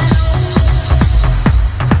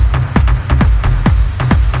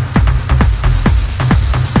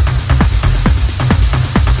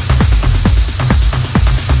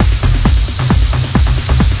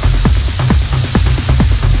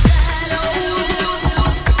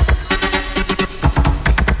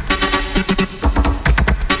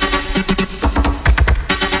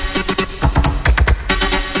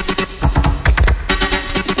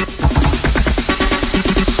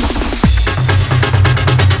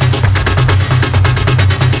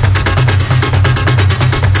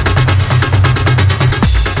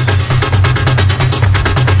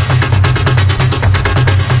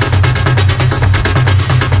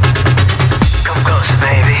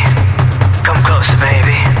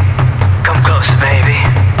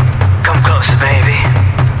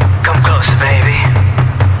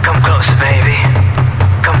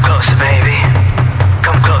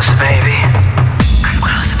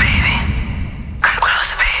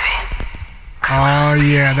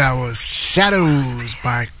 Shadows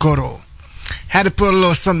by Koro. Had to put a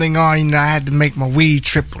little something on, you know, I had to make my weed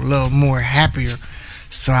trip a little more happier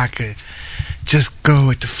so I could just go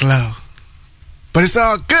with the flow. But it's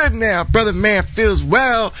all good now. Brother man feels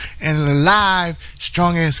well and alive,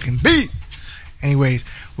 strong as can be. Anyways,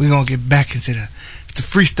 we're going to get back into the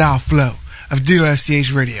freestyle flow of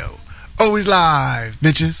DOFCH Radio. Always live,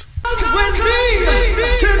 bitches. With me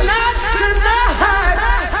tonight,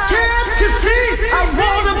 can't you see? I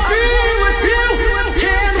wanna be with you.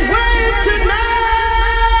 Can't wait tonight.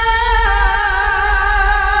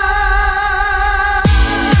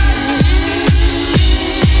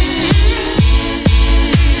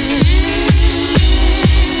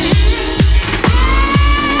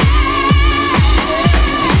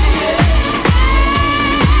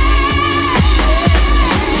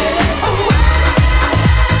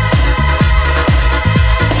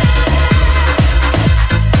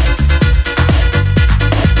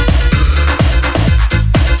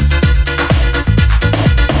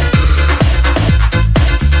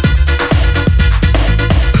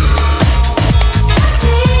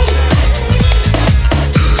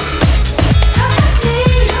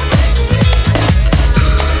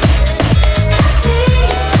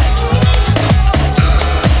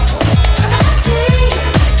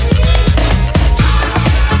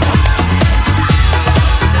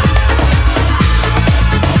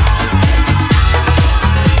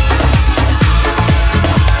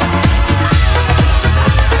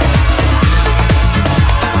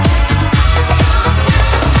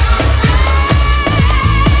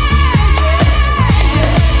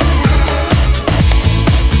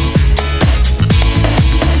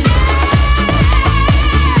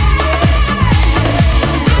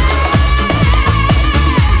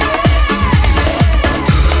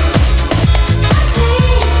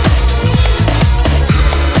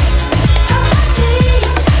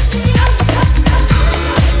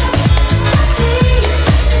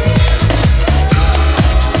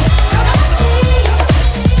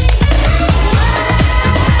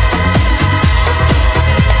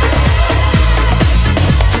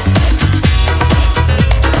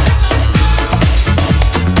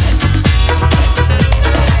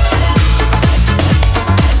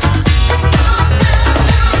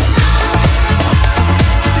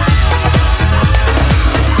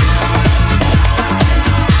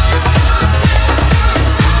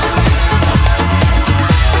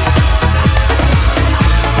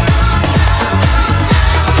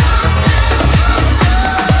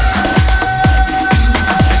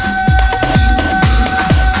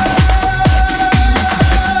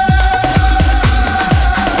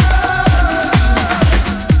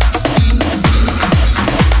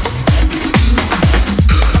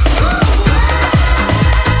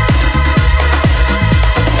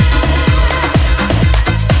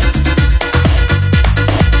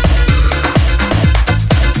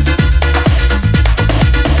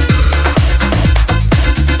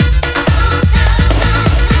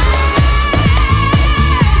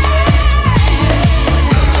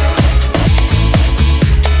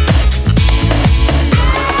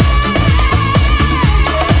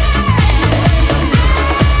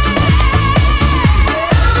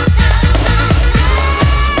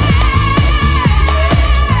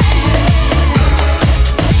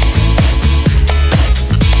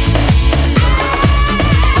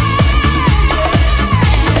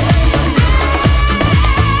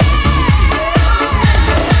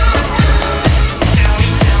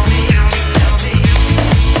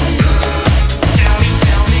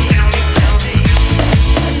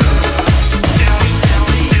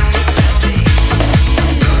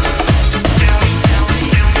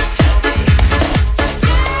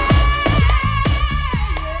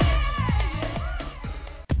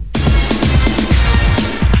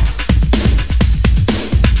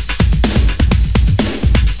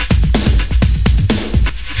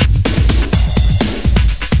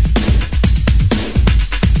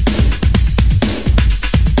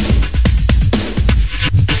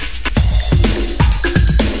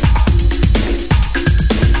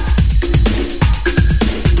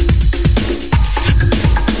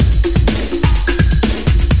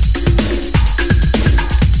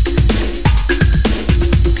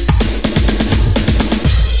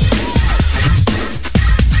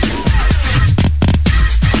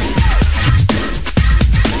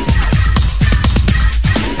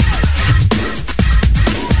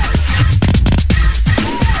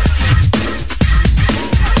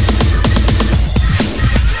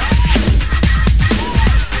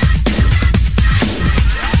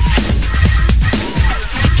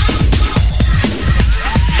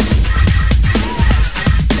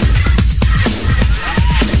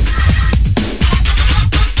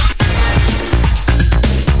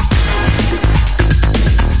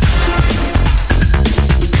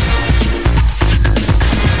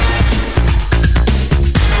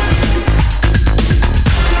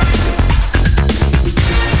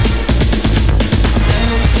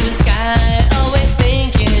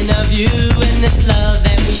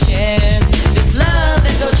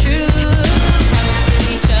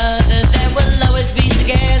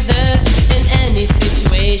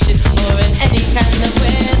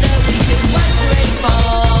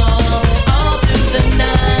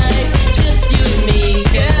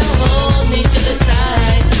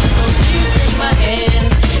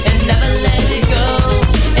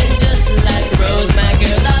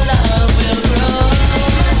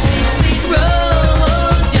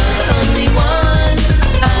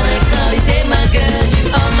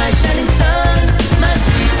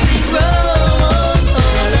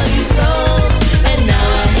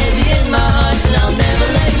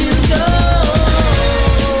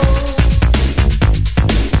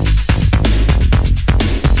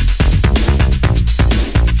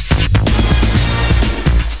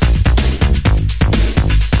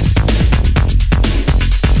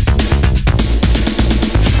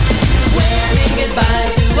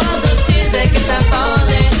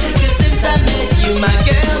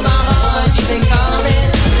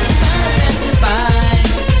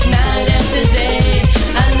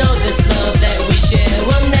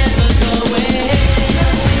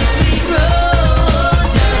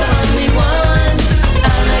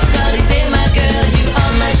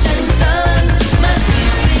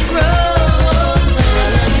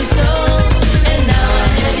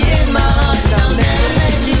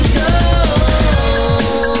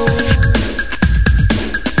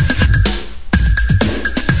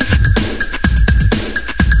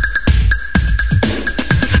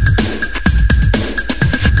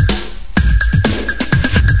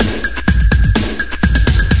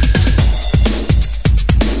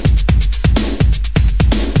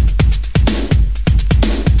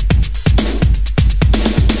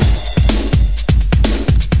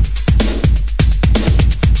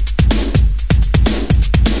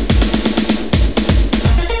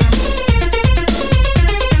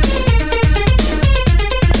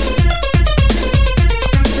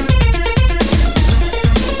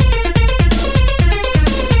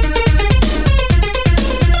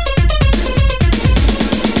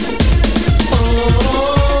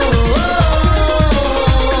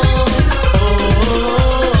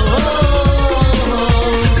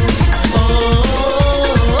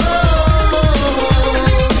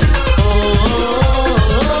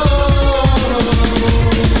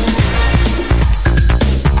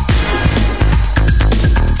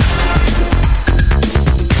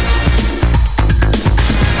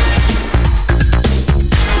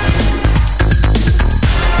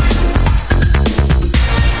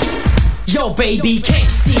 Yo, baby, can't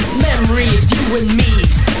you see the memory of you and me?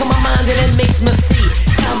 Stuck on my mind and it makes me see.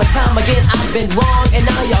 Time and time again, I've been wrong, and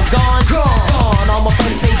now you're gone. Gone. All my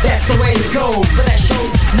friends say that's the way it goes, but that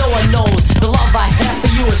shows no one knows the love I have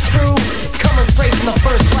for you is true. Coming straight from the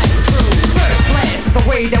first class crew. First class is the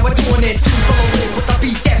way that we're doing it. Two solo lists with the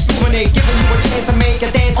beat that's doing it, giving you a chance to make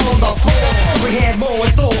a dance on the floor. We had more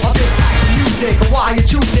in store of this type of music, but why you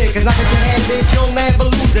choose it? Cause I got your hand it, you'll never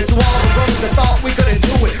lose it. To all the brothers that thought we couldn't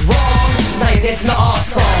do it wrong, now you're dancing to our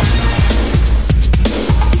song.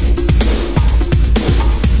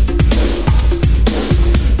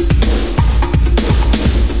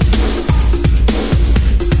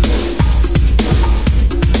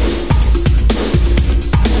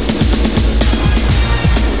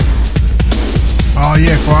 Oh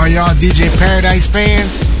yeah, for all y'all DJ Paradise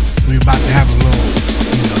fans, we about to have a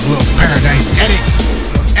little Paradise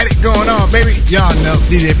edit going on, baby. Y'all know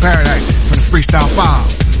DJ Paradise from the Freestyle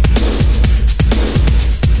 5.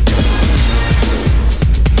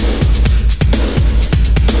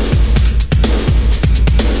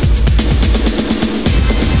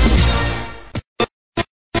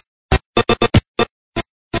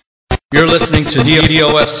 You're listening to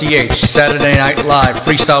DOFCH Saturday Night Live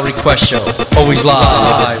Freestyle Request Show. Always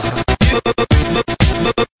live.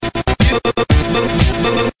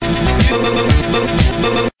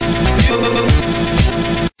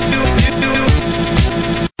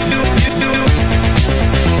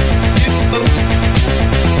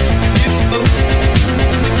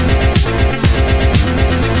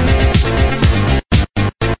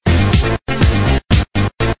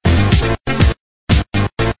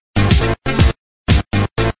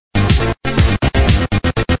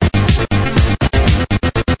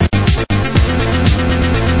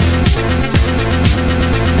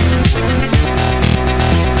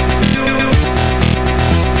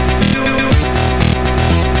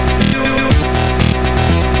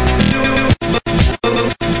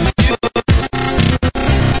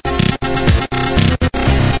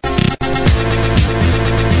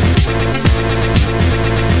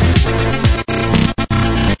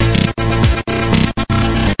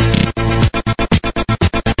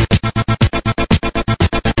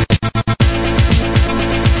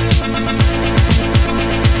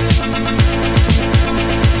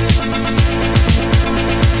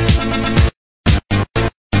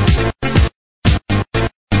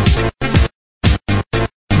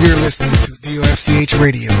 You're listening to DOFCH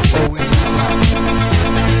Radio. Always live.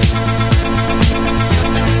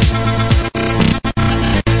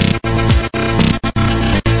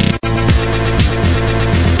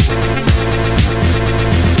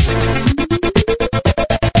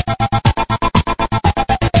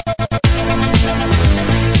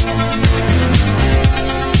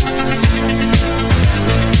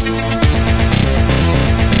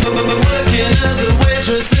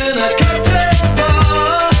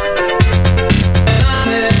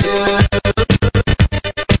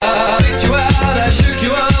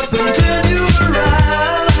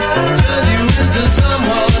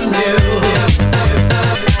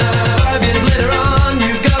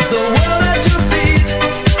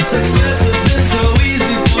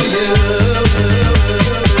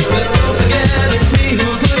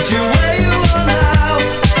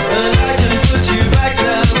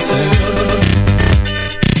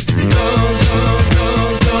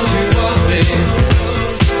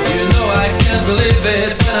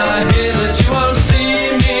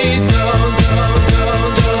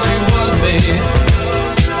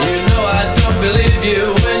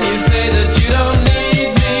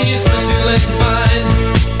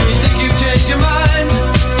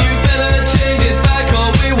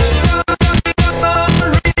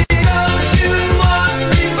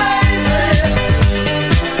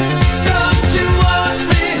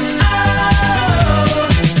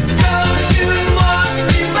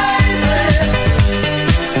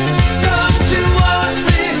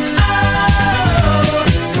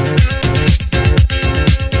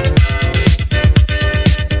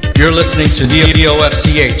 You're listening to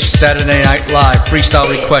DOFCH Saturday Night Live Freestyle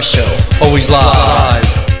Request Show. Always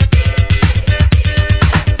live.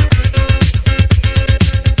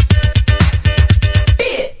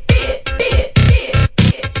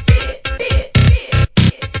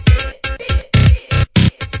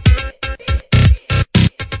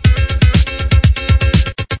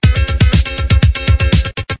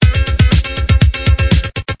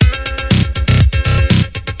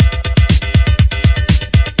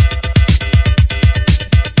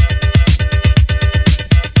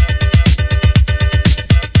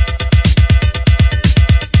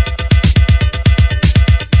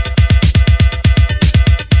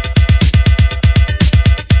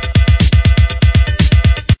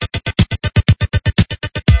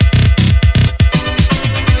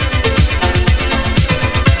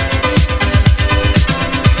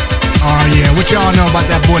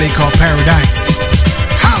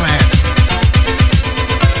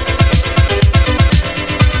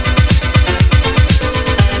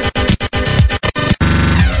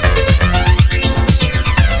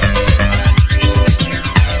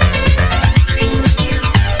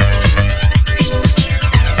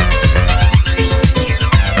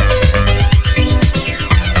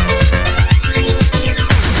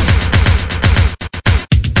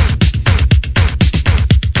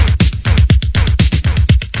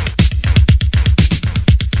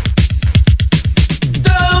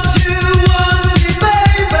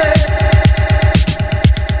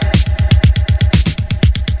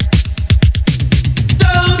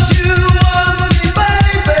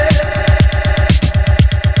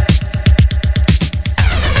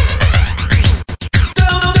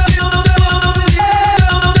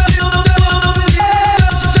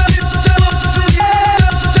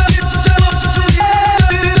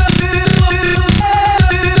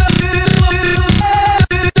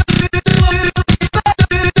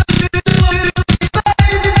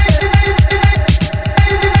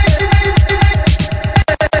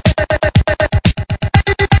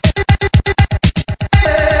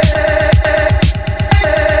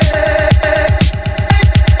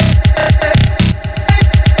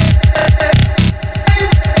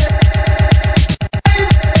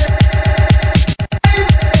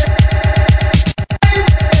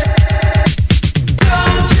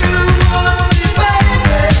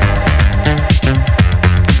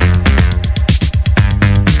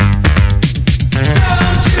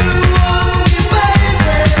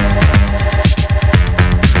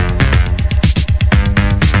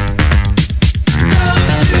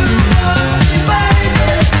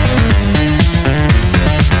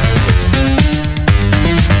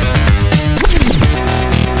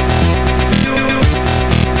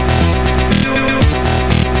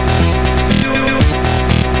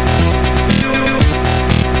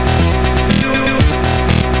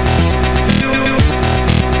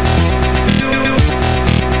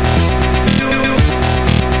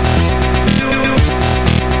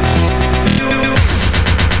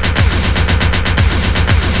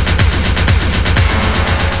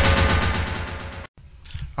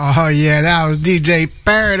 Oh, yeah, that was DJ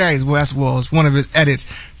Paradise. Well, that was one of his edits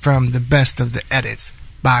from the best of the edits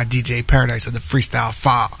by DJ Paradise of the Freestyle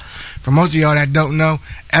File. For most of y'all that don't know,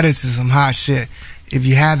 edits is some hot shit. If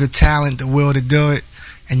you have the talent, the will to do it,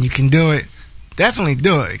 and you can do it, definitely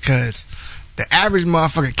do it, because the average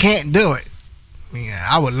motherfucker can't do it. I mean,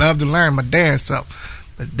 I would love to learn my damn self,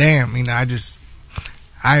 but damn, you know,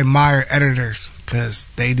 I admire editors because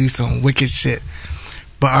they do some wicked shit.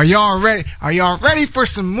 But are y'all ready? Are y'all ready for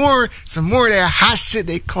some more of that hot shit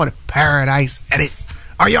they call it Paradise edits?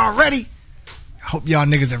 Are y'all ready? I hope y'all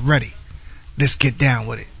niggas are ready. Let's get down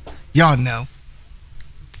with it. Y'all know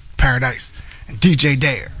Paradise and DJ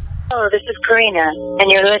Dare. Hello, this is Karina,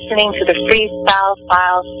 and you're listening to the Freestyle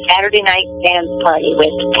Files Saturday Night Dance Party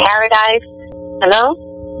with Paradise. Hello?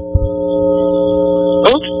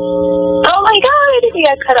 Oops. Oh my god, I think we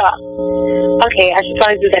got cut off. Okay, I should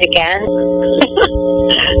probably do that again.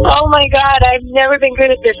 Oh my god, I've never been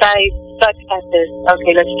good at this. I suck at this.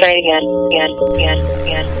 Okay, let's try it again. Again.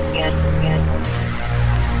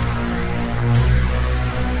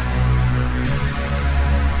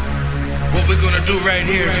 What we're gonna do right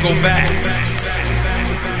here is go back.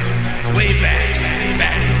 Way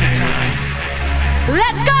back into time.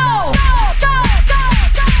 Let's go!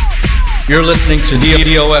 You're listening to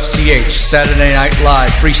DOFCH Saturday Night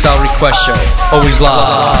Live Freestyle Request Show. Always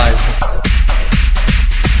live.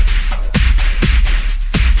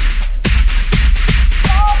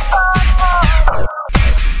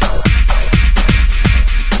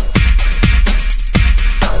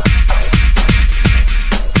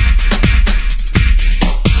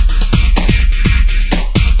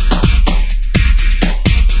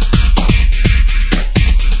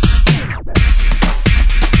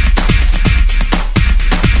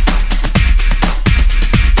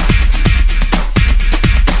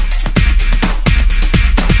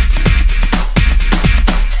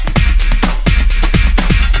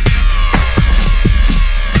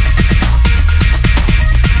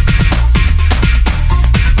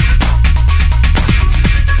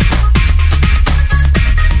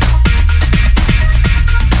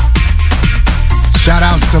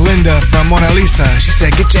 To Linda from Mona Lisa. She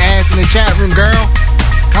said, get your ass in the chat room, girl.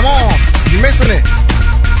 Come on. You're missing it.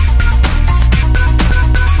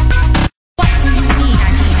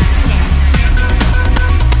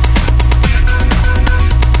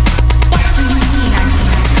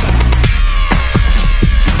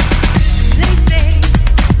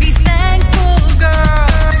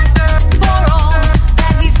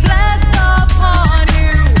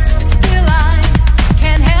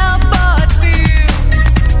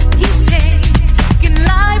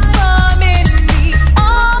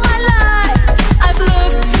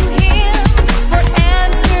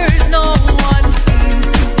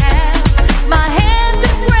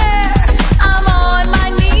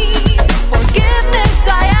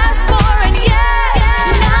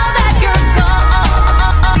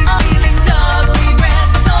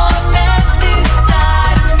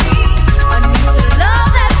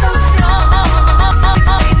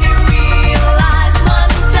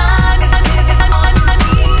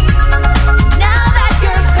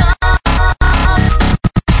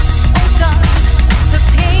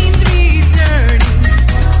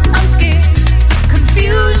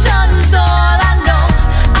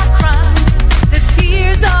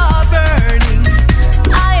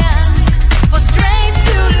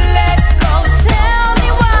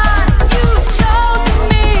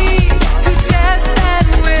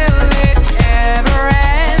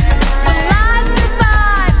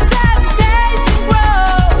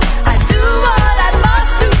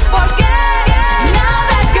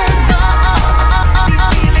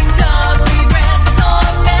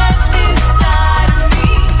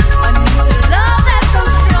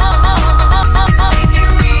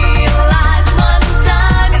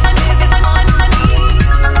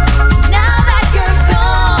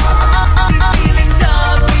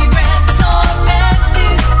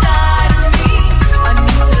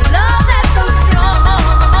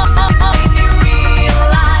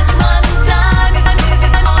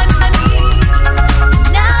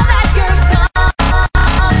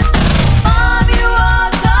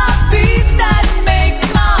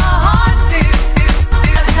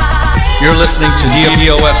 You're listening to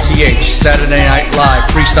DOFCH Saturday Night Live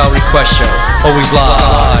Freestyle Request Show. Always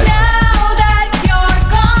live.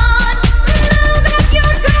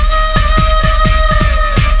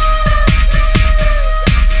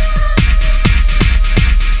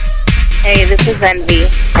 Hey, this is Envy,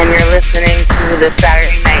 and you're listening to the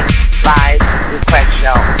Saturday Night Live Request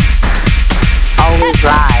Show. Always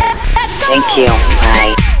live. Thank you.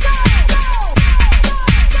 Bye.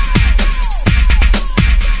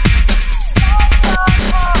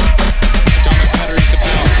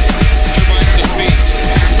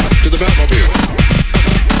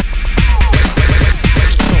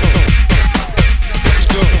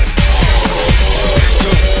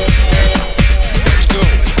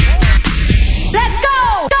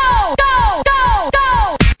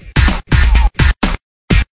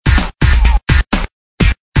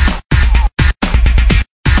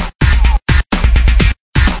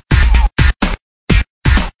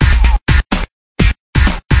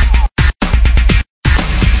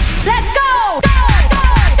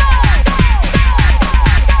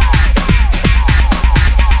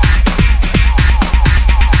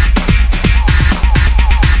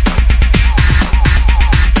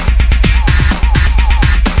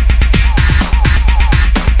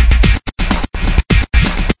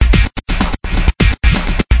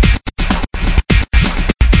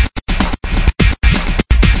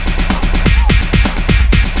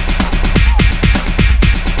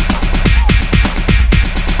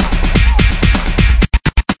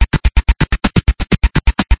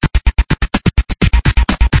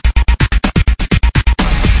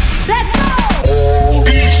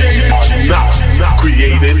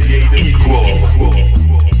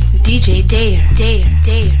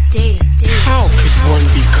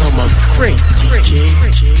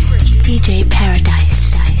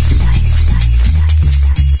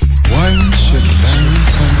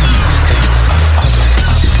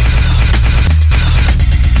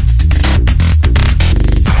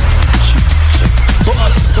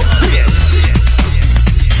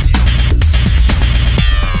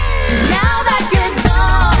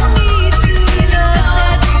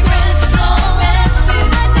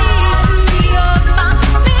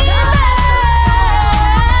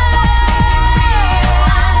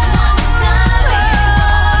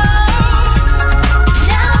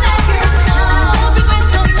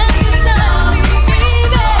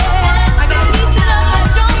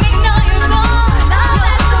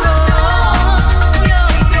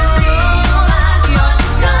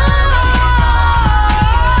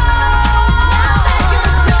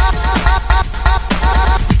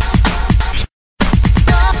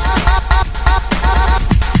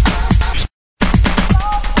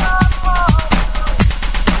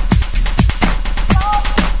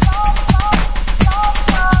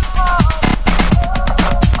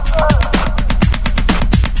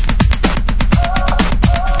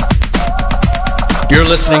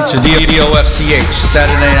 listening to DOFCH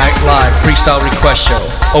Saturday Night Live Freestyle Request Show.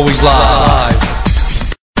 Always live.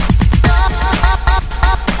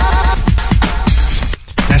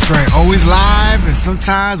 That's right, always live and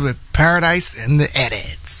sometimes with Paradise in the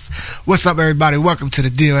edits. What's up, everybody? Welcome to the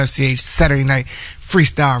DOFCH Saturday Night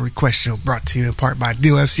Freestyle Request Show, brought to you in part by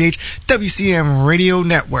DOFCH WCM Radio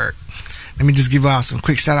Network. Let me just give out some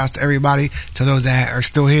quick shout outs to everybody, to those that are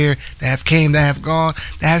still here, that have came, that have gone,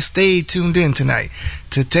 that have stayed tuned in tonight.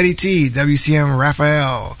 To Teddy T, WCM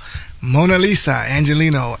Raphael, Mona Lisa,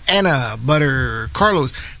 Angelino, Anna, Butter,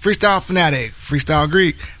 Carlos, Freestyle Fanatic, Freestyle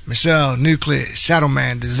Greek, Michelle, Nucleus,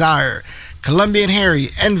 Shadowman, Desire, Colombian Harry,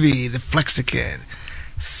 Envy, The Flexican,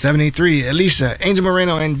 73, Alicia, Angel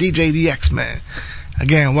Moreno, and DJ the X-Men.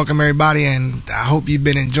 Again, welcome everybody, and I hope you've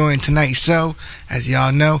been enjoying tonight's show. As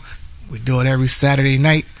y'all know, we do it every Saturday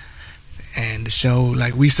night, and the show,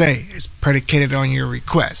 like we say, is predicated on your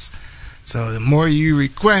requests. So the more you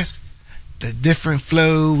request, the different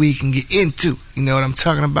flow we can get into. You know what I'm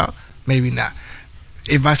talking about? Maybe not.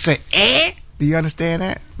 If I say, do you understand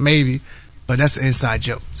that? Maybe, but that's an inside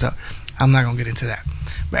joke, so I'm not going to get into that.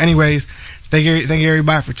 But anyways, thank you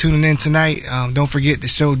everybody for tuning in tonight. Don't forget, the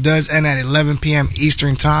show does end at 11 p.m.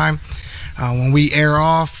 Eastern Time. When we air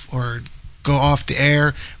off or go off the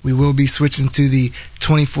air, we will be switching to the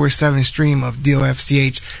 24/7 stream of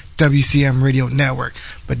DOFCH WCM Radio Network.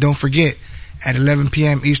 But don't forget, at 11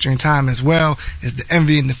 p.m. Eastern Time as well is the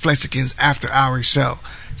Envy and the Flexicans After Hours show.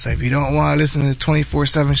 So if you don't want to listen to the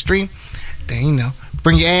 24/7 stream, then, you know,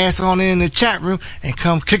 bring your ass on in the chat room and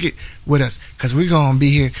come kick it with us, because we're going to be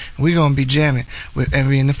here and we're going to be jamming with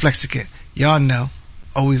Envy and the Flexican. Y'all know,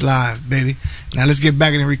 always live, baby. Now let's get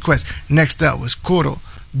back in the request. Next up was Cordal,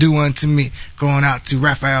 Do Unto Me, going out to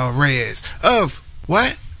Rafael Reyes of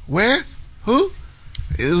what? Where? Who?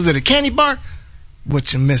 It was at a candy bar?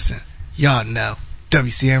 What you missing? Y'all know.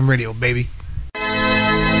 WCM Radio, baby.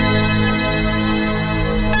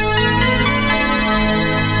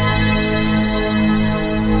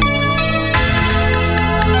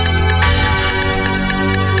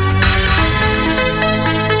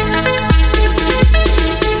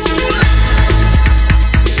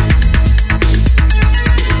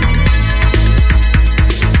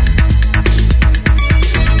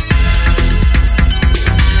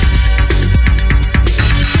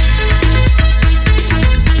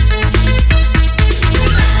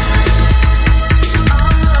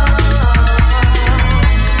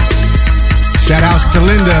 Shout outs to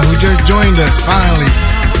Linda, who just joined us finally.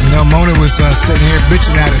 You know, Mona was sitting here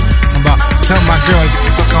bitching at us about telling my girl to get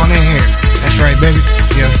the fuck on in here. That's right, baby.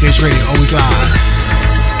 DOFCH Radio, always live.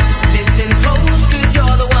 Listen close, 'cause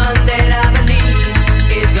you're the one that I believe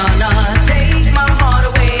is gonna take my heart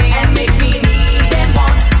away and make me need and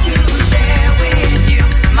want to share with you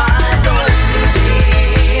my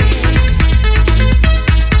loyalty.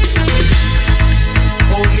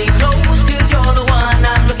 Hold me close, 'cause you're the one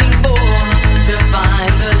I'm looking for.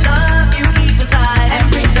 Find the love you keep inside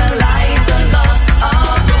and bring to life the love a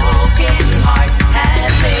broken heart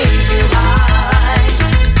has made you hide.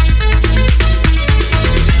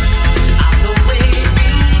 I'll always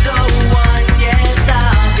be the one, yes,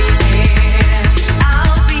 I'll be there.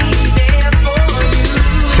 I'll be there for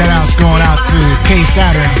you. Shout outs going out to K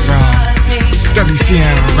Saturn from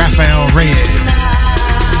WCM Rafael Reyes.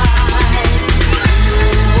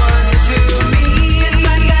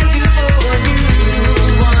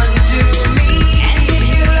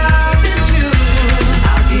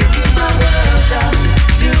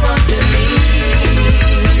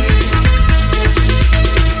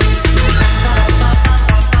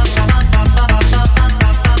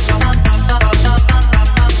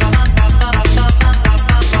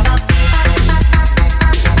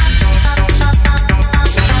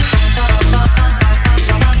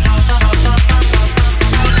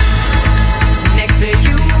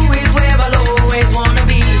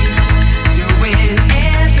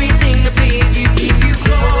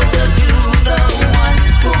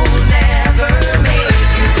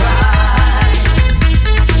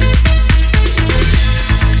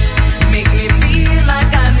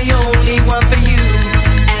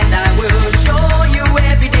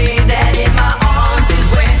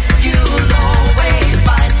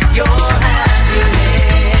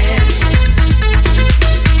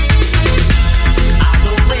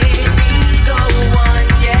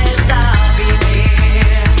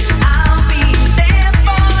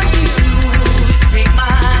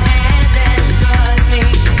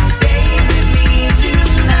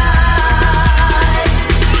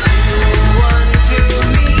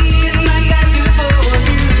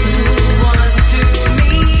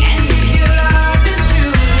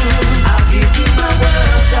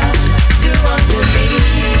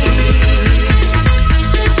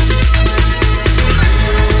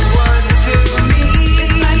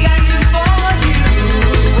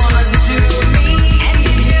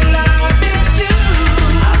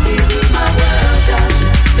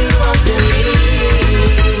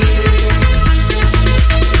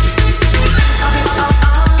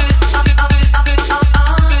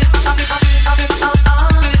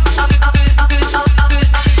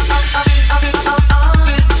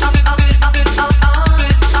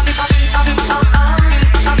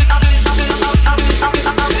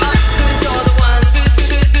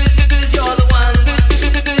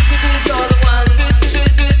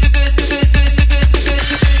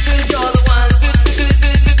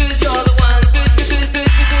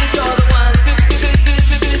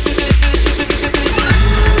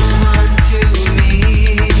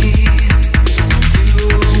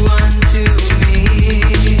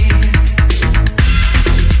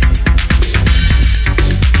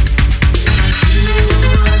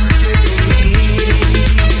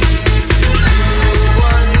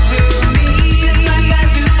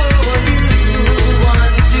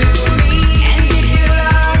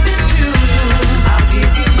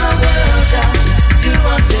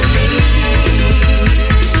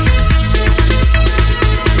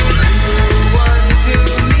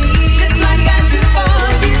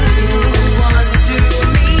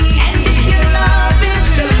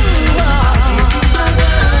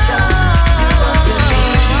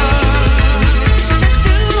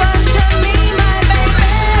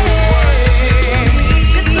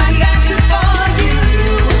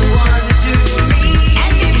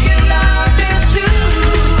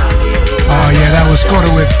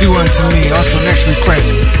 To Me. Also, next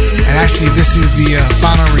request, and actually this is the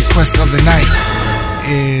final request of the night,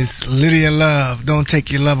 is Lydia Love, Don't Take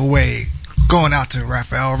Your Love Away. Going out to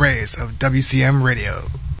Rafael Reyes of WCM Radio.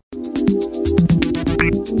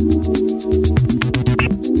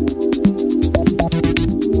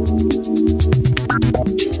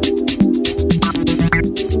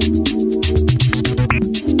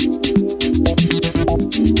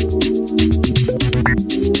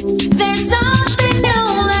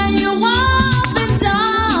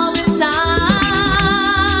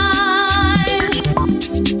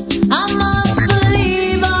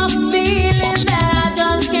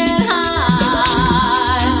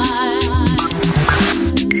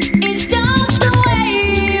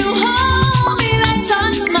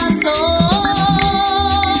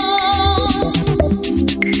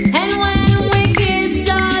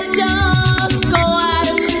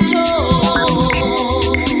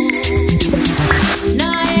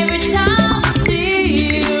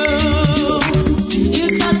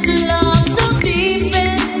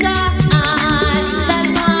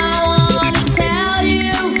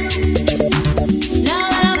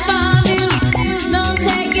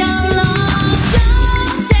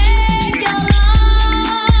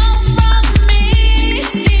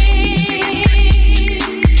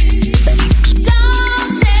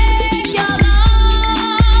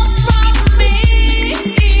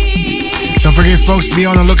 Folks, be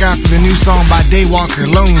on the lookout for the new song by Daywalker,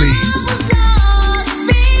 Lonely.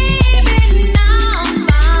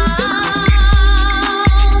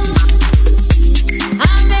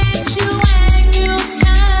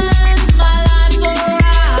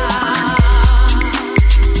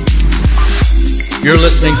 You're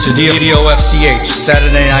listening to DOFCH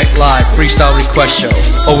Saturday Night Live Freestyle Request Show.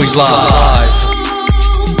 Always live.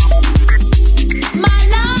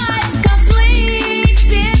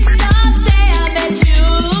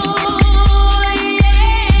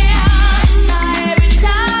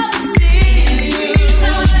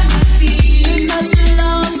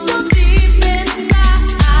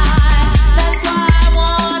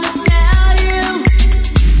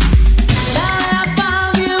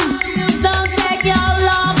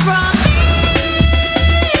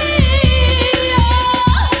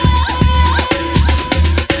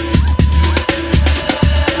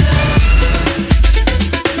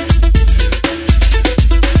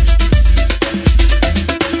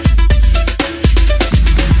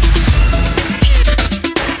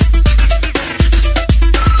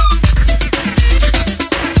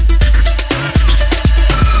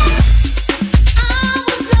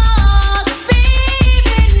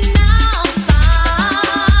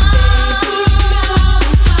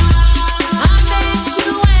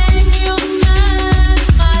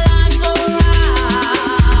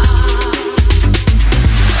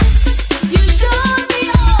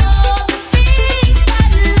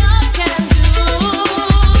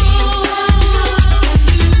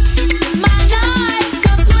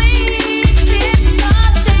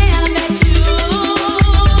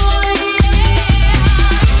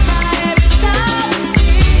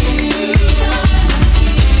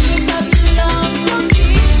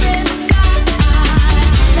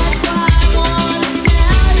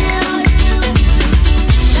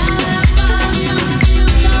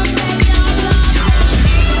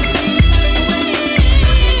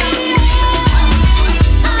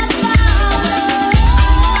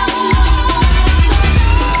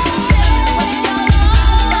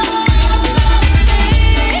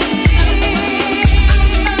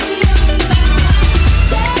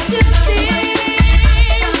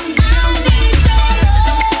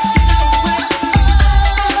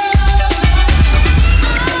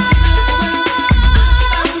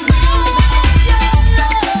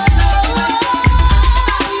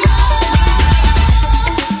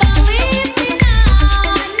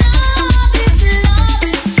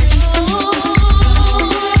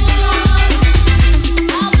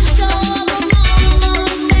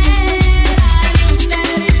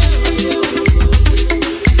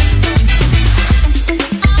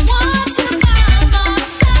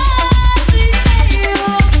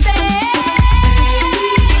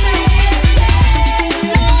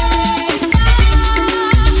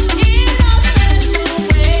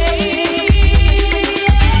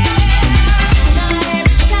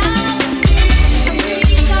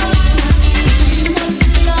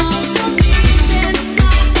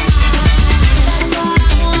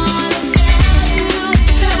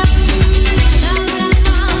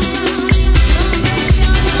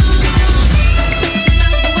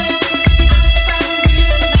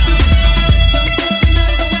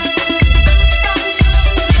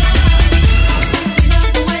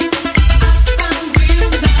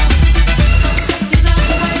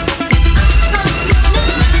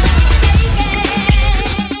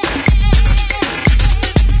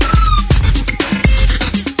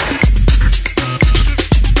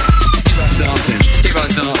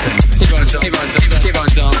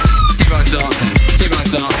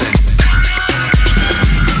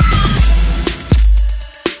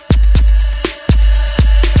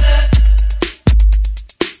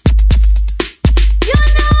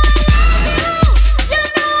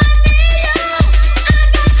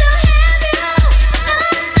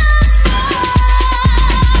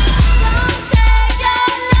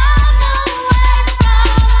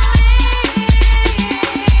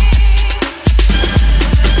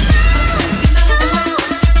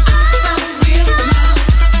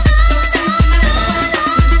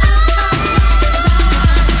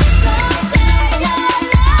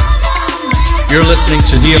 You're listening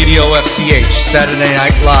to DOFCH Saturday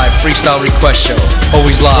Night Live Freestyle Request Show.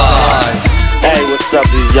 Always live. Hey, what's up?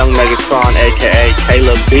 This is Young Megatron, aka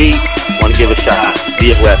Caleb B. Want to give a shout out to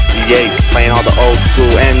DOFCH, playing all the old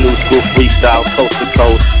school and new school freestyle, coast to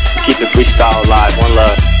coast, keeping freestyle alive. One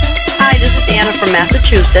love. Hi, this is Anna from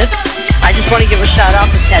Massachusetts. I just want to give a shout out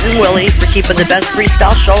to Ted and Willie for keeping the best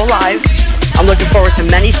freestyle show alive. I'm looking forward to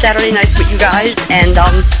many Saturday nights with you guys, and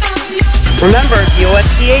remember,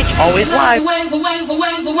 DOFCH, always live.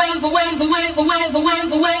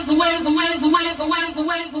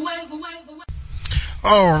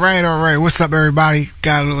 All right. What's up, everybody?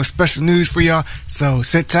 Got a little special news for y'all. So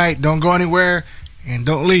sit tight, don't go anywhere, and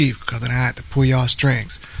don't leave, because then I have to pull y'all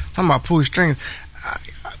strings. Talking about pull strings.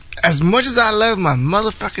 As much as I love my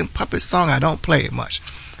motherfucking puppet song, I don't play it much,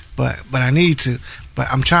 but I need to. But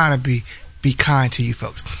I'm trying to be kind to you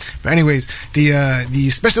folks. But anyways, the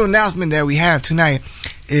special announcement that we have tonight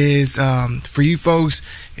is for you folks.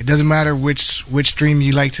 It doesn't matter which stream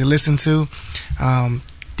you like to listen to.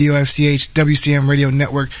 DOFCH WCM Radio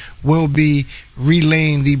Network will be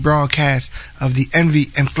relaying the broadcast of the Envy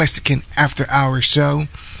and Flexicon After Hours show.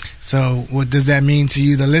 So what does that mean to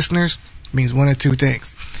you, the listeners? It means one of two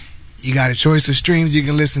things. You got a choice of streams you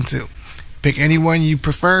can listen to. Pick any one you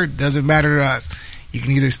prefer. Doesn't matter to us. You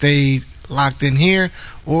can either stay locked in here,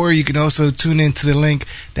 or you can also tune into the link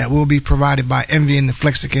that will be provided by Envy and the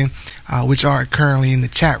Flexicon, which are currently in the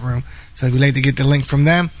chat room. So if you'd like to get the link from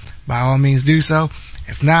them, by all means do so.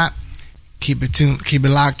 If not, keep it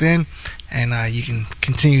locked in, and you can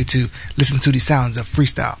continue to listen to the sounds of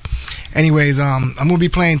freestyle. Anyways, I'm gonna be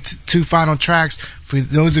playing two final tracks for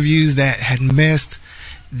those of you that had missed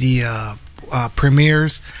the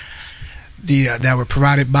premieres that were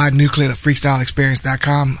provided by Nuclear of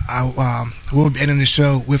FreestyleExperience.com. I will be ending the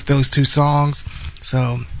show with those two songs.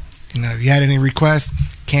 So, if you had any requests,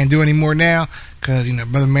 can't do any more now because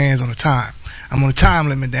Brother Man's on the time. I'm on a time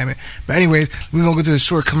limit, damn it. But anyways, we're gonna go to a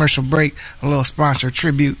short commercial break, a little sponsor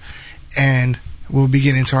tribute, and we'll be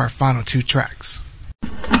getting into our final two tracks.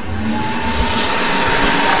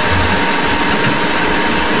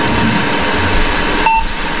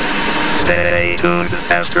 Stay tuned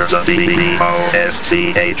after the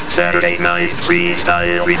DOFCH Saturday Night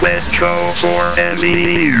Freestyle Request Show for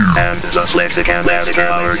Envy and the Flexicon After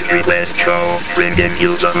Hours Request Show, bringing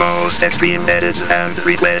you the most extreme edits and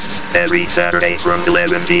requests every Saturday from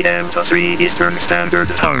 11 p.m. to 3 Eastern Standard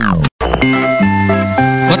Time.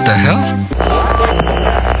 What the hell?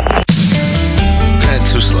 Kinda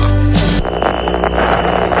too slow.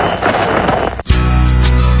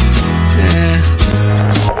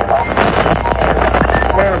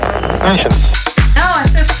 No, I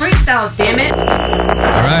said freestyle, damn it.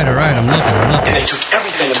 Alright, I'm looking. And they took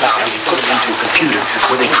everything about him and put it into a computer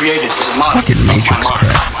where they created this model. Fucking Matrix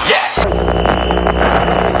crap. Yes.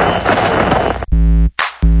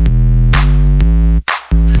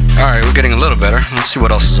 Alright, we're getting a little better. Let's see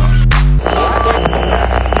what else is on.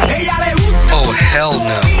 Oh, hell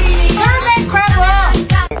no. Turn that crap off.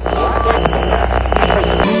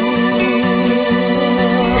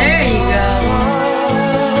 There you go.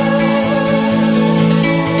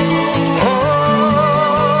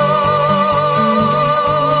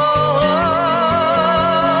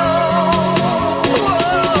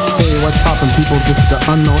 Hey, what's poppin', people? This is the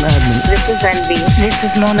Unknown Admin. This is Envy. This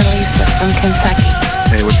is Mona Lisa from Kentucky.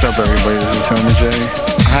 Hey, what's up, everybody? This is Tony J.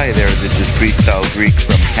 Hi there, this is Freestyle Greek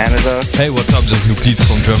from Canada. Hey, what's up? This is Nuclear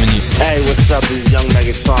from Germany. Hey, what's up? This is Young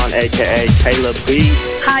Megatron, aka Caleb B.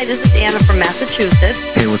 Hi, this is Anna from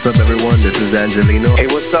Massachusetts. Hey, what's up, everyone? This is Angelino. Hey,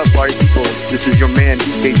 what's up, party people? This is your man,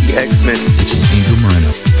 DJ the X-Men. This is Angel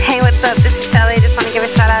Moreno. Hey, what's up? This is Shelly. Just want to give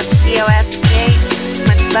a shout out to DOFCH.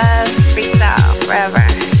 Much love. Freestyle forever.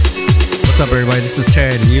 What's up, everybody? This is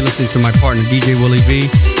Ted, and you're listening to my partner DJ Willie V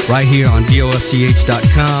right here on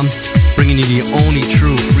DOFCH.com, bringing you the only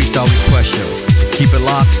true freestyle request show. Keep it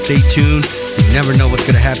locked, stay tuned. You never know what's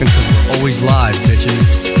gonna happen because we're always live, bitches.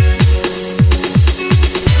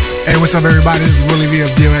 Hey, what's up, everybody? This is Willie V of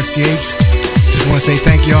DOFCH. Just want to say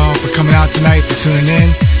thank y'all for coming out tonight, for tuning in.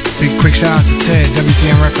 Big quick shout out to Ted,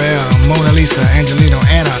 WCM Raphael, Mona Lisa, Angelino,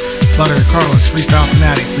 Anna, Butter, Carlos, Freestyle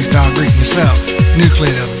Fanatic, Freestyle Greek, Michelle,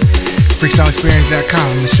 Nuclear, FreestyleExperience.com,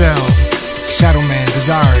 Michelle, Shadowman,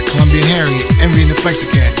 Desire, Colombian Harry, Envy and the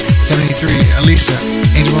Flexicon, 73, Alicia,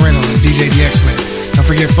 Angel Moreno, and DJ the X-Men. Don't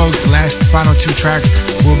forget, folks, the last final two tracks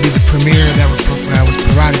will be the premiere that was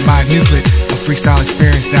provided by Nuclear of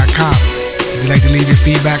FreestyleExperience.com. If you'd like to leave your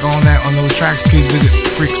feedback on those tracks, please visit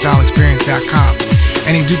FreestyleExperience.com.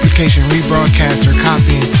 Any duplication, rebroadcast, or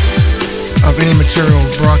copying of any material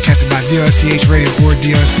broadcasted by DOFCH Radio or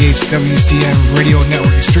DOFCH WCM Radio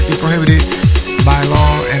Network is strictly prohibited by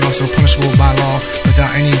law and also punishable by law without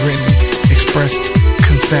any written express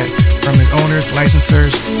consent from its owners,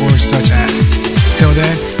 licensors, or such as. Till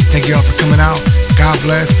then, thank you all for coming out. God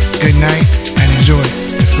bless, good night, and enjoy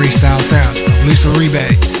the freestyle sounds of Lisa Uribe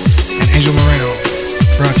and Angel Moreno,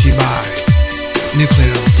 brought to you by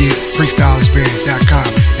Nuclear, the freestyleexperience.com,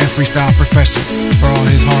 and Freestyle Professor for all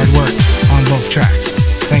his hard work on both tracks.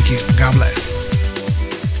 Thank you. God bless.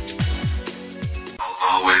 I'll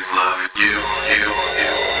always love you.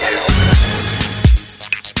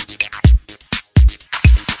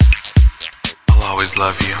 I'll always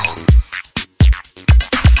love you.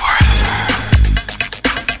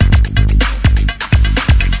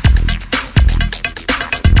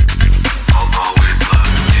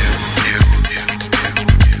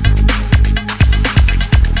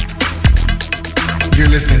 You're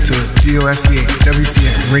listening to a DOFCH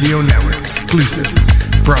WCN Radio Network exclusive,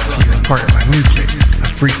 brought to you in part by Nuclear, a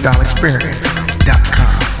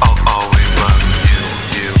freestyleexperience.com. I'll always love you.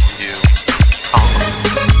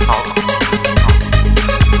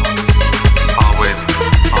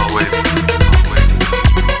 Always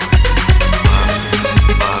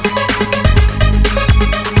love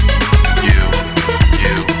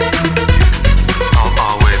you. I'll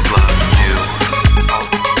always love you.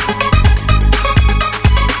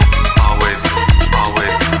 Always love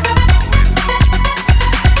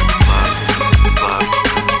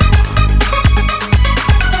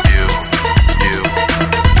you.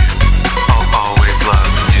 I'll always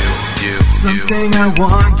love you. Something I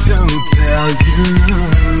want to tell you,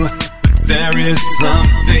 but there is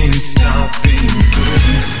something stopping me.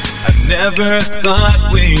 I never thought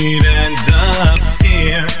we'd end up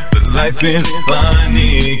here, but life is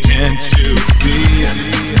funny, can't you see?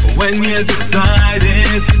 When you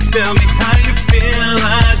decided to tell me how you feel,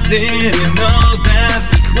 I didn't know that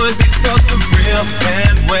this would be so surreal.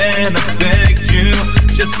 And when I begged you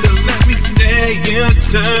just to let me stay, you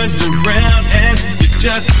turned around and you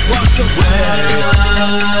just walked away.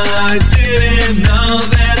 I didn't know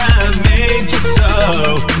that I made you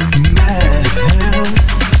so mad.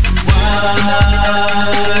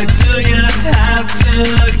 Why do you have to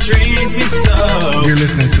treat me so? You're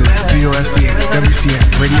listening to DOFCH WCN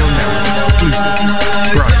Radio Network exclusive,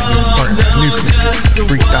 brought to you in part by Nuclear,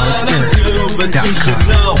 freestyleexperience.com.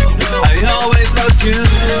 I always loved you.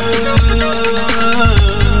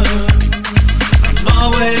 I'll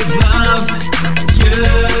always love you.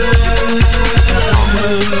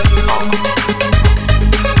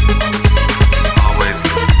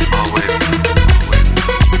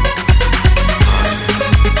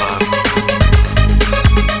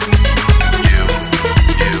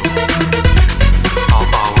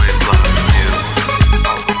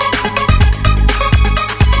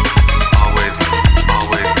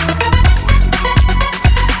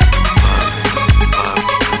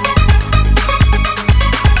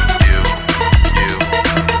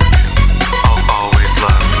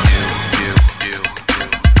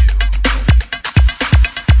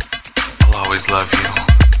 Love you.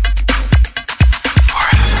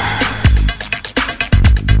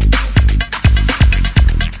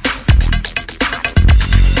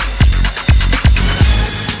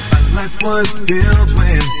 Life was filled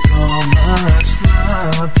with so much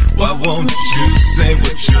love. Why won't you say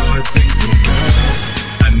what you're thinking of?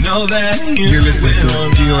 I know that you're listening to a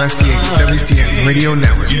DOFCH WCN Radio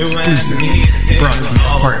Network exclusive, brought to you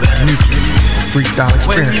in part by Nuclear,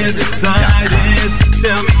 When you decided to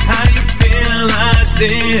tell me how you feel, I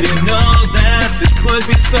didn't know that this would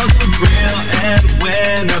be so surreal. And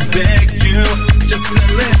when I begged you just to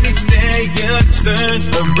let me stay, you turned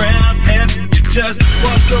around and you just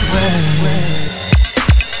walked away.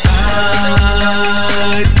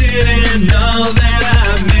 I didn't know that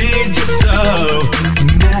I made you so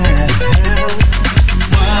mad.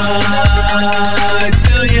 Why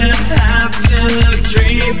do you have to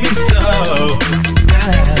treat me so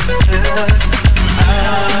bad?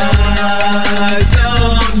 I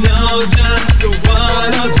don't know just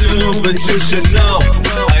what I'll do, but you should know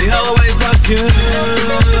I always love you.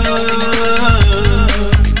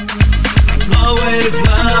 I'll always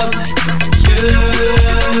love you.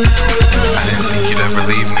 I didn't think you'd ever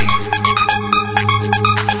leave me.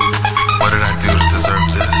 What did I do to deserve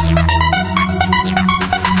this?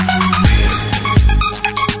 Please,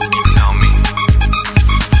 tell me.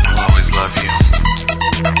 I'll always love you.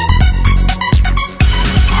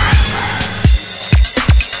 Forever.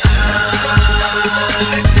 I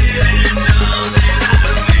didn't know that I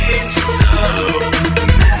made you so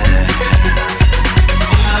mad.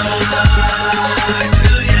 Why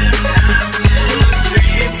do you have to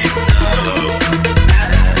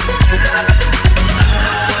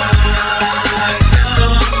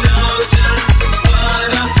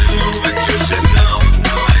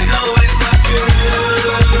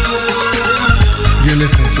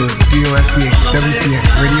DOFCH WCN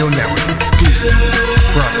Radio Network exclusive.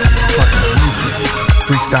 Brought to you in part by Nuclear,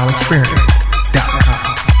 FreestyleExperience.com.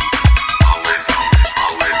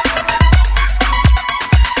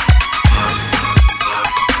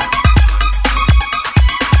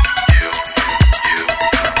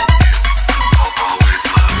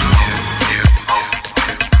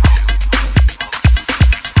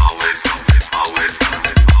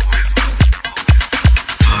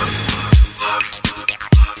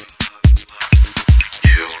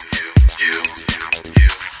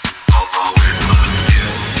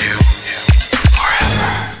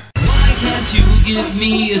 Give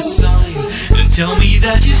me a sign and tell me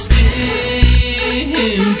that you still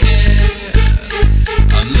care.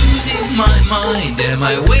 I'm losing my mind, am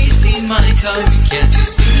I wasting my time? Can't you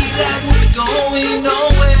see that we're going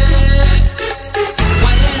nowhere?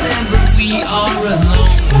 Whenever we are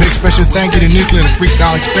alone. Big special thank you to Nuclear, the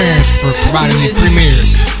Freestyle Experience, for providing the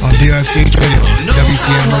premieres on DOFCH Radio,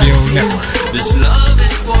 WCN Radio Network. This love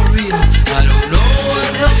is for real, I don't know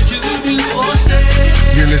what else to do or say.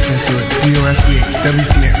 You're listening to it, DOFCH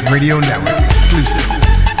WCN Radio Network exclusive.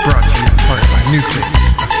 Brought to you in part by Nuclear,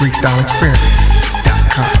 a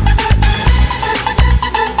FreestyleExperience.com.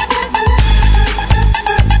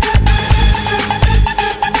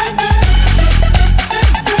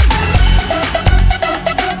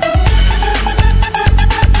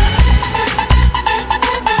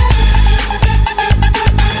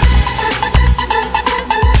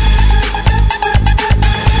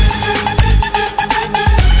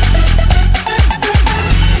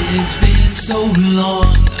 So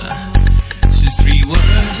long since 3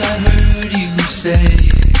 words I heard you say.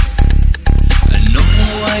 I know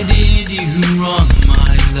I did you wrong,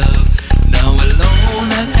 my love. Now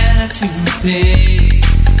alone I've had to pay.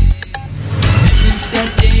 Since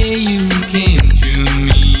that day you came to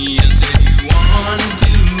me and said you wanted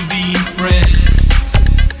to be friends,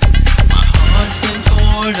 my heart's been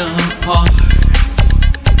torn apart.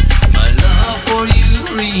 My love for you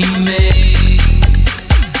remains.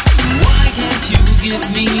 Give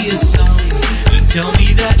me a sign and tell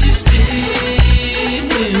me that you still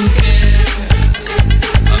care.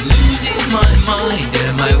 I'm losing my mind,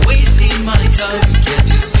 am I wasting my time? Can't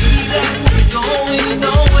you see that we're going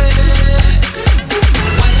nowhere?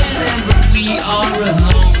 Whenever we are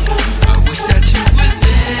alone, I wish that you were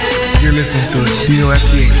there. You're listening to it,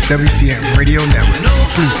 DOFCH WCN Radio Network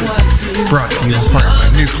exclusive. Brought to you in part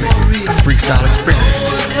by Nuclear, a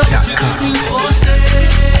FreestyleExperience.com.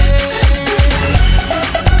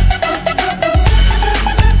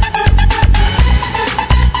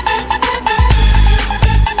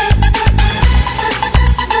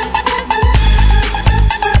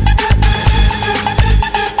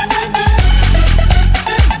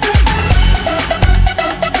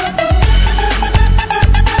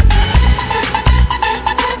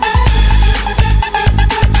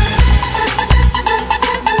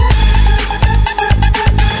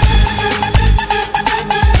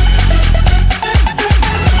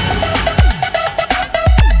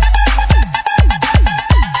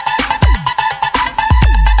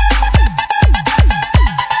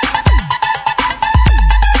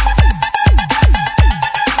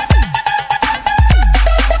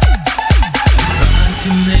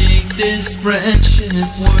 Friendship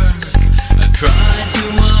work, I try to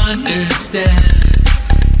understand.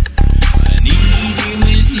 I need you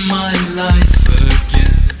in my life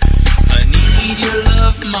again. I need your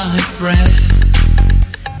love, my friend.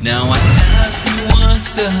 Now I ask you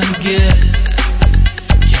once again,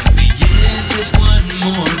 can we give this one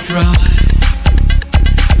more try?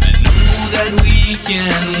 I know that we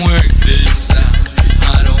can work this out.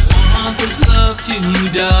 I don't want this love to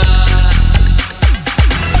die.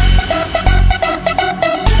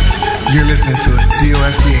 You're listening to it,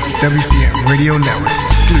 DOFCH WCN Radio Network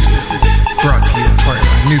exclusive. Brought to you in part by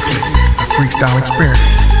Nuclear, a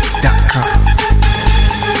FreestyleExperience.com.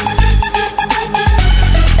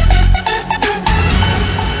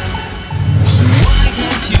 So why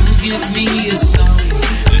can't you give me a sign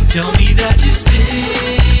and tell me that you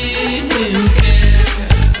still care?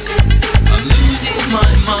 I'm losing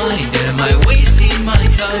my mind, am I wasting my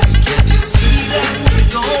time? Can't you see that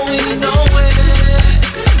we're going nowhere?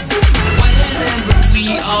 Whenever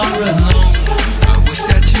we are alone, I wish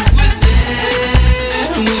that you were there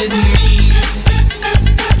with me.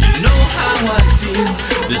 You know how I feel,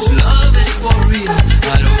 this love is for real.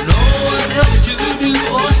 I don't know what else to do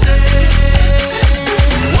or say.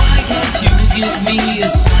 So why can't you give me a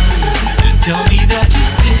sign and tell me that you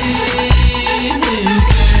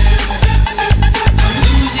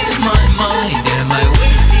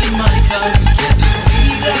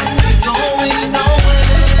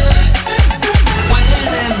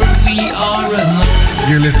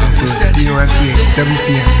DOFCH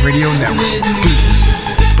WCM Radio Network exclusive.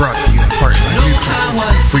 Brought to you in part by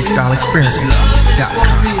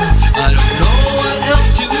FreestyleExperience.com. I don't know what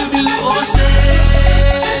else to do or say.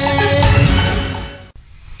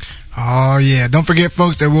 Oh yeah, don't forget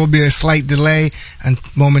folks, there will be a slight delay and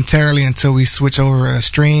momentarily until we switch over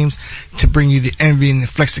streams to bring you the Envy and the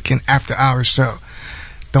Flexicon After Hours show.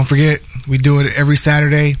 Don't forget, we do it every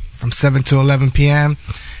Saturday from 7 to 11 p.m.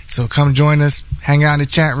 So come join us, hang out in the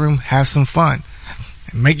chat room, have some fun,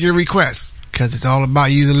 and make your requests, because it's all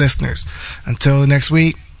about you, the listeners. Until next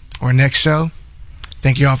week or next show,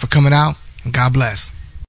 thank you all for coming out, and God bless.